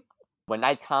 When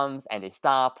night comes and they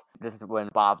stop, this is when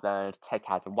Bob learns Tick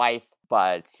has a wife,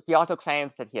 but he also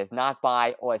claims that he is not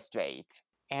bi or straight.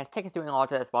 And Tick is doing all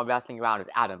this while wrestling around with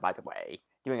Adam, by the way,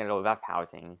 doing a little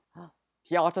roughhousing.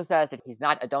 He also says that he's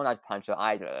not a donut puncher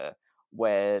either,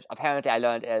 which apparently I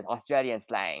learned is Australian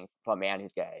slang for a man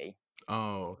who's gay.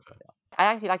 Oh, okay. I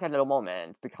actually like that little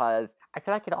moment because I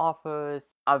feel like it offers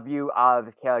a view of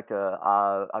the character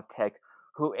of Tick,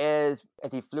 who is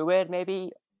he fluid,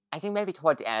 maybe? I think maybe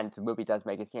toward the end, the movie does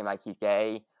make it seem like he's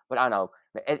gay, but I don't know.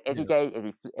 Is he gay?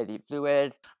 Is he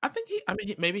fluid? I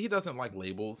think maybe he doesn't like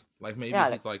labels. Like maybe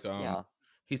he's like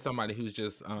he's somebody who's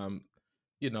just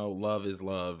love is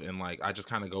love, and like I just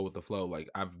kind of go with the flow. Like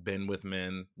I've been with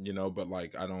men, but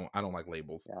like I don't like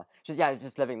labels.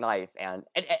 Just living life, and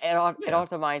it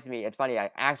also reminds me. It's funny.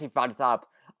 I actually brought this up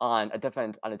on a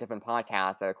different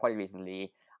podcast quite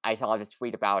recently. I saw this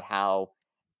tweet about how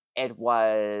it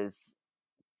was.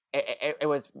 It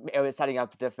was setting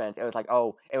up the difference. It was like,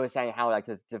 it was saying how like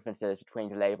there's differences between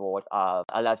the labels of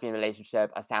a lesbian relationship,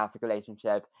 a sapphic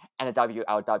relationship, and a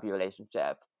WLW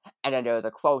relationship. And then there was a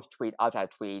quote tweet of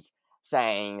that tweet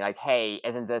saying like, "Hey,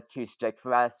 isn't this too strict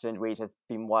for us? Shouldn't we just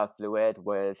be more fluid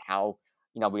with how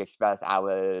we express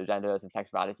our genders and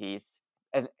sexualities?"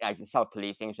 And like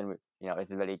self-policing, shouldn't we,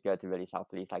 it's really good to really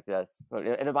self-police like this.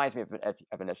 It reminds me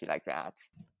of an issue like that.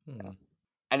 Yeah.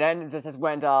 And then this is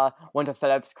when the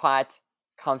Phillips cut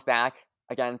comes back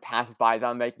again, passes by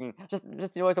them, making just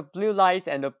it's a blue light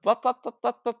and a bup bup bup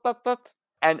bup bup bup bup.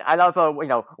 And I love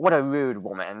what a rude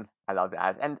woman. I love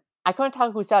that. And I couldn't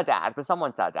tell who said that, but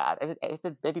someone said that. Is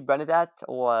it maybe Bernadette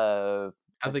or?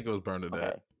 I think it was Bernadette.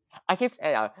 Okay. I keep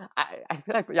I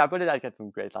feel like Bernadette gets some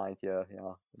great lines here.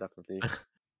 Yeah, definitely.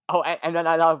 And then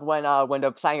I love when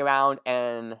they're playing around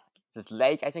in this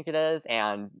lake, I think it is,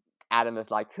 and Adam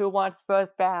is like, "Who wants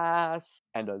first bash?"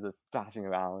 And they're just splashing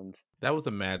around. That was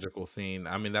a magical scene.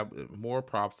 I mean, that more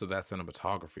props to that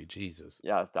cinematography. Jesus.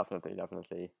 Yes,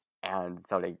 definitely. And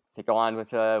so they go on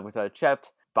with a trip.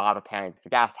 Bob repairing the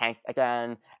gas tank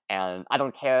again, and I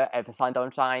Don't Care If the Sun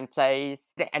Don't Shine plays.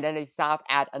 And then they stop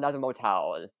at another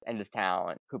motel in this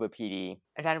town, Cooper PD.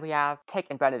 And then we have Tick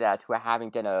and Bernadette who are having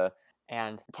dinner.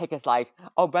 And Tick is like,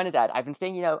 "Oh, Bernadette, I've been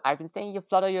seeing you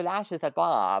flutter your lashes at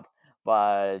Bob."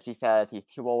 But she says he's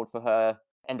too old for her.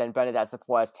 And then Bernadette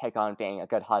supports Tick on being a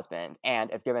good husband, and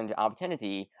if given the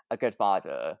opportunity, a good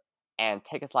father. And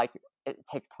Tick is like,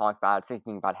 Tick talks about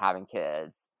thinking about having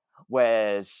kids,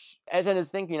 which is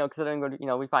interesting, considering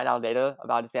we find out later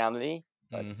about his family.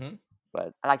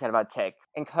 But I like that about Tick,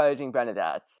 encouraging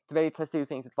Bernadette to maybe pursue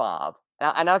things with Bob.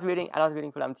 And I was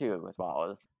rooting for them too as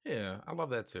well. Yeah, I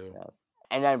love that too. Yes.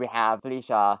 And then we have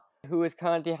Felicia, who is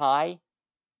currently high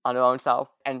on her own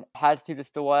self, and heads to the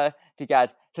store to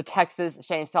get the Texas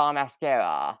Chainsaw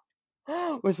Mascara,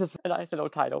 which is a nice little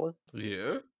title.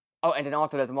 Yeah. Oh, and then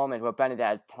also there's a moment where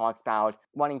Bernadette talks about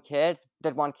wanting kids,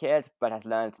 that want kids, but has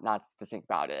learned not to think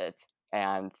about it.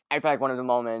 And I feel like one of the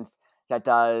moments that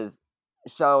does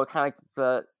show kind of like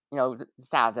the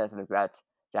sadness and regret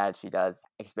that she does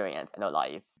experience in her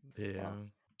life. Yeah.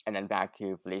 And then back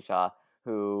to Felicia,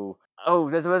 who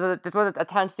this was a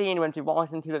tense scene when she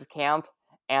walks into this camp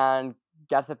and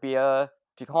gets a beer.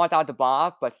 She calls out to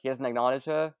Bob, but he doesn't acknowledge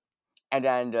her. And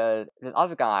then the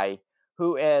other guy,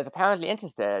 who is apparently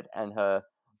interested in her,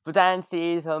 but then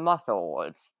sees her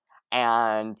muscles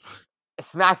and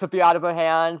smacks the beer out of her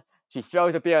hand. She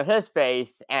throws the beer in his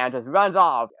face and just runs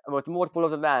off with multiple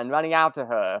other men running after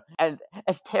her. And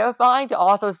it's terrifying to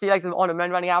also see like some other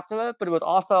men running after her, but it was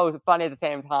also funny at the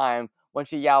same time when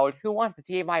she yelled, "Who wants to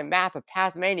see my map of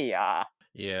Tasmania?"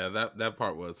 Yeah, that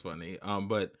part was funny.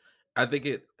 But I think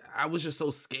it I was just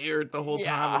so scared the whole time.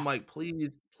 Yeah. I'm like,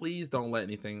 please don't let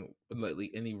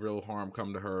any real harm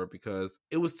come to her because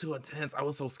it was too intense. I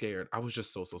was so scared. I was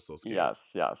just so scared.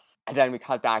 Yes, yes. And then we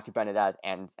cut back to Bernadette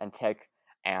and Tick,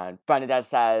 and Bernadette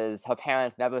says her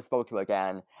parents never spoke to her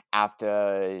again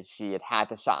after she had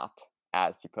to shop,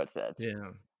 as she puts it.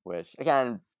 Yeah. Which,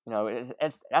 again,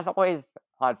 it's that's always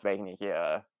heartbreaking to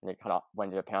hear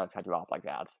when your parents cut you off like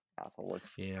that.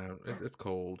 Assholes. Yeah, it's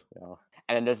cold.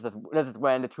 And then this is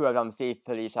when the two of them see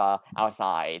Felicia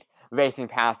outside, racing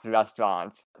past the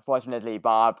restaurant. Fortunately,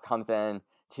 Bob comes in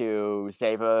to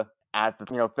save her as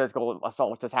physical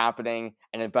assault is happening,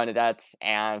 and then Bernadette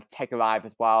and Tick arrive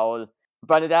as well.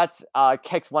 Bernadette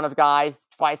kicks one of the guys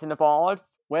twice in the balls,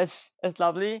 which is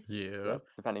lovely. Yeah.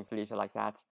 Defending Felicia like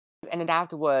that. And then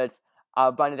afterwards,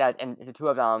 Bernadette and the two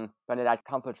of them, Bernadette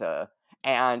comforts her.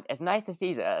 And it's nice to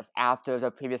see this after the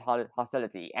previous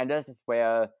hostility. And this is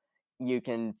where you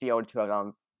can feel the two of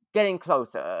them getting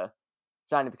closer,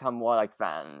 starting to become more like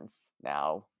friends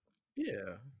now.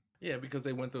 Yeah. Yeah, because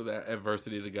they went through that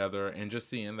adversity together and just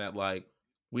seeing that like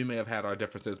we may have had our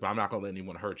differences, but I'm not gonna let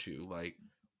anyone hurt you. Like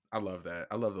I love that.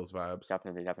 I love those vibes.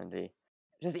 Definitely.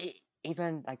 Just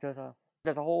even like there's a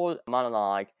whole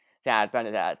monologue that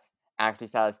Bernadette actually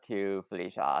says to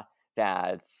Felicia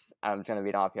that I'm gonna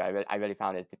read off here. I really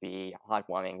found it to be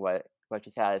heartwarming. What she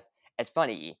says, it's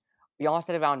funny. We all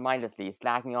sit around mindlessly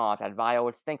slacking off that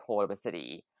vile sinkhole of a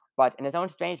city, but in its own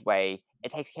strange way,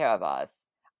 it takes care of us.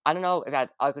 I don't know if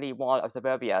that ugly wall of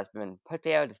suburbia has been put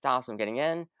there to stop us from getting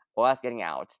in or us getting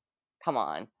out. Come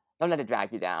on, don't let it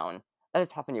drag you down. Let it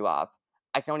toughen you up.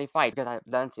 I can only fight because I've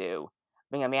learned to.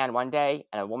 Being a man one day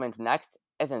and a woman the next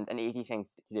isn't an easy thing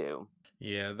to do.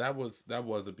 Yeah, that was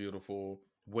a beautiful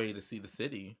way to see the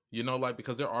city. Like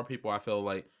because there are people I feel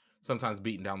like sometimes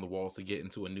beating down the walls to get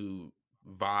into a new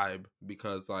vibe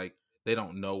because like they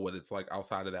don't know what it's like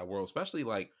outside of that world. Especially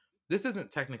like this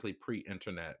isn't technically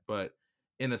pre-internet, but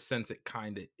in a sense it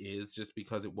kind of is just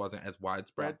because it wasn't as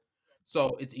widespread.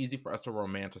 So it's easy for us to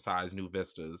romanticize new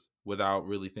vistas without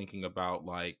really thinking about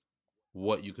like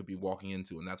what you could be walking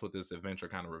into, and that's what this adventure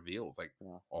kind of reveals. Like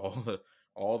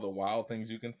all the wild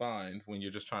things you can find when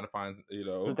you're just trying to find,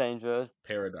 The dangers.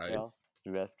 paradise.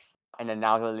 The risks. And then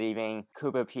now they're leaving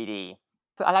Cooper PD.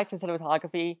 So I like the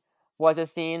cinematography for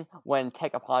this scene when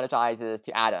Tick apologizes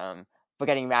to Adam for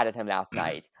getting mad at him last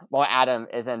night, while Adam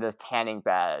is in this tanning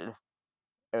bed.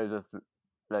 It was just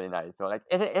really nice. So like,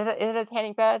 is it a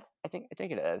tanning bed? I think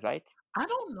it is, right? I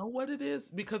don't know what it is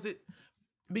because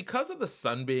of the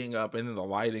sun being up and then the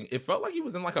lighting, it felt like he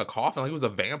was in like a coffin, like he was a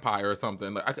vampire or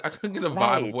something. Like I couldn't get a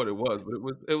vibe of what it was,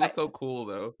 but it was so cool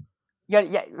though.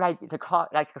 Yeah, right. The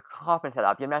coffin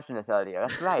setup. You mentioned this earlier.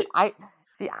 That's right. I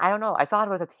don't know. I thought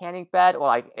it was a tanning bed, or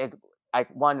like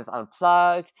one is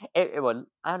unplugged. It was.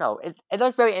 I don't know. It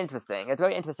looks very interesting. It's a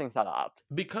very interesting setup.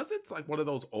 Because it's like one of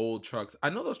those old trucks. I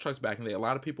know those trucks back in the day. A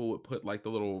lot of people would put like the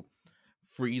little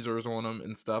freezers on them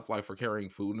and stuff, like for carrying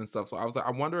food and stuff. So I was like,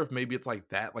 I wonder if maybe it's like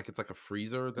that, like it's like a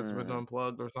freezer that's been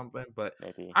unplugged or something. But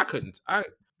Maybe I couldn't. I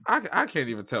can't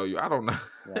even tell you. I don't know.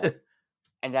 Yeah.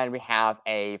 And then we have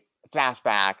a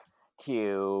flashback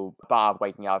to Bob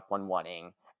waking up one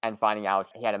morning and finding out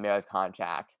he had a marriage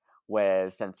contract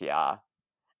with Cynthia.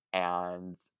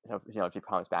 And so, she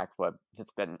comes back for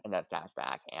just been in that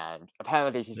flashback. And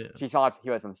apparently she thought he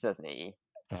was from Sydney.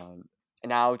 And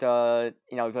now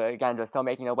again, they're still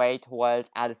making their way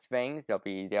towards Alice Springs. They'll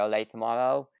be there late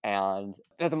tomorrow. And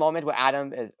there's a moment where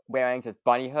Adam is wearing this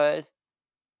bunny hood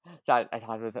that I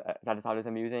thought was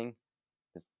amusing.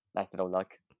 Just nice little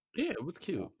look. Yeah, it was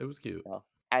cute. It was cute. Yeah.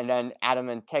 And then Adam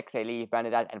and Tick, they leave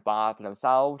Bernadette and Bob for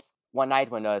themselves one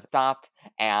night when they're stopped.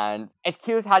 And it's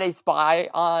cute how they spy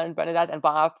on Bernadette and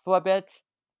Bob for a bit.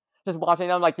 Just watching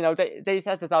them, like, they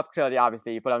set this up clearly,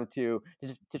 obviously, for them to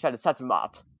try to set them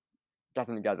up. Get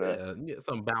them together. Yeah,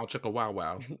 some bow chicka wow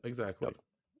wow. Exactly.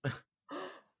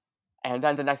 And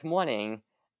then the next morning,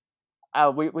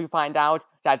 we find out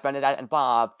that Bernadette and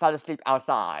Bob fell asleep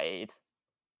outside.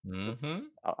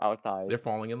 Outside. They're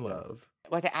falling in love.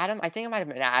 Was it Adam? I think it might have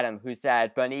been Adam who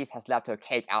said Bernice has left her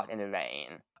cake out in the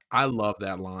rain. I love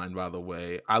that line, by the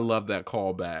way. I love that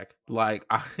callback. Like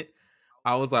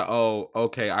I was like, oh,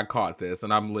 okay, I caught this,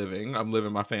 and I'm living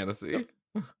my fantasy.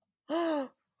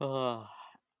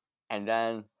 And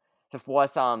then the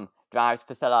foursome drives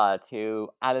Priscilla to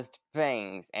Alice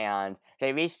Springs, and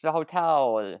they reach the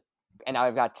hotel. And now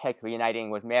we've got Tick reuniting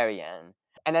with Marion.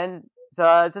 And then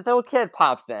the little kid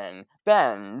pops in,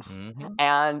 Benj.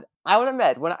 And I would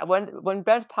admit, when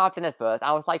Benj popped in at first,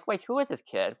 I was like, wait, who is this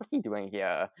kid? What's he doing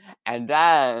here? And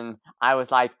then I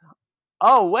was like,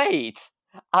 oh, wait,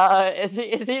 is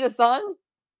he the son?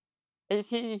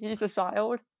 He's a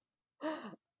child.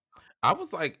 I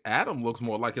was like, Adam looks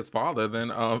more like his father than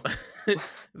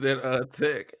than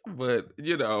Tick, but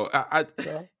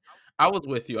Yeah. I was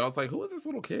with you. I was like, who is this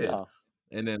little kid? Yeah.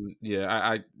 And then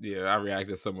I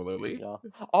reacted similarly. Yeah.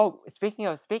 Oh, speaking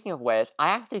of which, I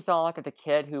actually thought that the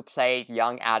kid who played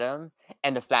young Adam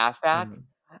in the flashback, Mhm.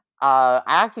 I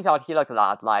actually thought he looked a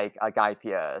lot like a Guy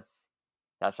Pearce,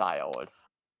 that child.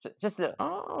 Just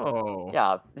Oh,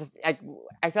 yeah, just like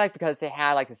I feel like because they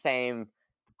had like the same,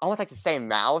 almost like the same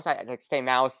mouth, like same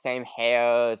mouth, same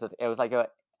hair. It was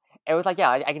like yeah,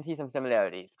 I can see some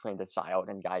similarities between the child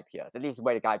and Guy Pearce. At least the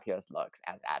way the Guy Pearce looks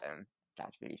as Adam.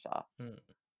 That's really sharp. mm,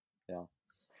 Yeah,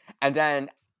 and then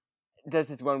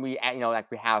this is when like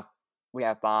we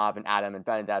have Bob and Adam and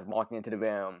Bernadette walking into the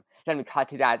room. Then we cut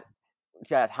to that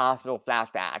hospital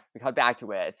flashback. We cut back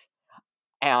to it.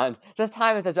 And this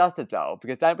time it's adjusted though,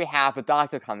 because then we have the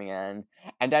doctor coming in,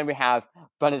 and then we have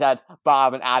Bernadette,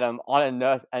 Bob, and Adam on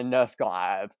a nurse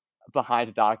garb behind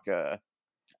the doctor.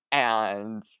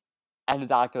 And the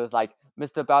doctor is like,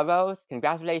 Mr. Burroughs,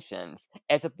 congratulations,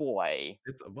 it's a boy.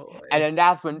 it's a And boy. then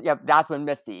that's when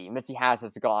Missy has a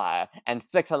cigar and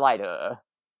flicks a lighter.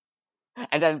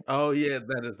 And then Oh yeah,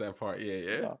 that is that part. Yeah,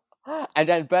 yeah. yeah. And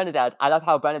then Bernadette, I love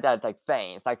how Bernadette like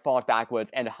faints, like falls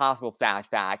backwards in the hospital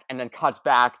flashback, and then cuts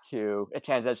back to it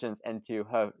transitions into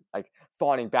her like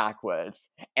falling backwards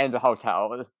in the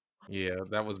hotel. Yeah,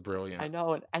 that was I brilliant.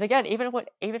 know, and again, even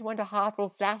when the hospital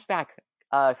flashback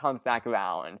comes back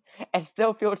around, it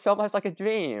still feels so much like a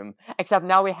dream. Except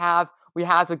now we have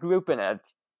the group in it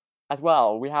as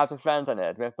well. We have the friends in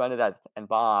it with Bernadette and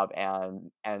Bob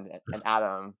and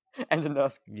Adam and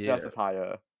the Yeah, nurse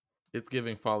attire. it's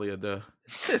giving Folia the.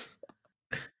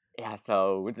 Yeah,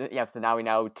 so now we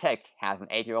know Tick has an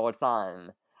 8-year-old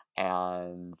son,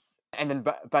 and then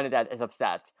Bernadette is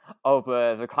upset over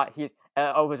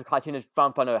over the cartoonish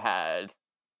bump on her head,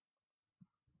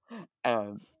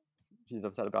 and she's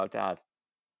upset about that.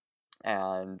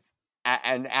 And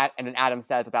and then Adam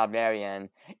says about Marion,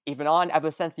 even on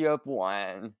ever since you were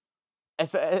born.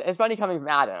 It's funny coming from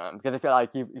Adam because I feel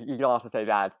like you can also say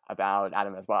that about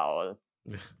Adam as well.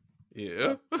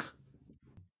 Yeah.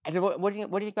 And so what do you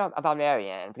think about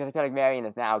Marion? Because I feel like Marion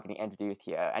is now getting introduced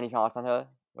here. Any thoughts on her?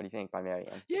 What do you think about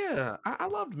Marion? Yeah, I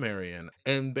loved Marion,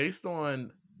 and based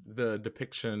on the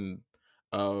depiction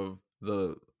of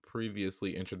the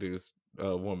previously introduced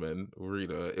woman,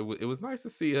 Rita, it was nice to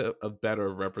see a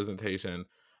better representation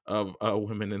of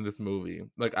women in this movie.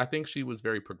 Like, I think she was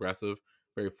very progressive,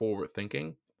 very forward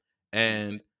thinking,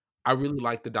 and I really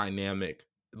like the dynamic.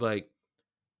 Like,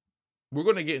 we're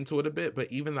going to get into it a bit,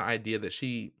 but even the idea that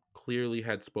she clearly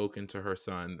had spoken to her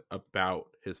son about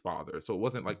his father, so it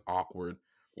wasn't like awkward.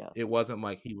 Yes. It wasn't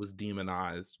like he was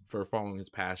demonized for following his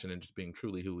passion and just being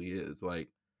truly who he is. Like,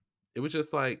 it was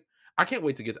just like, I can't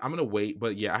wait to get. I'm gonna wait,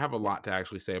 but yeah, I have a lot to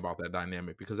actually say about that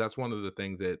dynamic because that's one of the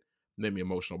things that made me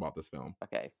emotional about this film.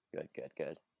 Okay.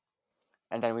 Good.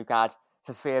 And then we've got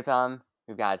the three of them.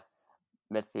 We've got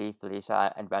Mitzi,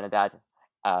 Felicia, and Bernadette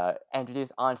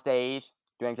introduced on stage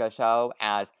during the show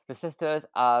as the sisters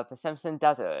of the Simpson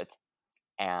Desert,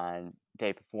 and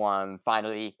they perform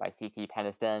finally by C.T.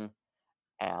 Peniston.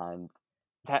 And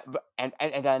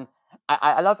and then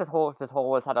I love this whole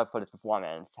setup for this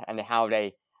performance and how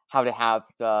they have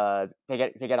they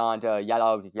get on the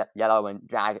yellow and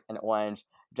drag and orange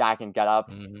dragon get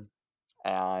ups, Mhm.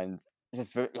 and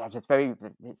just very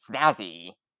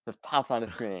snazzy, just pops on the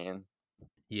screen.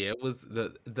 Yeah, it was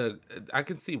the I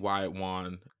can see why it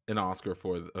won an Oscar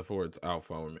for its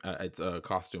outfit, its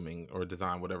costuming or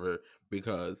design, whatever,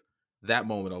 because that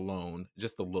moment alone,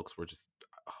 just the looks were just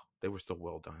they were so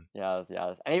well done. Yes,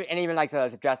 and even like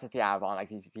the dresses they have on, like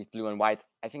these blue and white.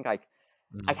 I think like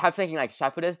I Mhm. kept thinking like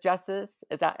shepherdess dresses.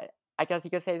 Is that, I guess you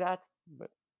could say that,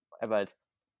 but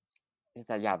it's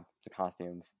that yeah, the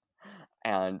costumes.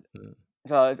 And Mm.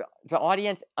 the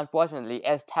audience unfortunately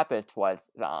is tepid towards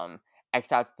them,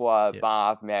 except for Yeah.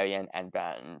 Bob, Marion, and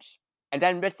Benj. And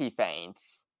then Mitzi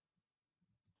faints.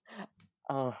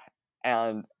 Oh,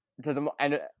 and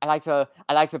and I like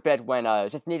the bit when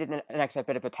just needed an extra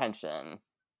bit of attention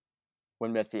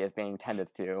when Mitzi is being tended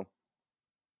to.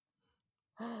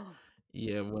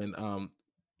 Yeah,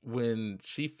 when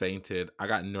she fainted, I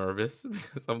got nervous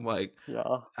because I'm like,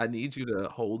 Yeah. I need you to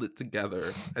hold it together.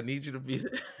 I need you to be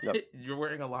Yep. you're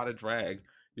wearing a lot of drag,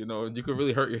 and you could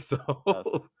really hurt yourself. Yes.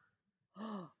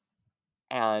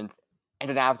 And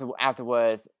then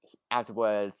afterwards,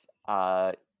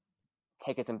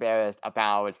 Tick is embarrassed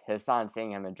about his son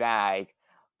seeing him in drag,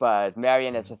 but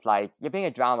Marion is Mhm. just like, "You're being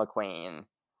a drama queen,"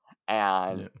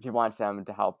 and Yeah. she wants him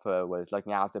to help her with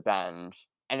looking after Benj.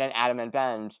 And then Adam and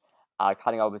Benj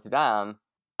cutting over to them,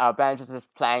 Ben's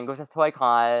just playing with his toy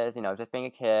cars, just being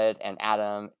a kid, and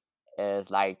Adam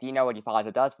is like, "Do you know what your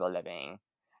father does for a living?"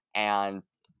 And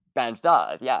Benj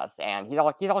does, yes, and he's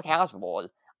all casual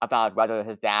about whether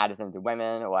his dad is into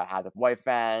women or has a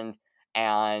boyfriend,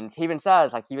 and he even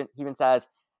says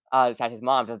that his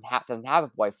mom doesn't have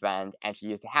a boyfriend, and she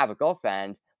used to have a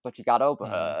girlfriend, but she got over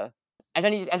her. And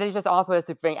then he just offers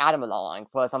to bring Adam along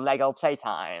for some Lego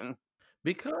playtime.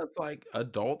 Because, like,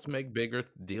 adults make bigger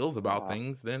deals about Yeah,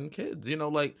 things than kids,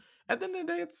 like, at the end of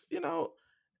the day,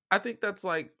 I think that's,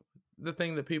 like, the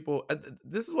thing that people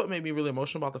this is what made me really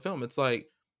emotional about the film. It's like,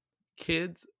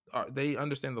 kids they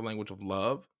understand the language of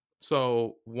love,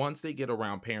 so once they get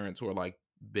around parents who are, like,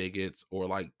 bigots or,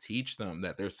 like, teach them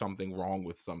that there's something wrong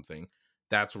with something,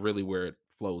 that's really where it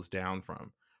flows down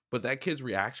from. But that kid's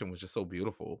reaction was just so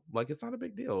beautiful. Like, it's not a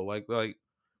big deal.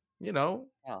 You know,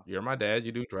 yeah. you're my dad,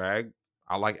 you do drag.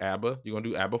 I like ABBA. You gonna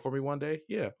do ABBA for me one day?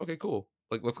 Yeah. Okay, cool.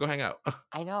 Like, let's go hang out.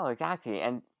 I know, exactly,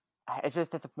 and it's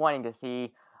just disappointing to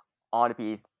see all of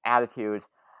these attitudes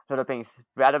sort of being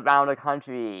spread around the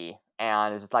country.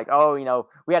 And it's just like, oh,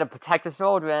 we got to protect the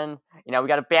children. We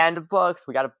got to ban the books.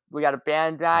 We got to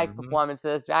ban drag hmm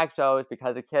performances, drag shows,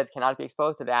 because the kids cannot be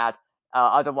exposed to that.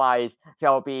 Otherwise,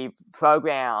 they'll be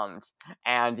programmed,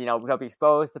 and they'll be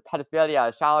exposed to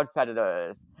pedophilia, child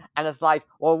predators. And it's like,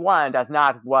 well, one, that's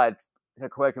not what the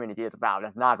queer community is about.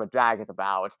 That's not what drag is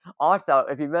about. Also,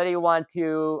 if you really want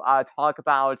to talk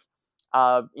about,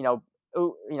 uh, you know,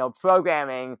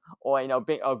 programming or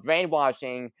or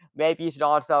brainwashing, maybe you should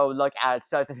also look at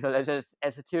certain religious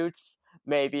institutes,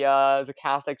 maybe the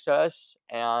Catholic Church,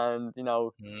 and you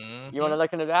want hmm to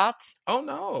look into that. Oh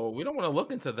no, we don't want to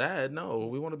look into that. No,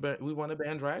 we want to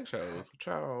ban drag shows.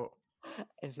 Ciao,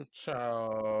 It's just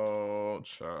ciao,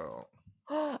 ciao.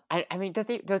 I mean,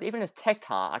 there's even this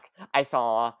TikTok I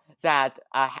saw that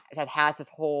that has this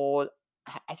whole.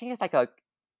 I think it's like a.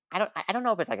 I don't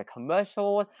know if it's like a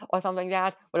commercial or something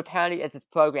like that, but apparently it's this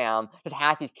program that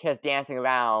has these kids dancing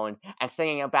around and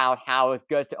singing about how it's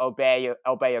good to obey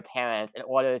your parents in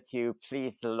order to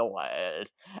please the Lord.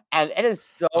 And Oh it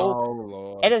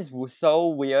Lord. is so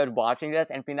weird watching this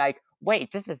and being like,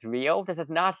 wait, this is real? This is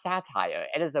not satire.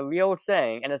 It is a real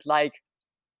thing. And it's like,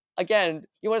 again,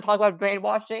 you want to talk about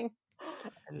brainwashing?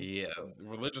 And it's Yeah, so,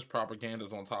 religious propaganda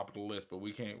is on top of the list, but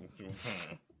we can't,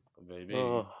 baby.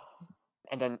 ugh.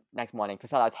 And then next morning,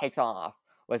 Priscilla takes off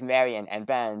with Marion and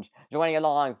Benj joining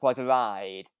along for the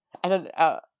ride. And then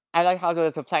I like how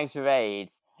they're playing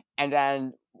charades. And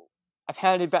then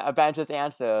apparently Benj's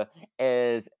answer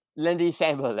is Lindy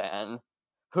Chamberlain,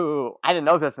 who I didn't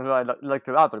know this until I looked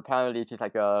her up, but apparently she's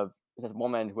like this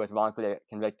woman who was wrongfully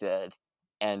convicted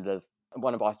and is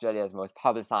one of Australia's most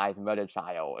publicized murder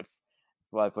trials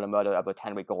for the murder of a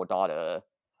 10-week-old daughter,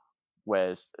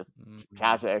 which is Mm-mm.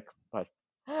 tragic, but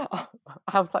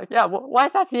I was like, yeah, why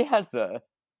is that the answer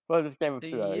for this game of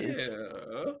charades?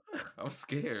 Yeah, I'm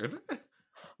scared.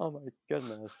 Oh my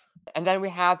goodness. And then we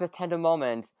have this tender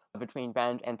moment between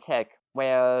Ben and Tick,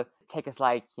 where Tick is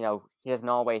like, he doesn't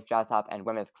always dress up in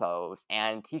women's clothes,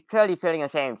 and he's clearly feeling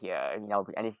ashamed here,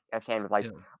 and he's ashamed of like,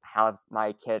 Yeah. how's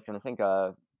my kid gonna think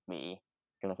of me,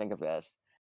 gonna think of this?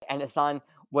 And his son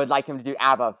would like him to do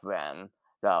ABBA for him,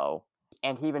 though.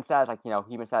 And he even says,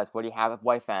 will you have a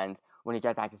boyfriend when you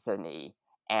get back to Sydney?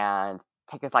 And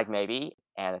Tick is like, maybe.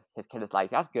 And his kid is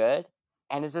like, that's good.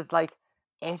 And it's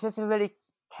just a really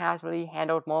casually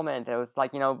handled moment. It was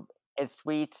like, it's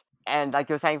sweet. And like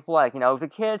you're saying before, like, the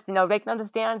kids, they can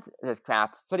understand this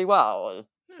crap pretty well.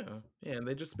 Yeah, yeah, and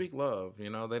they just speak love. They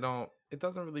don't. It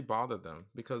doesn't really bother them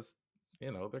because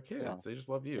they're Yeah, kids. They just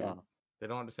love yeah, you. They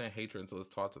don't understand hatred until it's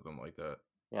taught to them like that.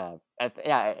 yeah.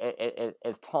 Yeah,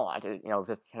 it's taught. This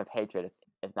kind of hatred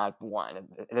is not born.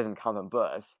 It doesn't come from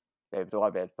birth. They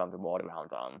absorb it from the world around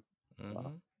them. So,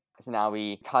 hmm so now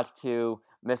we cut to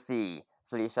Missy,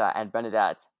 Felicia, and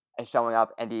Bernadette showing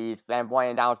up in these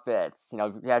flamboyant outfits.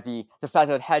 We have the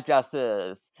feathered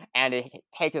headdresses, and they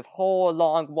take this whole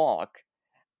long walk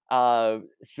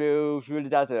through the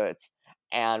desert,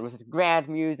 and with this grand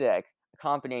music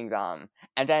accompanying them.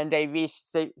 And then they reach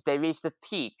the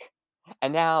peak,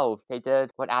 and now they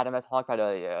did what Adam had talked about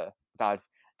earlier about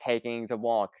taking the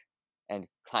walk and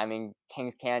climbing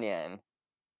Kings Canyon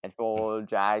and full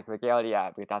drag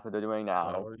regalia, because that's what they're doing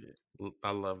now. Oh yeah,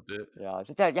 I loved it. Yeah,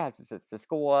 just the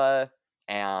score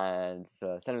and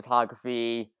the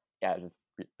cinematography, yeah, just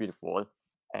beautiful.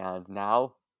 And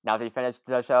now they finished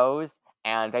the shows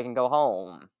and they can go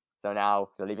home. So now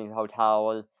they're leaving the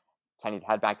hotel, planning to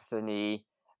head back to Sydney.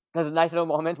 There's a nice little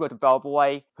moment with the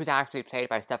bellboy, who's actually played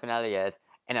by Stephan Elliott,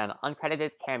 in an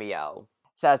uncredited cameo,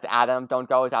 says to Adam, "Don't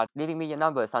go without leaving me your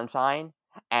number, sunshine."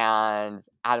 And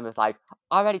Adam is like,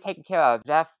 "Already taken care of,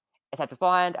 Jeff. It's at the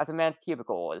far end of the man's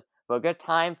cubicle. For a good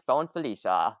time, phone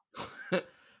Felicia."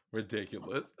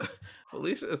 Ridiculous.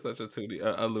 Felicia is such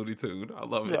a Looney Tune. I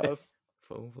love it. Yes.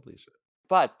 Phone Felicia.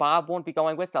 But Bob won't be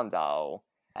going with them, though.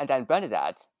 And then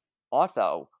Bernadette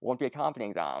also won't be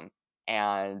accompanying them.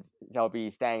 And they'll be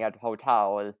staying at the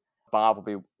hotel. Bob will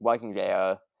be working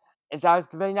there. And that was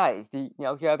really nice to,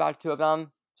 hear about the two of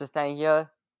them just staying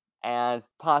here and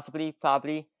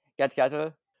probably get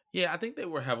together. Yeah, I think they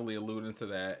were heavily alluding to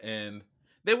that, and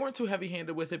they weren't too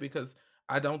heavy-handed with it because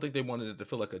I don't think they wanted it to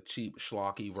feel like a cheap,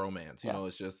 schlocky romance. Yeah.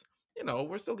 It's just,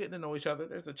 we're still getting to know each other.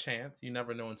 There's a chance. You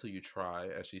never know until you try,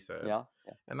 as she said. Yeah.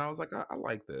 And I was like, I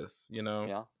like this,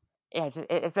 Yeah. Yeah,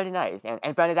 it's really nice.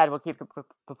 And Bernadette will keep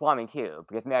performing too,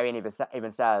 because Marion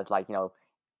even says, like,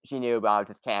 she knew about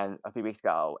this plan a few weeks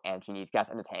ago, and she needs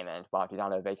guest entertainment while she's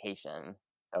on her vacation.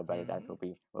 So Bernadette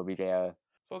will be there.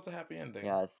 So it's a happy ending.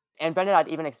 Yes. And Bernadette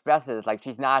even expresses, like,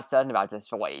 she's not certain about this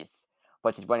choice,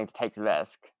 but she's willing to take the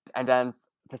risk. And then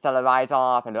Priscilla rides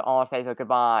off, and they all say their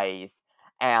goodbyes.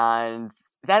 And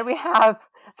then we have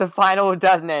the final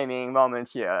death naming moment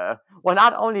here. Well,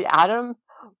 not only Adam,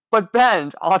 but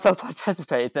Ben also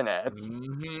participates in it.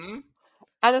 Mm-hmm.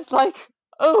 And it's like,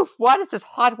 oof, why does this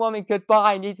heartwarming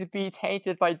goodbye need to be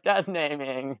tainted by death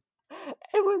naming?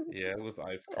 It was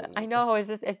ice cold. I know,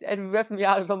 it ripped me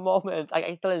out of the moment.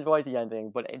 I still enjoyed the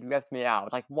ending, but it ripped me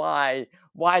out. Like, why?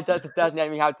 Why does the death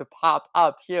naming have to pop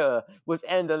up here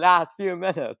within the last few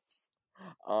minutes?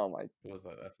 Oh my. Was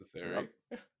that necessary?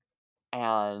 Yep.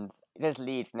 And this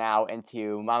leads now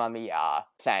into Mamma Mia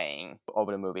saying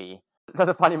over the movie. There's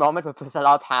a funny moment where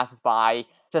Priscilla passes by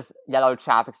this yellow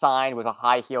traffic sign with a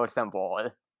high-heeled symbol.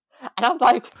 And I'm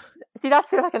like, see, that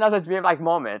feels like another dreamlike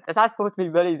moment. Is that supposed to be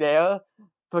really there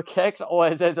for kicks, or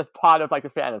is it just part of, like, the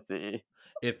fantasy?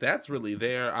 If that's really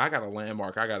there, I got a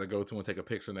landmark I got to go to and take a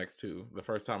picture next to the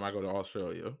first time I go to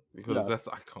Australia, because that's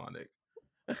iconic.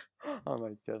 Oh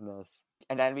my goodness.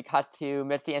 And then we cut to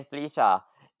Mitzi and Felicia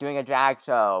doing a drag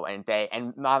show,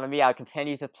 and Mamma Mia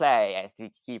continues to play as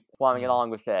we keep performing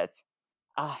along with it.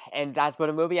 And that's where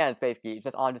the movie ends, basically,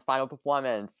 just on this final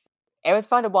performance. It was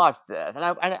fun to watch this, and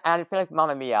I feel like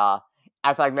Mamma Mia,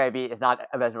 I feel like maybe it's not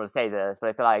original to say this, but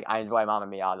I feel like I enjoy Mamma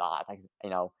Mia a lot. Like,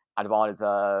 out of all of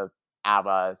the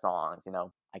ABBA songs,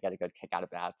 I get a good kick out of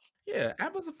that. Yeah,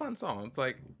 ABBA's a fun song. It's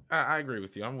like, I agree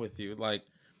with you. I'm with you. Like,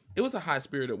 it was a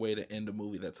high-spirited way to end a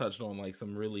movie that touched on, like,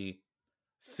 some really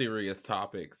serious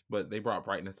topics, but they brought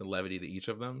brightness and levity to each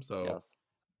of them. So, Yes.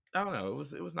 I don't know.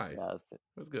 It was nice. Yes. It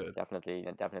was good. Definitely.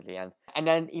 And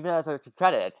then even as the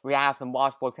credits, we have some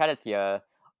watchable credits here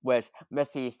with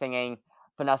Missy singing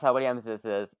Vanessa Williams'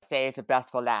 "Save the Best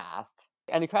for Last."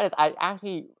 And the credits, I'm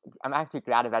actually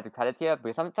glad I read the credits here,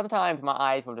 because sometimes my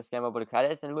eyes will just skim over the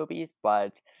credits in movies,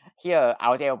 but here I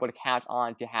was able to catch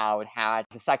on to how it had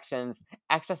the sections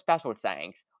extra special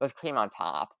thanks with cream on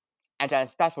top, and then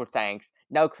special thanks,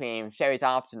 no cream, sherry's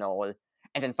optional,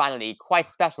 and then finally quite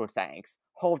special thanks,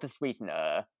 hold the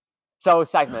sweetener. So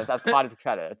segments as part of the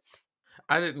credits.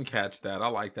 I didn't catch that. I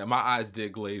like that. My eyes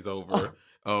did glaze over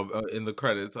in the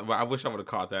credits. But I wish I would have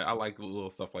caught that. I like little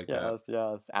stuff like that.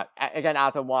 Yes. Again,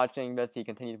 after watching Mitzi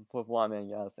continue performing,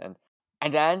 yes.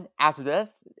 And then, after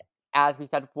this, as we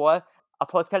said before, a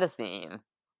post-credit scene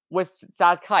with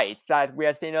that kite that we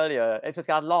had seen earlier. It just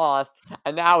got lost,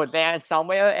 and now it lands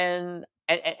somewhere in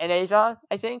Asia,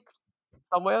 I think.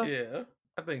 Somewhere. Yeah,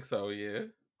 I think so, yeah.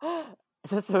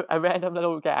 It's just a random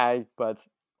little gag, but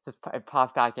just it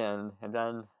pops back in, and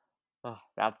then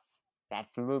that's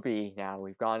the movie. Now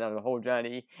we've gone on the whole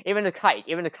journey. Even the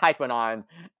kite went on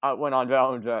their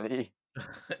own journey.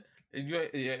 Yeah,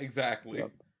 exactly.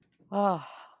 Yep.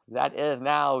 That is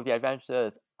now the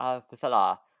adventures of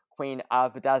Priscilla, Queen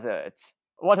of the Desert.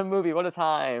 What a movie! What a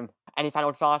time! Any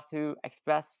final thoughts to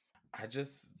express? I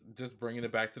just bringing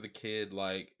it back to the kid.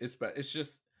 Like, it's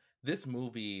just, this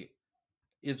movie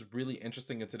is really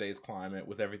interesting in today's climate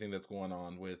with everything that's going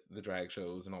on with the drag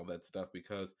shows and all that stuff,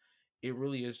 because it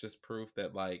really is just proof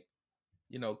that, like,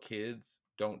 kids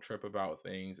don't trip about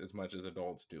things as much as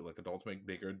adults do. Like, adults make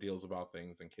bigger deals about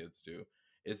things than kids do.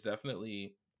 It's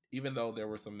definitely, even though there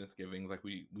were some misgivings like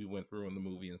we went through in the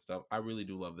movie and stuff, I really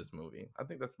do love this movie. I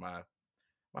think that's my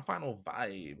final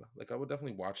vibe. Like, I would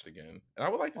definitely watch it again, and I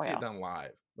would like to see it done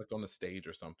live, like on the stage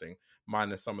or something,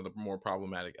 minus some of the more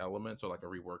problematic elements, or like a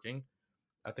reworking.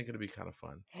 I think it'd be kind of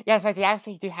fun. Yes, like they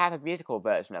actually do have a musical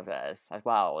version of this as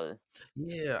well.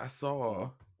 Yeah, I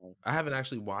saw. I haven't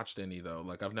actually watched any though.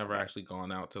 Like, I've never actually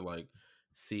gone out to, like,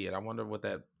 see it. I wonder what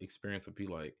that experience would be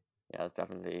like. Yes,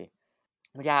 definitely.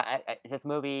 But yeah, this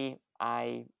movie,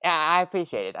 I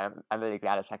appreciate it. I'm really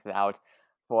glad I checked it out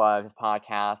for this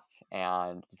podcast,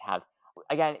 and just had,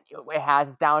 again, it has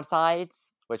its downsides,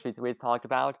 which we talked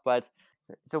about, but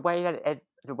the way that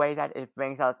it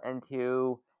brings us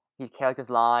into these characters'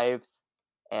 lives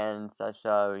in such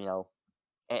a,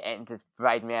 in just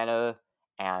bright manner,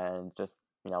 and just,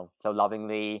 so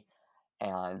lovingly,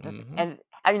 and just, Mm-hmm. and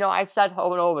I've said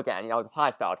over and over again, it's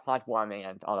heartfelt, heartwarming,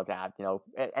 and all of that,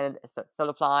 and it still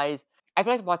applies. I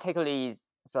feel like particularly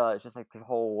just like the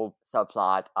whole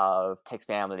subplot of Tick's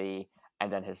family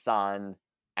and then his son,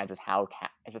 and just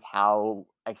how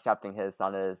accepting his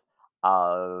son is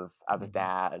of his Mm-hmm.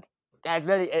 dad. Yeah, it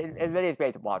really is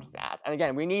great to watch that. And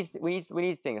again, we need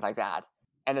things like that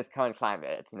in this current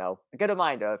climate. A good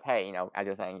reminder of, hey, as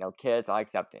you're saying, kids are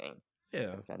accepting,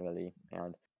 Yeah. generally,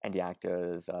 and the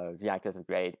actors are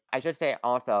great. I should say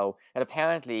also that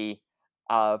apparently,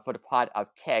 for the part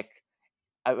of Tick,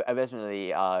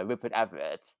 originally, Rupert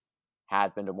Everett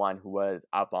had been the one who was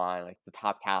up on like the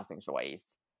top casting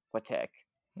choice for Tick,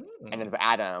 and then Mm. for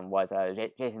Adam was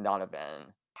Jason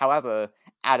Donovan. However,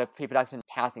 at a pre-production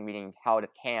casting meeting held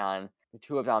at Cannes, the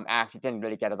two of them actually didn't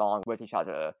really get along with each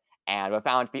other, and were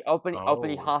found to be openly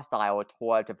Oh. hostile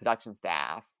towards the production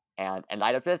staff. And in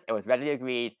light of this, it was readily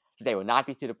agreed that they would not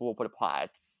be suitable for the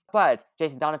parts. But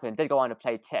Jason Donovan did go on to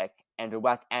play Tick in the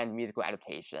West End musical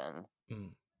adaptation.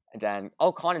 Mm. And then,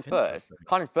 Colin Firth. Interesting.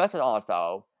 Colin Firth was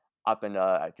also up in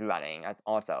the running,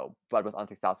 also, but was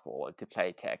unsuccessful to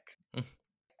play Tick.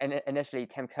 And initially,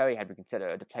 Tim Curry had been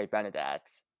considered to play Bernadette.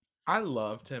 I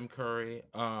love Tim Curry.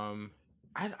 I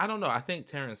don't know. I think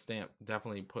Terrence Stamp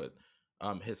definitely put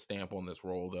his stamp on this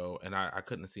role though, and I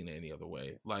couldn't have seen it any other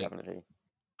way. Like Definitely.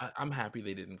 I'm happy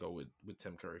they didn't go with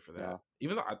Tim Curry for that. Yeah.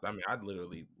 Even though I mean I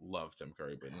literally love Tim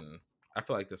Curry, but I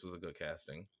feel like this was a good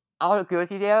casting. I'll agree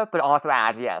with you there, but also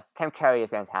add, yes, Tim Curry is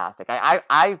fantastic.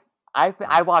 I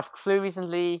watched Clue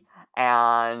recently,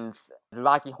 and the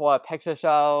Rocky Horror Picture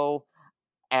Show,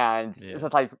 and Yeah. it's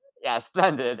just like, yeah,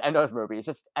 splendid. And those movies,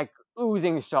 just like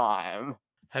oozing charm.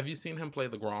 Have you seen him play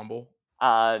the Gromble?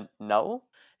 No.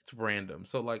 It's random.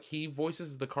 So like he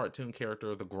voices the cartoon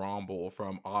character the Gromble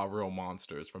from All Real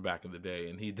Monsters from back in the day,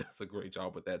 and he does a great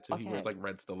job with that too. He wears Okay. like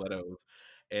red stilettos,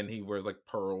 and he wears like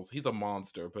pearls. He's a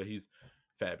monster, but he's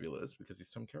fabulous because he's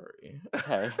Tim Curry.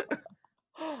 Okay.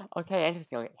 Okay,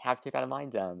 interesting. I have to keep that in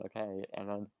mind then. Okay,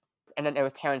 and then it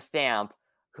was Terrence Stamp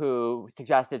who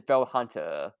suggested Bill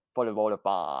Hunter for the role of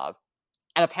Bob,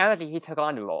 and apparently he took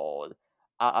on the role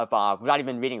of Bob without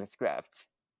even reading the script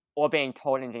or being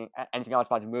told anything else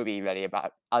about the movie, really,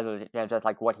 about other than just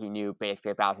like what he knew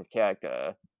basically about his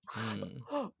character.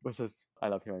 Mm. Which is, I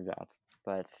love hearing that.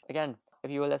 But again,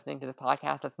 if you were listening to this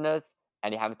podcast, listeners,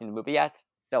 and you haven't seen the movie yet,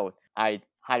 so I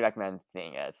highly recommend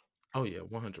seeing it. Oh yeah,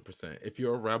 100%. If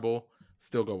you're a rebel,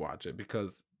 still go watch it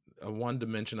because one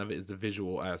dimension of it is the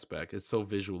visual aspect. It's so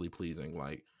visually pleasing.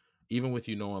 Like even with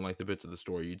you knowing like the bits of the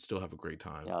story, you'd still have a great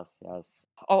time. Yes, yes.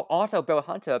 Oh, also, Bill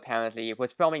Hunter apparently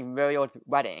was filming Muriel's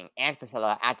wedding and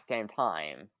Priscilla at the same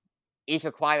time, each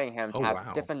requiring him to Oh have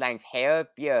wow, different length hair,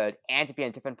 beard, and to be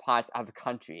in different parts of the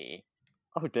country.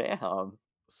 Oh, damn.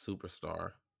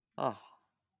 superstar. Oh,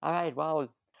 alright, well,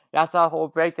 that's our whole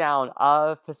breakdown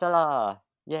of Priscilla.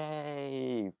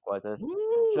 Yay! For this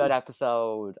third Woo!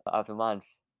 episode of the month,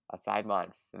 of 5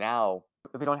 months. Now,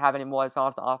 if we don't have any more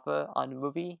thoughts to offer on the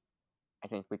movie, I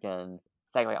think we can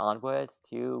segue onward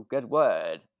to Good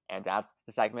Word. And that's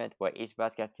the segment where each of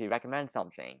us gets to recommend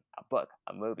something: a book,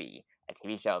 a movie, a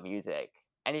TV show, music,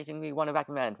 anything we want to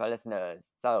recommend for our listeners.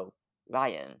 So,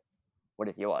 Ryan, what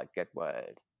is your Good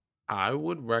Word? I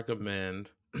would recommend,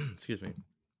 excuse me,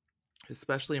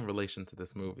 especially in relation to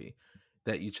this movie,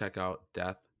 that you check out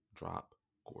Death Drop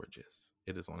Gorgeous.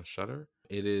 It is on Shudder.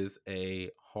 It is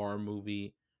a horror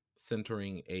movie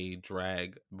centering a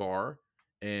drag bar,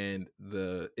 and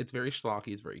it's very schlocky,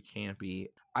 it's very campy.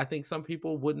 I think some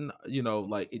people wouldn't,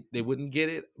 like they wouldn't get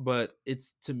it, but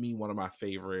it's to me one of my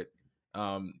favorite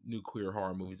new queer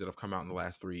horror movies that have come out in the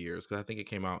last 3 years, because I think it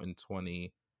came out in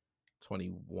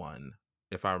 2021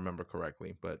 if I remember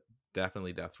correctly, but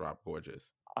definitely Death Drop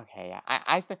Gorgeous. Okay, yeah,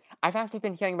 I've actually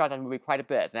been hearing about that movie quite a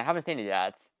bit, and I haven't seen it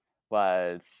yet,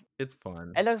 but It's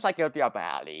fun. it looks like it would be up my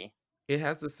alley. It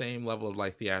has the same level of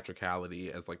like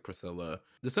theatricality as like Priscilla.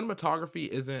 The cinematography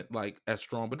isn't like as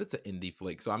strong, but it's an indie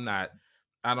flick. So I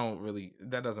don't really,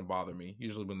 that doesn't bother me.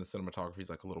 Usually when the cinematography is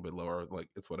like a little bit lower, like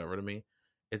it's whatever to me.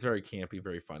 It's very campy,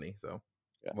 very funny. So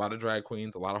Yeah. a lot of drag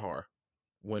queens, a lot of horror.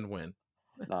 Win-win.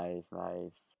 Nice,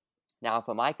 nice. Now,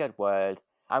 for my Good Word,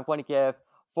 I'm going to give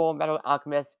Full Metal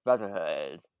Alchemist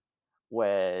Brotherhood,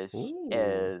 which Ooh.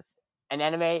 is an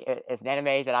anime. It's an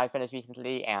anime that I finished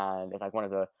recently, and it's like one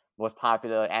of the most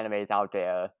popular animes out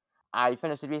there. I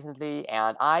finished it recently,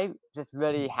 and I just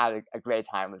really had a great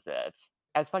time with it.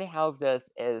 And it's funny how this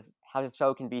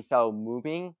show can be so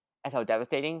moving and so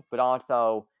devastating, but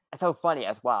also so funny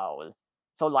as well,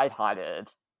 so lighthearted.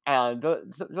 And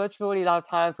there's really a lot of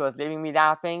times where it's leaving me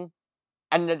laughing,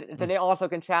 and then they also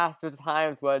contrast with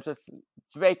times where it's just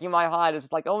breaking my heart. It's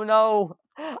just like, oh no,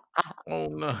 Oh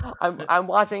no. I'm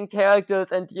watching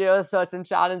characters endure certain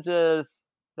challenges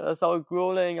that are so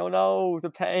grueling. Oh no, the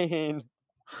pain.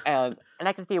 And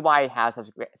I can see why it has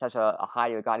such a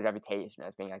highly regarded reputation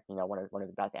as being like, one of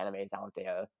the best animes out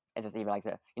there. And just even like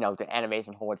the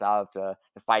animation holds up, the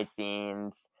fight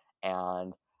scenes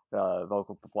and the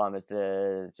vocal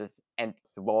performances, and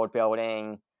the world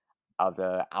building of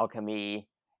the alchemy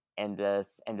in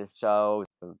this show,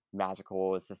 the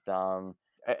magical system.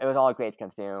 It was all great to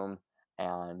consume.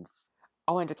 And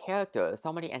and the characters,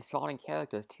 so many enthralling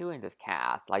characters too in this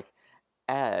cast, like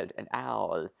Ed and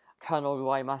Al, Colonel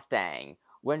Roy Mustang,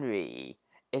 Winry,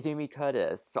 Izumi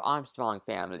Curtis, the Armstrong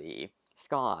family,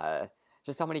 Scar,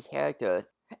 just so many characters,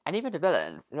 and even the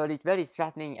villains, these really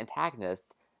threatening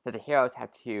antagonists that the heroes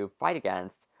have to fight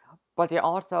against, but they're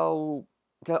also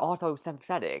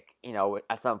sympathetic,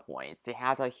 at some points. They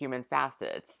have human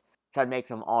facets that makes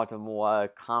them all the more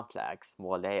complex,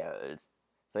 more layered.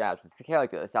 So yeah, the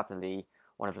character is definitely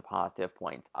one of the positive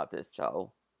points of this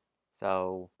show.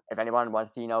 So if anyone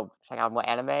wants to, check out more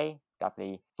anime,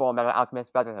 definitely Full Metal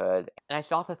Alchemist Brotherhood. And I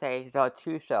should also say there are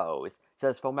two shows. So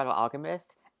there's Full Metal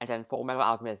Alchemist and then Full Metal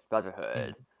Alchemist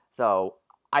Brotherhood. So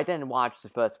I didn't watch the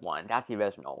first one. That's the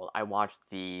original. I watched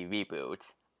the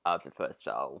reboot of the first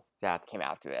show that came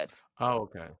after it. Oh,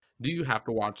 okay. Do you have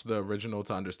to watch the original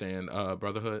to understand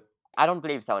Brotherhood? I don't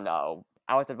believe so, no.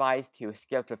 I was advised to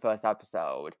skip the first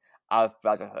episode of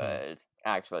Brotherhood,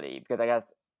 actually, because I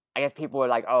guess people were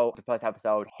like, oh, the first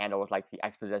episode handles like the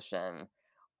exposition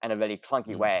in a really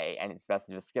clunky way, and it's best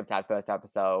to just skip that first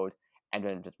episode and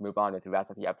then just move on with the rest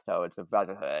of the episodes of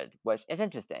Brotherhood, which is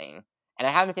interesting. And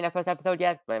I haven't seen that first episode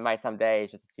yet, but I might someday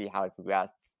just to see how it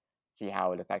progresses, see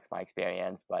how it affects my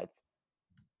experience.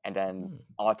 And then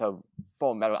also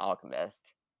Full Metal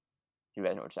Alchemist, the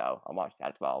original show. I'll watch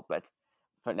that as well. But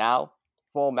for now,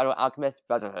 Full Metal Alchemist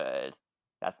Brotherhood.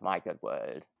 That's my good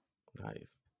word. Nice.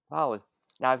 Wow.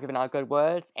 Now I've given out good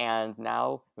words, and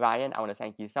now, Ryan, I want to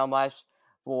thank you so much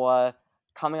for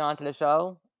coming on to the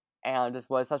show. And this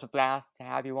was such a blast to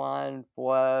have you on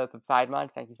for 5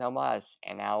 months. Thank you so much.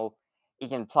 And now you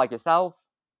can plug yourself,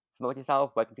 promote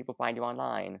yourself. Where can people find you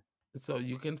online? So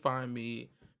you can find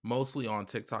me mostly on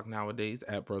TikTok nowadays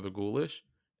at Brother Ghoulish.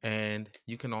 And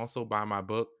you can also buy my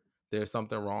book, There's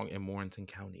Something Wrong in Morganton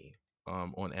County,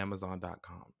 on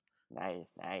Amazon.com.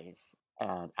 Nice.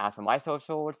 And as for my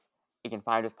socials, you can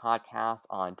find this podcast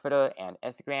on Twitter and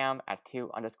Instagram at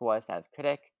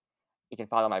 2_SenseCritic. You can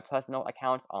follow my personal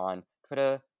accounts on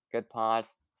Twitter,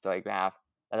 GoodPods, Storygraph,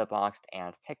 Letterboxd,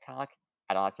 and TikTok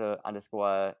at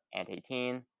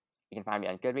Arthur_and18. You can find me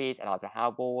on Goodreads at Arthur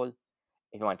Howbold.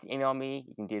 If you want to email me,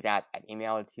 you can do that at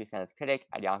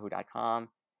email2sensecritic@yahoo.com.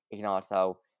 You can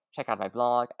also check out my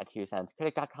blog at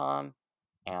 2sensecritic.com.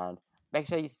 And make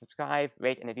sure you subscribe,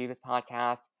 rate, and review this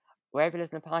podcast wherever you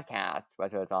listen to podcasts,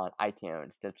 whether it's on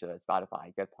iTunes, Stitcher,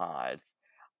 Spotify, GoodPods,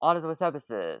 all of those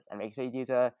services. And make sure you do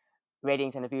the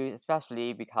ratings and reviews,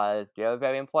 especially because they're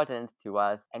very important to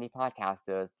us, any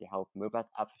podcasters, to help move us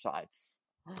up the charts.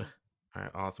 All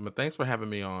right, awesome. And thanks for having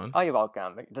me on. Oh, you're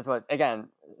welcome. This was, again,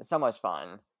 so much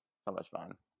fun.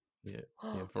 Yeah,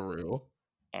 for real.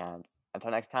 And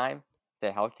until next time,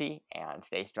 stay healthy and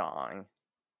stay strong.